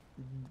mean.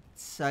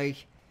 So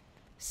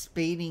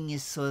speeding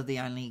is sort of the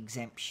only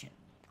exemption,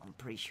 I'm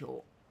pretty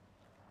sure.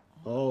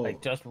 Oh,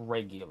 Like just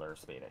regular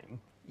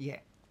speeding. Yeah.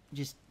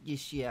 Just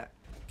yeah,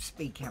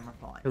 speed camera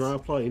fines. can I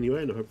apply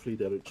anyway and hopefully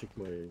they don't check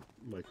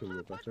my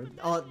criminal background?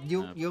 Oh,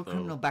 your so-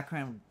 criminal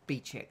background will be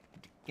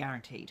checked,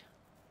 guaranteed.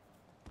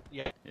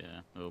 Yeah.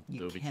 Yeah, it'll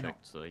You be cannot-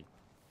 checked. So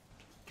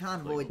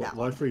Can't Like, avoid that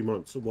Why one. 3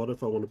 months? What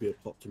if I want to be a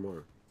cop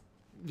tomorrow?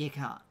 You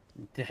can't.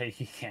 You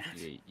can't.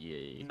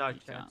 yeah, No you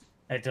chance. can't.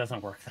 It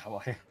doesn't work that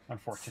way,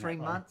 unfortunately.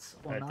 3 months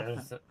or It nothing.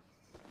 does-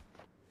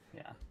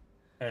 yeah.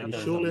 And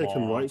There's a surely I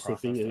can long write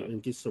something process to it.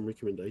 and get some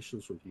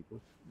recommendations from people.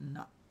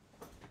 No.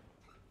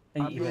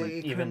 And Your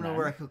even criminal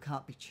then, record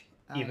can't be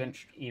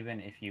changed. even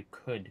if you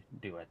could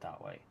do it that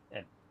way,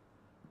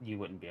 you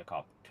wouldn't be a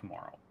cop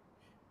tomorrow.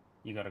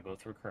 You got to go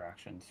through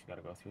corrections. You got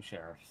to go through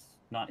sheriffs.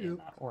 Not in Yep.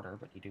 that order,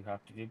 but you do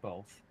have to do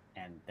both,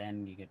 and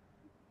then you get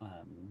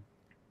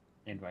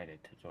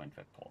invited to join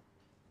VicPol.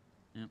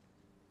 Yep.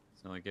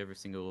 So like every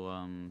single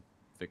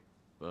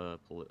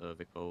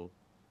VicPol,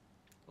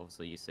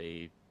 obviously you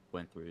say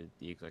went through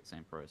the exact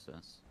same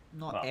process.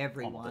 Not Well,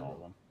 everyone. almost all of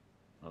them.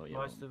 Oh yeah,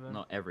 Most of them.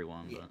 not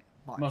everyone, Yeah,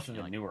 but Most of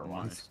yeah, the like, newer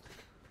ones.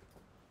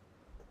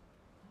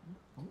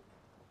 most.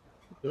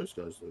 Those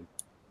guys do.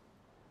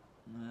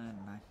 I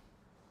don't know.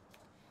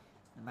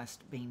 They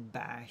must have been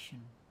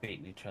bashing.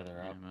 Beating each other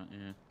Yeah, up. but,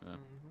 yeah,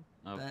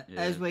 Mm-hmm. But yeah,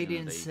 as we you know,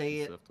 didn't they see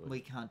it, deserve to- we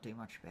can't do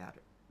much about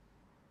it.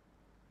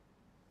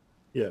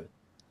 Yeah.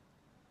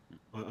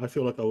 I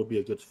feel like I would be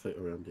a good fit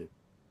around here.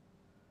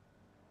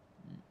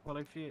 Well,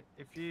 if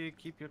you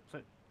keep your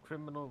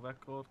criminal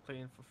record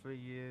clean for 3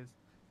 years.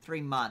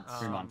 3 months.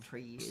 3 months.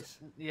 3 years.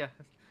 Yeah,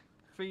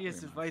 3 years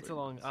 3 is way months, too 3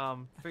 long.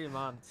 months. 3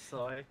 months.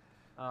 Sorry.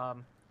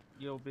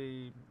 You'll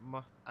be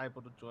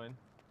able to join.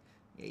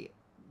 Yeah,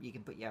 you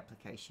can put your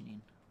application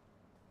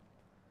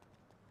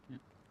in.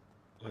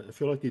 I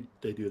feel like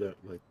they do that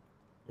like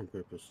on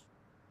purpose.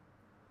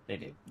 They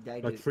do.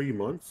 They Like do. 3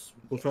 months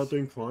without Yes.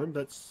 doing crime.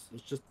 It's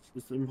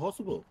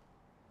impossible.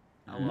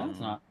 No, it's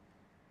not.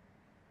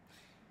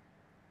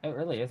 It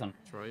really isn't.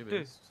 Try your Do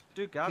best.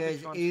 do garbage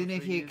Because runs for even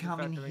if 3 you years come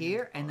in without doing here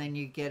any and crime. then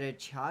you get a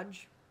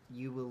charge,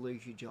 you will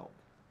lose your job.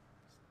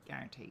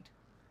 Guaranteed.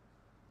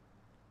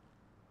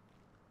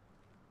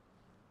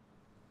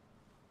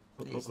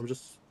 Yes. I'm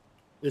just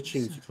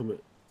itching to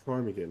commit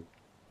crime again.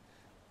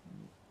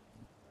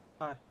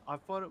 I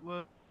thought it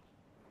was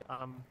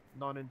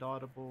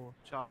non-indictable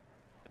charge,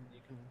 and you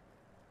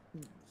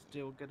can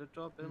still get a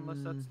job unless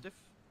that's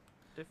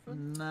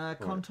different. No,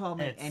 can't tell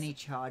me It's- any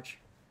charge.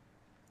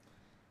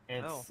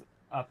 It's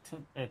up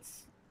to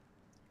it's.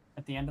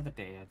 At the end of the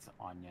day, it's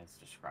Anya's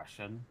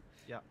discretion.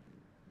 Yeah.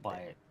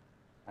 But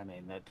I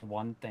mean, that's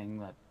one thing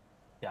that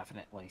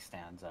definitely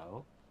stands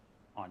out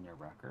on your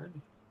record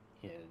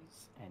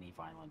is any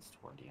violence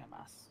toward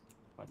EMS,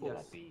 whether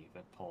Yes. that be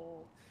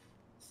VicPol,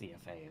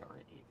 CFA, or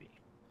AV.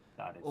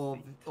 That is Or-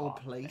 the or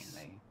top police.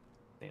 thing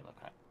they look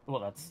at.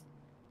 Well, that's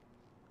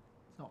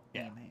It's not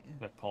yeah, EMS.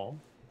 VicPol.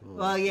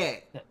 Well, yeah.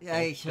 Yeah,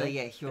 Actually,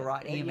 yeah, yes, you're yeah,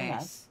 right. yeah,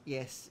 EMS.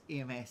 Yes,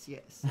 EMS,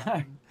 yes.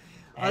 I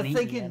was Any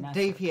thinking EMS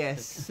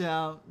DPS.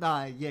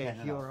 No, yeah,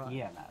 no, you're right.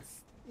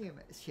 EMS.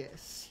 EMS,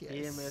 yes, yes.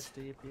 EMS,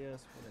 DPS,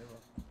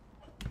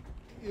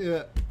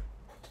 whatever.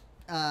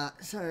 Yeah.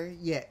 So,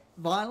 yeah,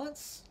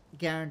 violence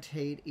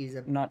guaranteed is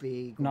a Not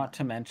big not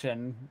to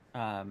mention,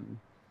 I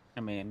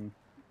mean,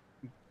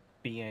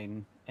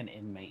 being an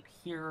inmate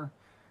here.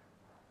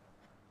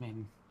 I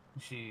mean,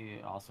 she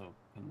also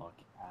can look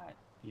at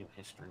your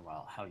history,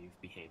 while how you've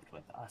behaved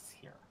with us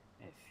here.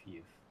 If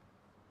you've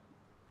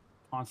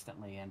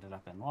constantly ended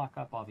up in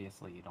lockup,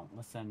 obviously you don't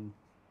listen.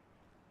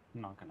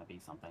 Not going to be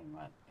something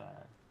that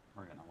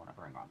we're going to want to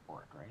bring on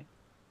board, right?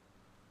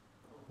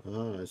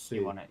 Ah, I see.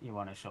 You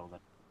want to show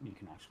that you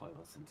can actually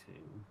listen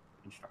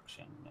to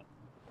instruction. And,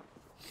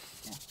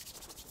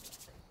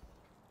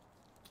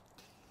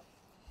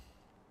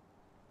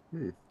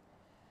 yeah.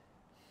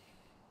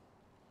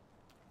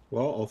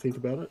 Well, I'll think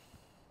about it.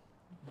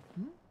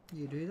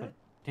 You do that?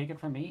 Take it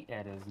from me,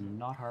 it is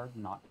not hard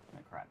not to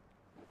commit crime.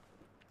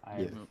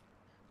 Yeah. Well,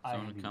 I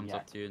someone have comes yet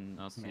up to you and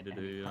asks you to commit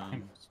any do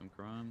crime. some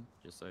crime,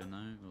 just say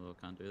no. Well,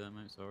 I can't do that,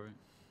 mate. Sorry.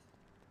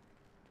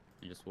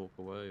 You just walk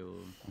away, or?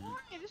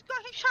 Hey, this guy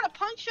keeps trying to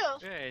punch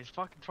us. Yeah, he's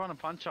fucking trying to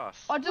punch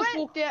us. I just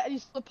walked out and he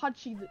started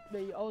punching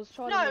me. I was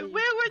trying No, to we leave, were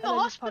in and the then he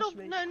hospital. punched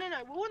me. No.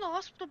 We're in the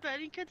hospital bed.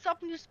 He gets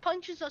up and just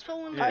punches us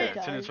while we're in the Yeah, bed.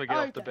 as soon as we get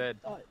off the bed.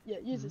 Oh, yeah,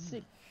 use it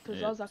sick. Because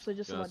Yeah, I was actually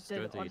just in my guys,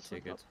 dead. go do your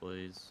tickets,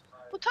 please.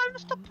 Well, tell him to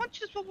stop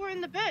punching us while we're in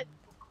the bed.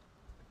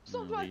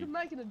 Stop No, like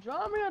making a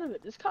drama out of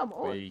it. Just come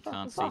on. We for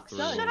can't see fuck's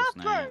through sake. walls,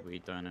 Nate. We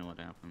don't know what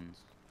happens.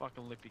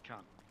 Fucking lippy cunt.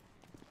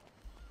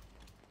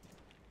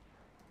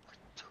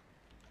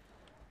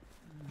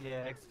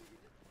 Yeah,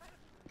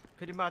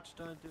 pretty much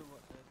don't do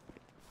what they're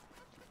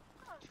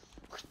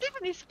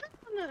Stephen, he spit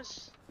on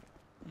us.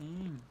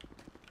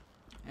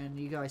 And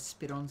you guys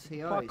spit on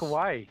COs. Fuck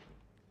away.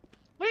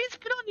 We didn't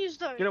spit on you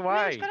though. Get We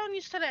away. didn't spit on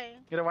you today.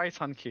 Get away,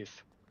 Sunkiss.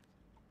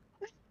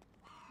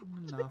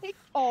 Enough.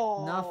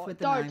 Oh, Enough with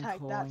the don't name take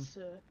calling. that,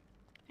 sir.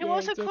 He Yeah,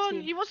 wasn't get calling.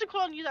 him. He wasn't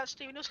calling you that,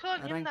 Stephen. He was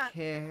calling I him don't that.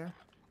 care.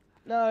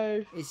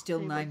 No. It's still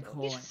He name wasn't.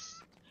 calling.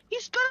 He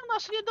spit on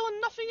us and you're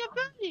doing nothing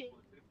about it.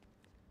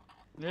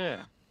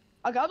 Yeah.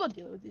 Okay, I'm not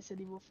dealing with this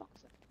anymore. Fuck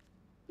that.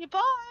 Yeah,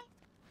 bye.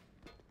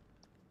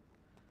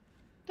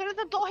 Don't let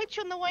the door hit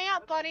you on the way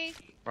out, buddy.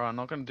 Bro, I'm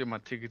not gonna do my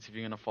tickets if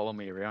you're gonna follow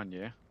me around,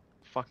 yeah?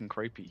 Fucking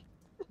creepy.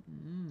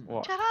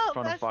 What? Shut up,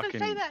 Trying to don't say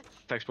fucking that.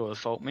 sexual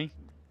assault me?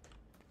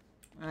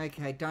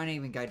 Okay, don't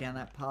even go down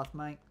that path,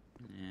 mate.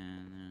 Yeah,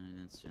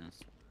 no, it's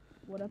just.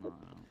 What happened?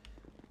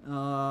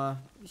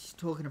 He's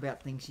talking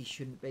about things he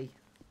shouldn't be.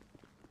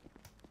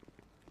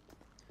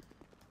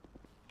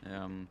 Hey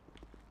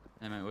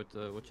mate, what's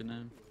your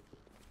name?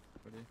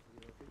 What do you?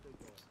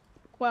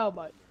 Well,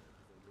 mate.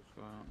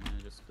 Well, yeah,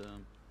 just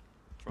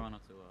try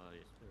not to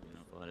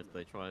fight. If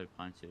they try to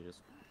punch you, just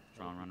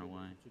try and run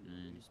away,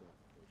 and just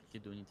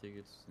keep doing your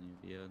tickets, and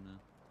you'll be out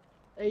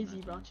there.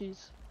 Easy,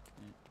 brunchies.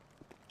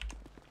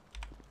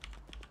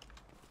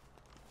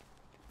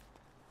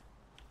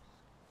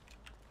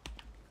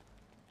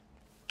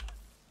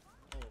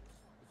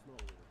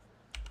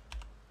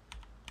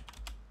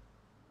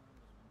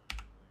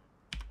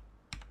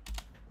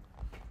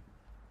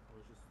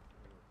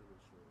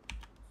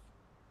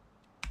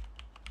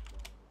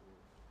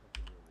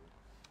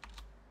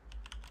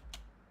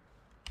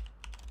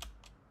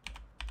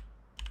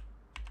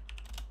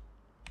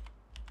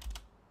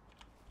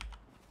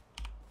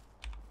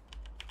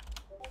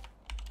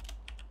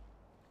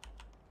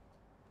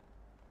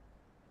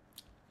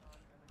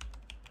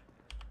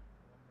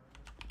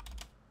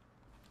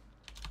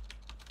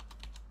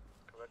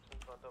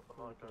 Corrections on double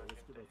nine going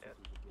into head.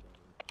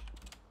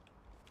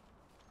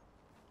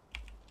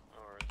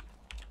 Alright.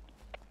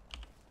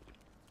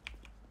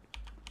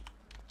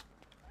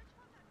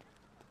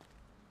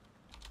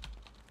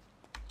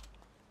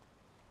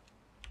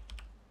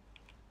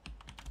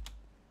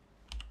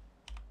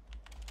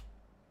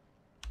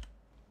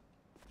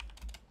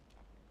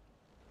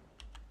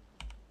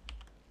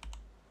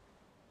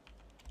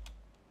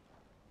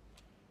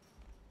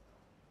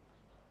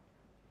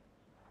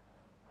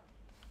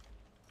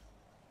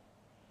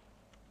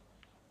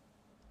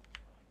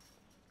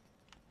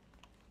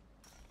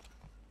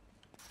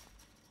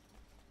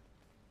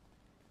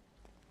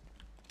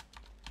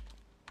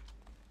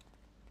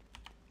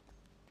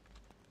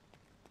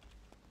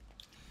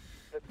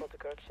 Report to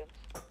corrections.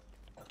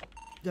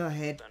 Go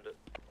ahead.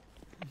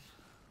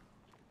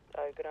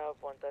 You're gonna have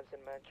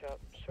 1,000 man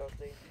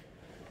shortly.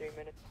 3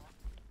 minutes.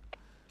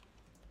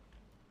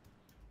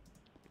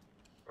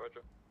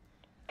 Roger.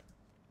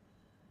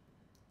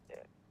 Yeah,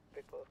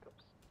 big bullet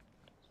comes.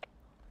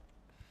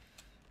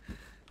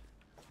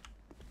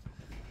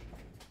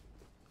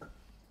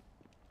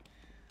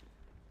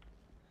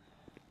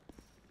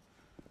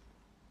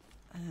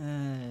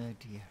 Oh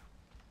dear.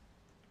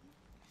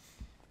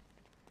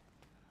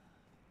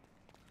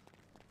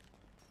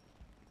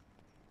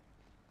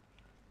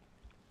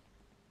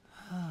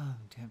 I'm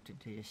tempted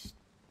to just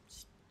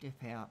step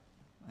out.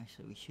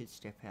 Actually, we should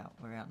step out.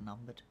 We're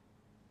outnumbered.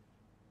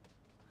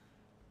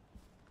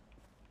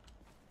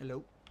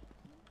 Hello?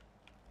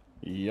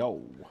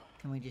 Yo.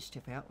 Can we just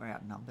step out? We're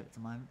outnumbered at the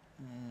moment.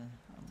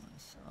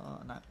 Oh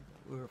no,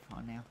 we're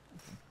fine now.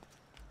 Okay.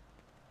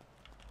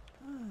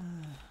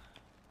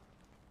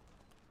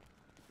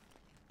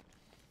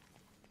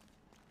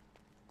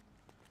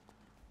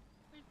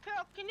 Hey,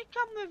 Pal, can you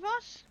come with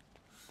us?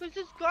 Because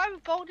this guy was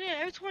bolted in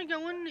every time we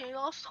go in there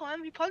last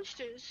time, he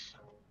punched us.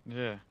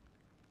 Yeah.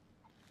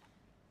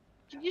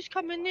 Can you just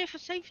come in there for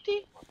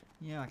safety?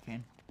 Yeah, I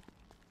can.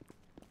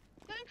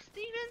 Thanks,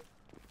 Steven.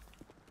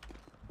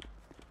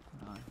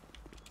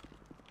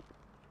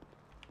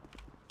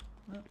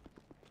 No.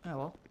 Oh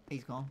well,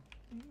 he's gone.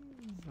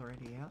 He's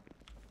already out.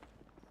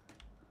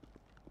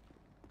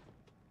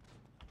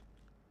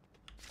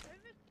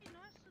 Be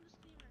nice to the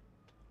Steven.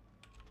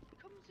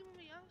 Come and see when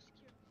we ask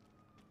you.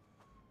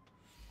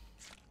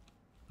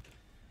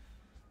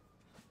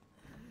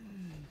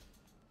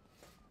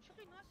 Should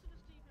be nice to the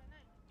Steven,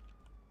 eh?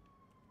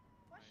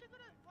 Why she got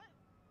a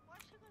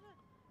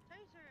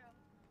taser out?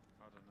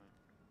 I don't know.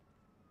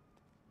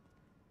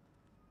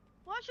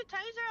 Why she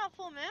taser out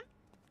for, man?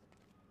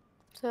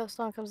 So if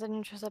someone comes in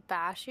and tries to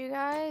bash you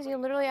guys, you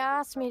literally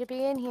asked me to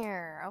be in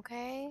here,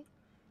 okay?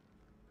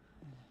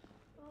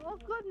 All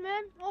good,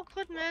 man. All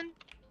good, man.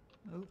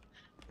 Oh.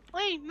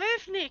 Wait,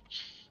 move, Nick.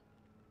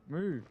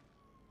 Move.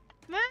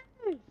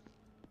 Move.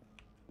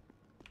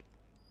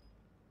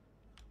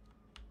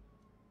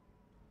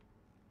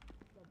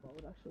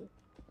 Bold, actually.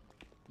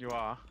 You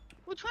are.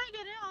 We're trying to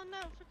get out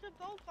now. Freaking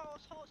boat car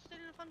was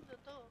standing in front of the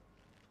door.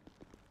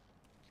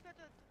 Let's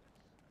go to-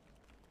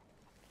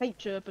 Hate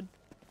chirping.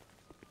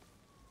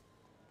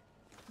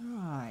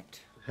 Right.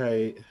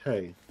 Hey.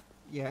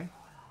 Yeah.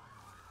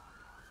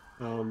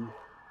 The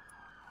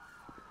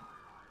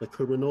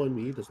criminal in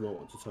me does not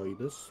want to tell you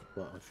this,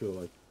 but I feel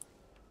like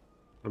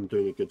I'm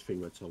doing a good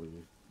thing by telling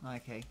you.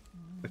 Okay.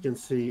 I can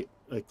see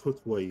a quick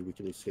way we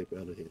can escape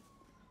out of here.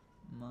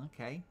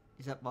 Okay.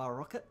 Is that by a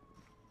rocket?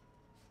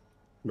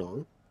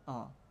 No.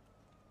 Oh.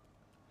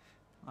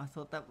 I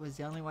thought that was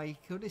the only way you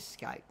could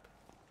escape.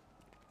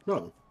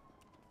 No.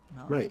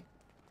 No. Mate.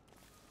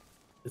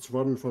 It's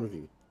right in front of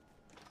you.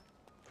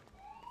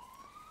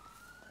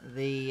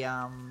 The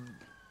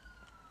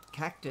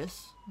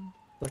cactus.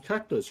 The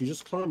cactus, you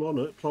just climb on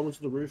it, climb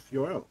onto the roof,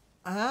 you're out.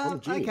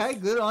 Okay,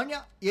 good on you.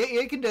 Yeah,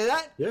 you can do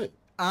that. Yeah.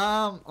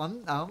 I'm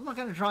not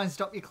going to try and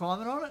stop you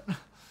climbing on it.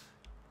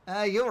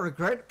 You'll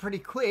regret it pretty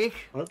quick.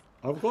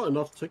 I've got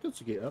enough tickets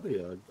to get out of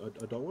here.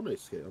 I don't want to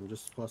escape. I'm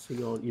just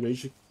passing on. You know, you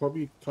should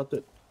probably cut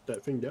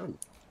that thing down.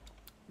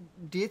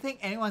 Do you think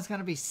anyone's going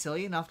to be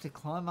silly enough to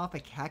climb up a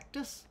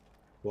cactus?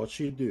 What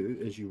you do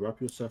is you wrap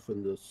yourself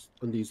in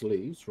these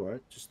leaves, right,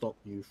 to stop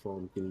you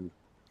from getting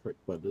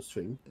pricked by this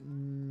thing.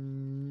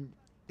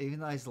 Even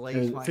those leaves.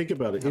 And won't think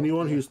about it. help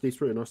Anyone you. who's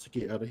desperate enough to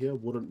get out of here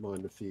wouldn't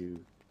mind a few,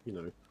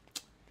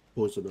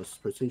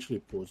 potentially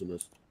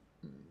poisonous,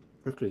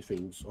 prickly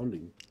things on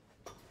you.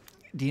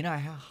 Do you know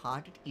how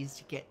hard it is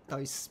to get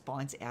those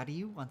spines out of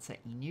you once they're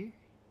in you?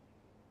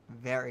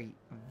 Very,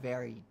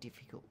 very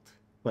difficult.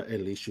 But at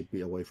least you'd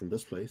be away from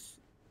this place.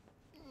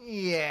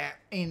 Yeah,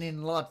 and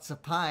in lots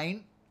of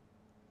pain.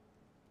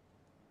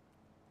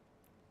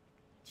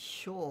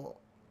 Sure.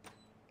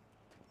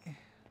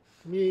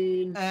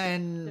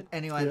 And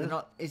anyway,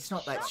 Yeah. it's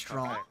not that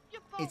strong.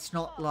 It's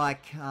not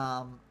like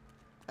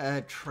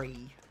a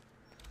tree.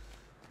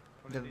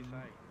 What did he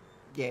say?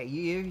 Yeah,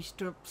 you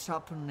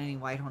start putting any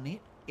weight on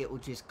it, it will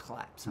just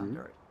collapse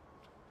under it.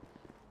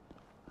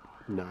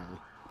 Nah.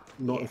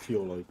 Not if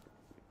you're like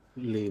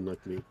lean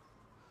like me.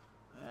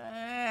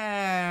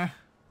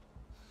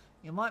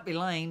 You might be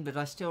lean, but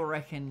I still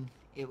reckon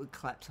it would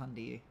collapse under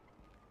you.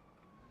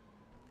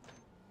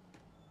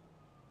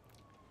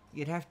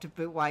 You'd have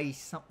to weigh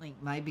something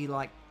maybe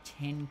like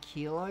 10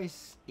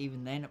 kilos.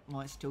 Even then, it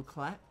might still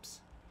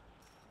collapse.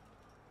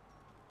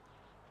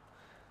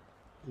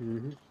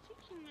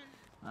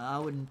 I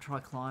wouldn't try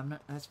climbing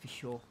it, that's for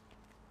sure.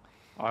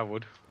 I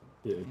would.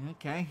 Yeah.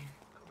 Okay.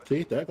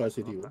 See, that guy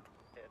said he would.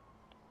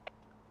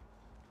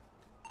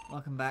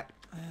 Welcome back.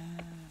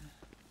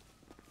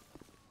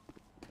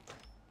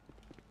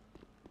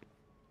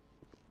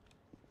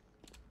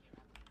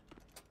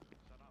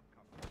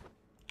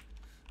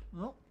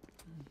 Well,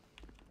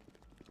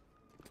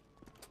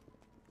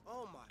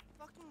 Oh my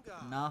fucking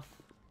god. enough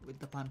with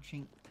the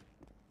punching.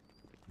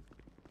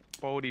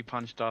 Baldy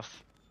punched us.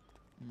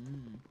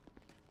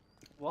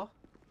 What?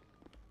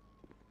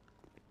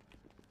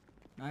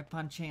 No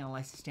punching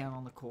unless it's down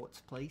on the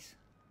courts, please.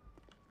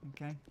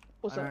 Okay.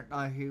 What's I that? don't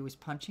know who was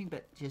punching,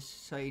 but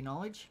just so you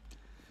knowledge,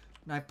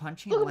 no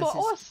punching Look at unless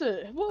my it's... eyes,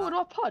 sir. What would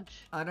I punch?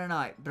 I don't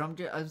know, but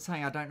I'm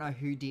saying I don't know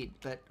who did,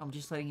 but I'm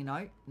just letting you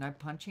know, no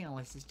punching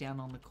unless it's down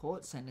on the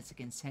courts and it's a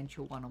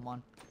consensual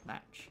one-on-one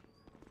match.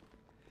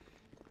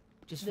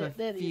 Just for,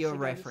 They're the for your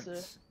instigators,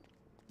 reference. sir.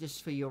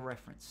 Just for your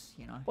reference,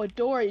 you know. Wait,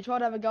 Dora, you trying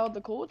to have a go at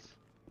the courts?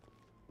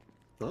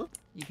 Huh?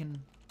 You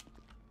can...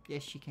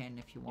 Yes, you can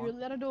if you You're want.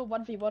 allowed to do a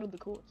 1v1 at the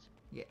courts.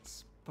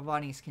 Yes,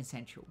 providing it's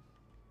consensual.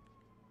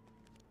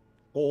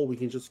 Or we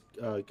can just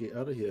get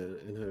out of here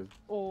and have as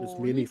Or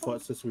many you can-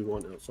 fights as we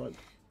want outside.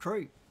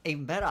 True.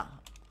 Even better.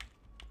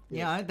 You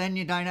know, then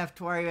you don't have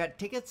to worry about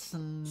tickets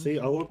and... See,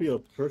 I would be a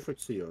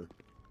perfect CEO.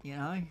 You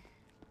know?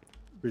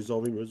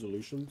 Resolving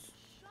resolutions.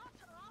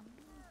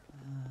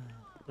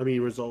 I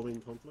mean,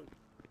 resolving conflict.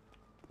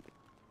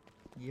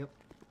 Yep.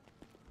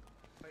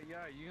 But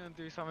yeah, you gonna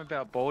do something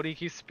about Baldy?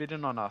 He's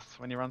spitting on us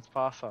when he runs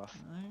past us.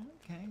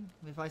 Okay.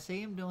 If I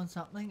see him doing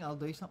something, I'll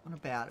do something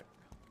about it.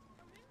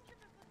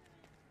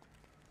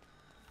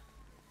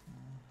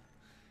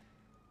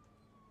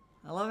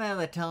 I love how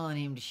they're telling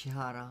him to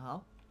shut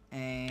up,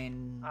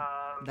 and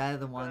they're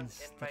the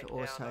ones that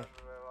also... Where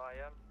I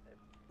am, if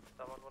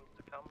someone wants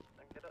to come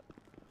and get it.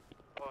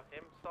 Or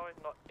him, sorry,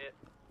 not it.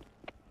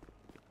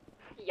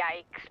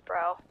 Yikes,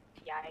 bro.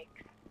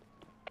 Yikes.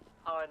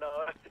 I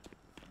know.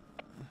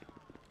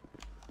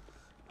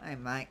 Hey,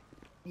 mate,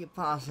 you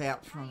pass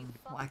out from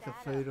lack of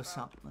food or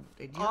something,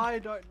 did you? I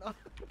don't know.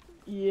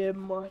 Yeah,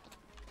 might.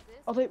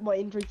 I think my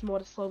injuries might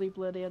have slowly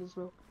bled out as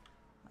well.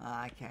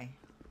 Okay.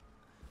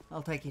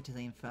 I'll take you to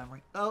the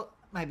infirmary. Oh,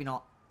 maybe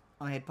not.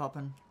 My head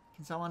popping.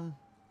 Can someone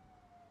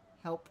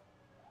help?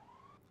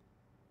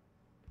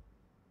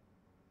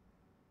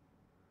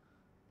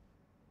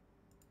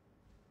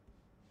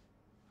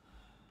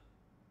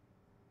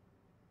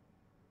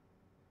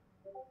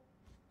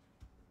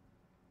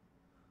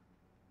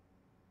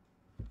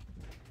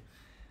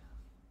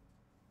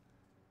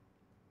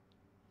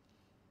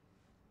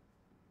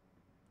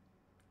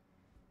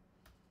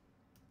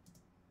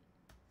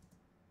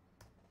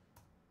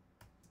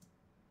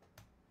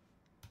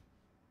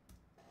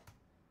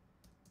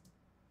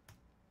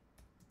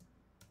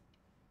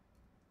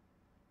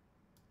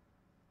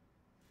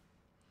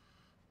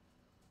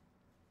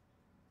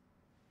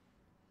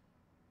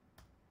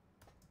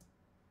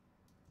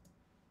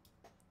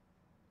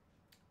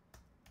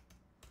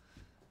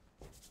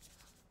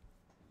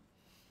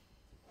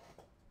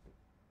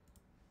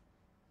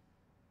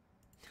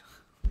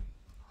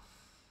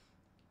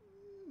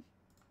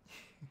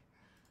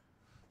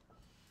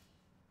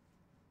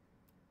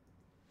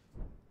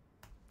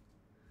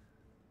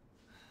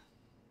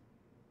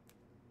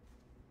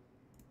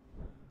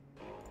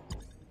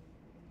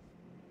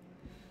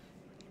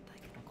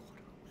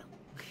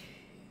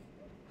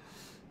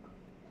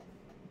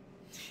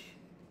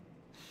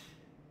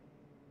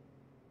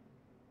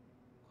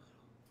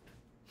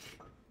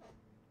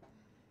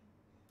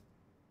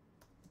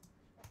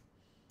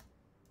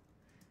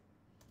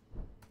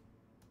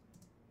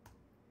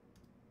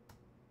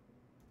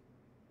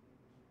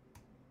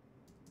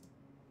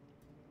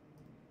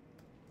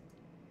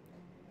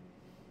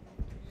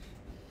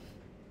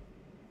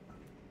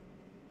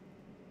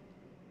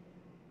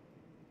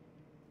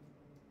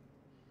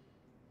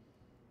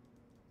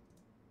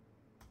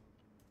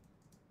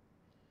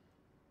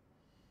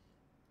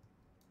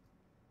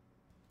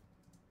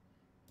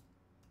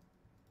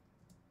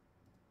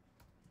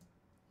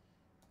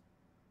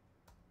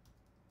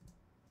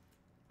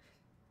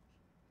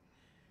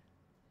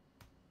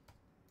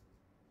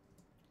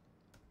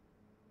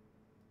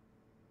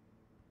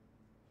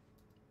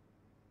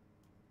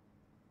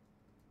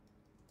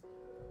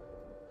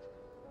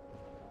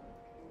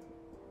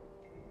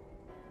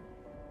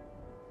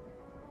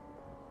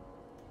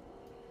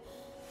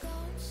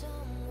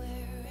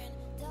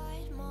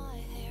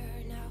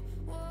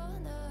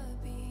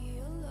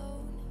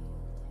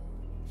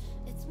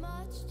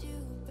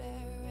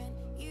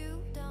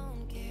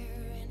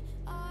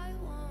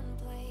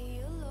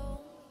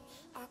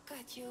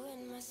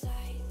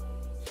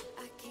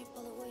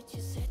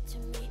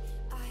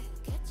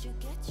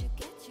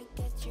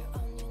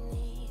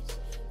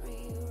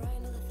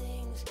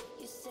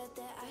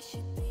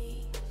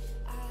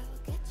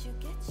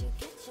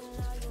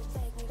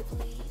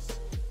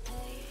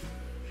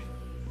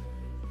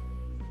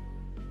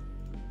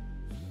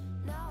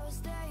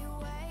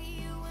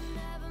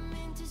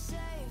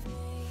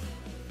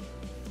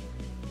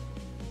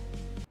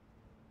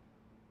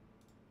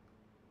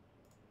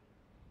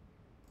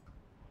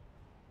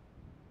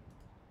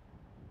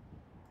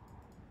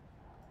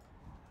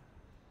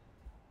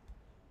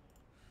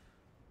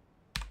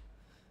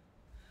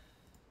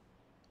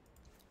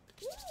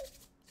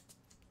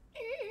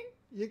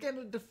 You're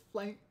gonna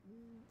deflame.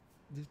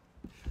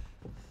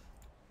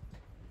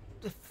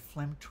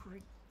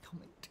 Deflammatory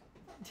comment.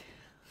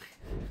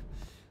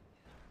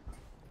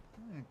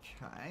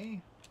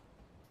 Okay.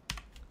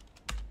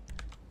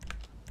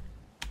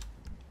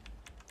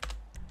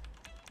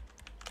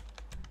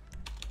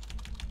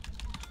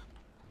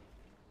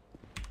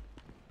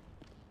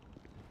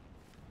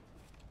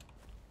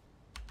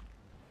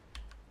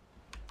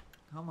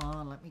 Come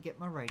on, let me get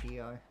my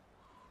radio.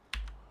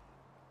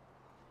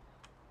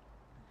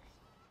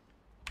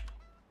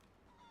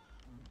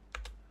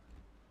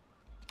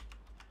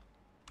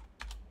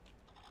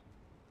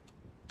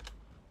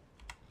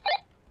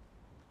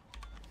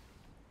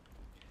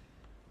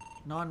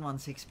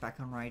 (916) back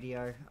on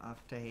radio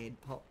after head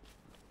pop.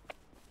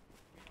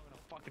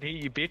 Fucking hear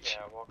you, bitch.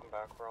 Yeah, welcome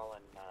back. We're all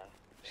in.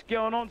 What's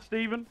going on,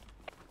 Steven?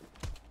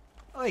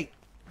 Oi.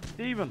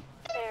 Steven.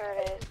 There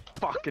it is.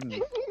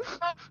 Fucking.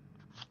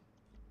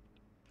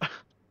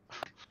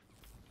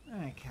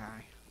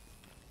 Okay.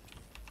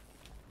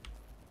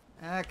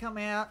 Come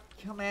out,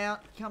 come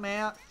out, come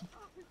out.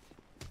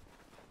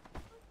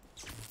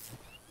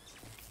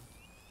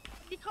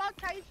 You can't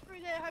taste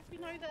through there. Hope you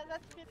know that.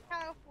 That's a bit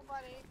powerful,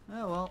 buddy.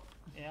 Oh well.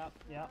 Yep,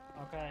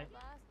 okay.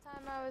 Last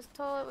time I was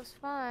told it was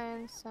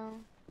fine, so.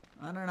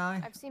 I don't know.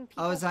 I've seen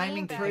people I was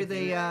aiming beanbag through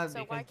the so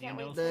why can't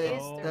we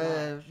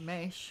the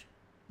mesh.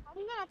 I'm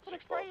gonna put a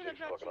frame in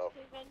about you,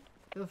 Steven.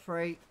 Feel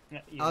free. Yeah,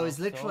 I was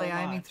so literally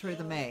aiming much. through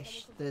the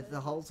mesh, the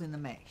holes in the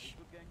mesh.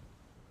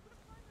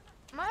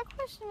 My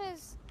question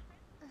is,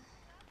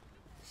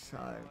 So.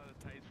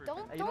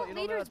 don't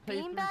leaders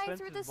beanbag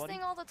through this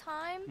thing all the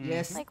time?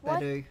 Yes, like they what?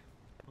 do.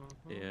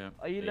 Yeah.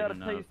 Are you allowed to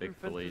even, taste through big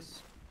fences?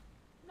 police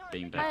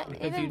being back.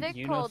 Even Vic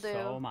you Paul know do.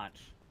 so much.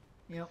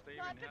 Yep.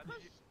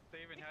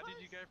 Steven, how did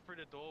you go through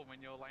the door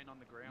when you're laying on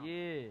the ground?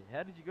 Yeah,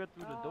 how did you go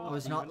through the door? I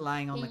was not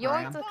laying on He the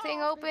yoinked ground. the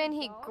thing open,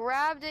 he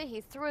grabbed it,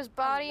 he threw his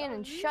body in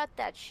and shut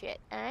that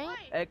shit, alright?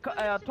 Hey,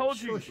 I told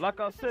you, Shush.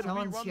 like I said,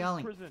 Someone's we run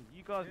yelling. this prison.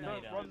 You guys No, don't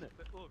you don't. run it.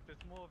 Look, there's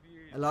more of you.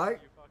 Hello?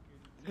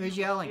 Who's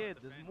yelling? Scared.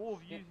 There's more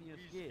of you and you're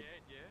scared.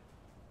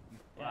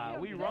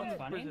 We You run know this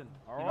what's funny? prison,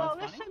 You know Well,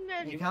 what's listen funny?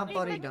 then. You can't if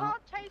body they dump.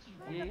 can't taste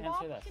through Yeah, the answer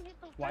box that. and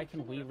hit the Why fence can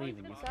and we hit the leave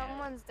him? fence,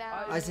 Someone's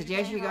down. I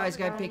suggest you guys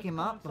go Down. pick him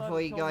up Come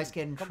before you show guys me.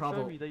 get in Come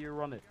trouble. Show me that you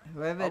run it.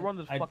 Whoever I run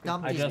this fucking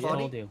dumped I his just body,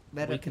 told you.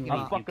 better We pick can him I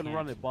leave. up. fucking can't.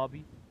 run it,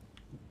 Bobby.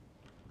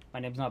 My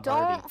name's not Don't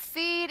Barbie.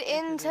 feed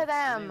into Your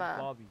them. name's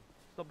Bobby.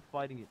 Stop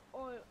fighting it.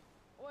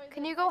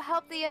 Can you go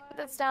help the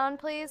that's down,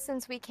 please,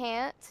 since we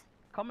can't?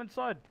 Come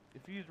inside.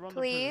 If you run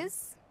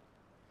Please?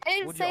 I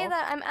didn't Would you say off-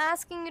 that. I'm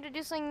asking you to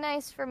do something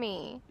nice for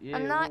me. Yeah,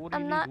 I'm not. what do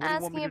you I'm need? not What do you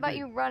want asking me to about do?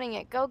 you running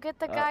it. Go get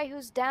the guy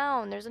who's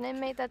down. There's an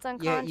inmate that's Yeah,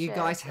 unconscious. you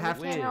guys and have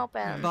we can't to. help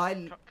him. Come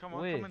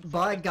on, Where? come inside.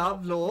 By There's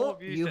gov more law,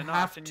 of you you than us,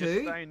 have and you're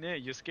to. staying there.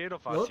 You're scared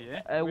of us, Look,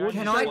 yeah? what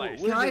Can do I you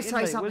say? can I Where's the say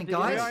inmate? something, Where's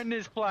the We guys? own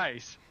this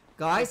place.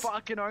 Guys, We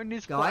fucking own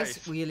this guys,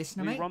 place. will you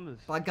listen to We me? run this.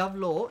 By gov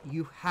law,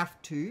 you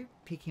have to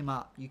pick him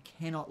up. You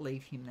cannot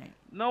leave him there.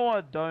 No,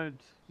 I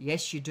don't.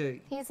 Yes, you do.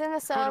 He's in the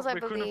cells, I we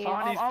couldn't believe.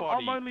 find his I'm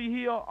body. only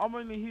here. I'm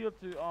only here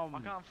to I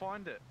can't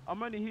find it.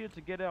 I'm only here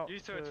to get out. You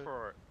search to-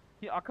 for it.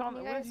 Yeah, I can't. Can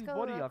you Where's guys his go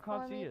body? I look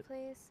can't for see me, it.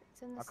 please?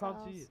 It's in the I can't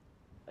cells. see it.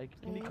 Hey,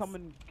 can you Please? come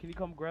and can you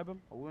come grab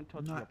him? I won't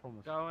touch you. I No.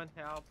 promise. Go and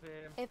help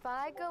him. If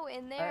I go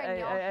in there Hey, and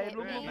y'all hey, hit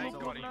look, me, look, They look,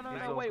 got look, him. no, no, They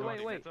no, wait, got wait,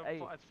 him. wait. It's,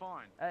 Hey, it's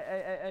fine.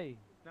 hey.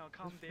 Now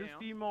calm This down.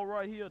 female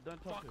right here,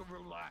 don't touch her. Fucking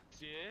relax,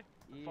 yeah?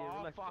 Yeah, I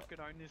relax. fucking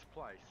own this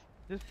place.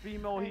 This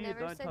female I here, never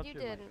don't said touch you her.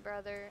 mate. didn't,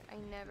 brother. I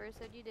never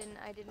said you didn't.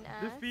 I didn't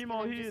ask. This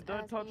female and I'm here, just don't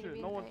asking touch you to her.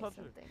 be No one nice touch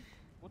her. something.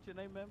 What's your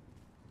name, ma'am?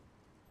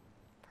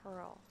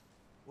 Pearl.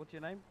 What's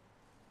your name?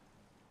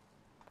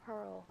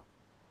 Pearl.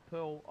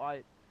 Pearl.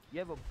 You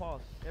have a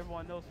pass.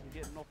 Everyone else is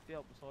getting knocked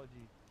out beside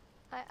you.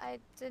 I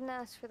didn't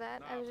ask for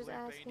that. I was just Blue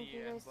asking Beanie if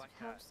you and guys Black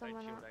help Hat, they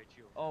someone chill, out. they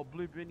chill. Oh,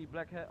 blue beanie,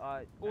 black hat.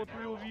 All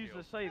three of you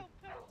are safe.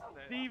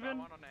 That Steven,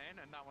 one on the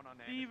end and that one on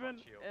the end. Steven,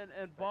 is chill. and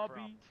They're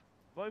Barbie,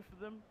 corrupt. both of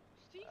them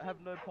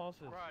have no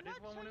passes. Right, this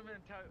one won't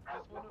even tell.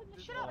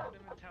 This one won't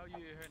even tell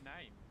you her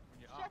name when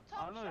you ask.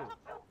 I know.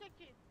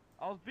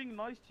 I was being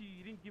nice to you.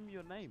 You didn't give me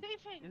your name.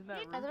 Isn't that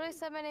I rude? literally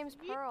said my name's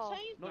Pearl.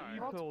 Not you,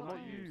 multiple Pearl. Not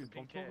times. you. I'm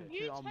Pink talking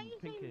You to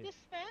tasing pink hair. this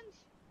fence,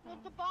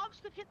 the box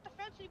could hit the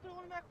fence, so you could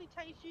automatically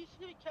tase you.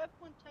 So you be careful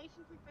when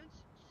tasing through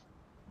fences.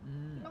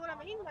 You know what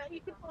I mean? Like, you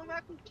could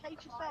automatically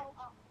tase yourself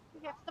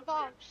against the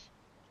box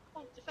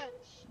on the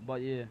fence.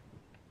 But yeah,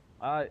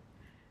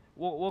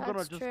 we're gonna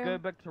That's just true. go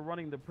back to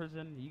running the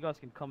prison. You guys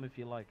can come if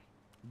you like.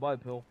 Bye,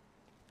 Pearl.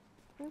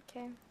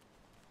 Okay.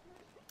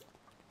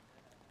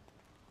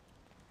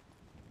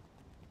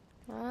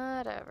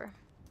 Whatever.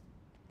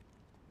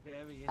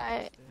 Very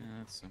I interesting. Yeah,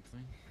 that's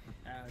something.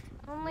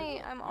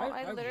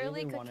 I literally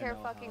really could wanna care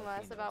know fucking how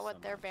he less about knows what so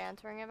they're much.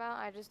 bantering about.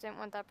 I just didn't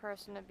want that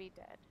person to be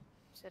dead,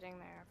 sitting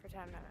there for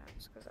 10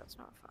 minutes, because that's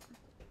not fun.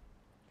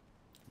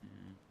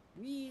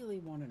 Really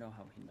want to know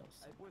how he knows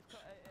so much.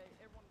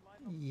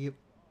 Yep.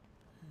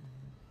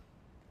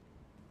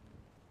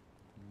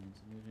 It's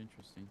a bit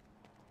interesting.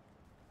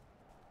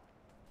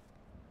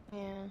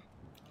 Yeah.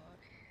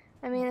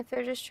 I mean, if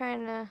they're just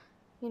trying to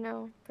you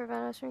know,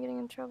 prevent us from getting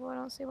in trouble. I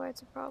don't see why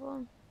it's a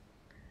problem.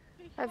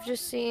 I've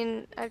just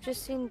seen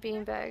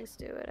beanbags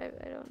do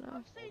it. I don't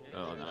know.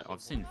 Oh no,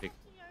 I've seen Vic